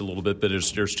taste this a little bit, but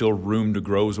is there still room to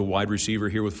grow as a wide receiver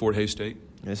here with Fort Hays State?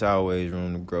 There's always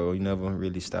room to grow. You never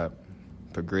really stop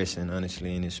progressing,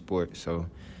 honestly, in this sport. So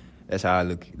that's how I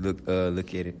look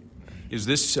at it. Is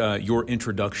this your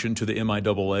introduction to the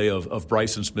MIAA of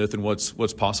Bryson Smith and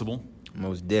what's possible?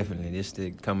 Most definitely. This is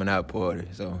the coming out party,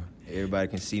 so everybody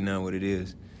can see now what it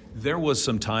is. There was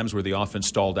some times where the offense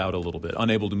stalled out a little bit,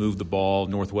 unable to move the ball.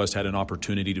 Northwest had an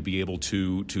opportunity to be able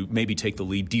to maybe take the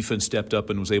lead. Defense stepped up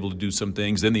and was able to do some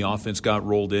things. Then the offense got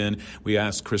rolled in. We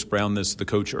asked Chris Brown, the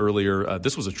coach, earlier.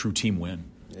 This was a true team win.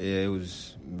 Yeah, it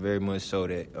was very much so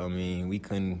that. I mean, we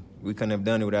couldn't have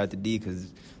done it without the D,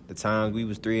 because the times we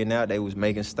was 3 and out, they was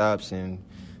making stops, and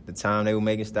the time they were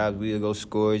making stops, we would go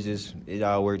score. It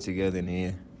all worked together in the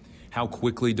end. How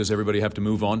quickly does everybody have to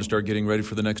move on to start getting ready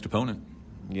for the next opponent?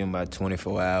 Give them about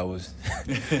 24 hours.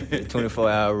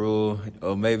 24-hour rule,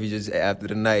 or maybe just after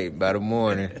the night, by the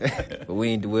morning. But we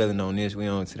ain't dwelling on this. We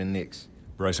on to the next.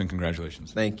 Bryson,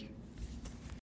 congratulations. Thank you.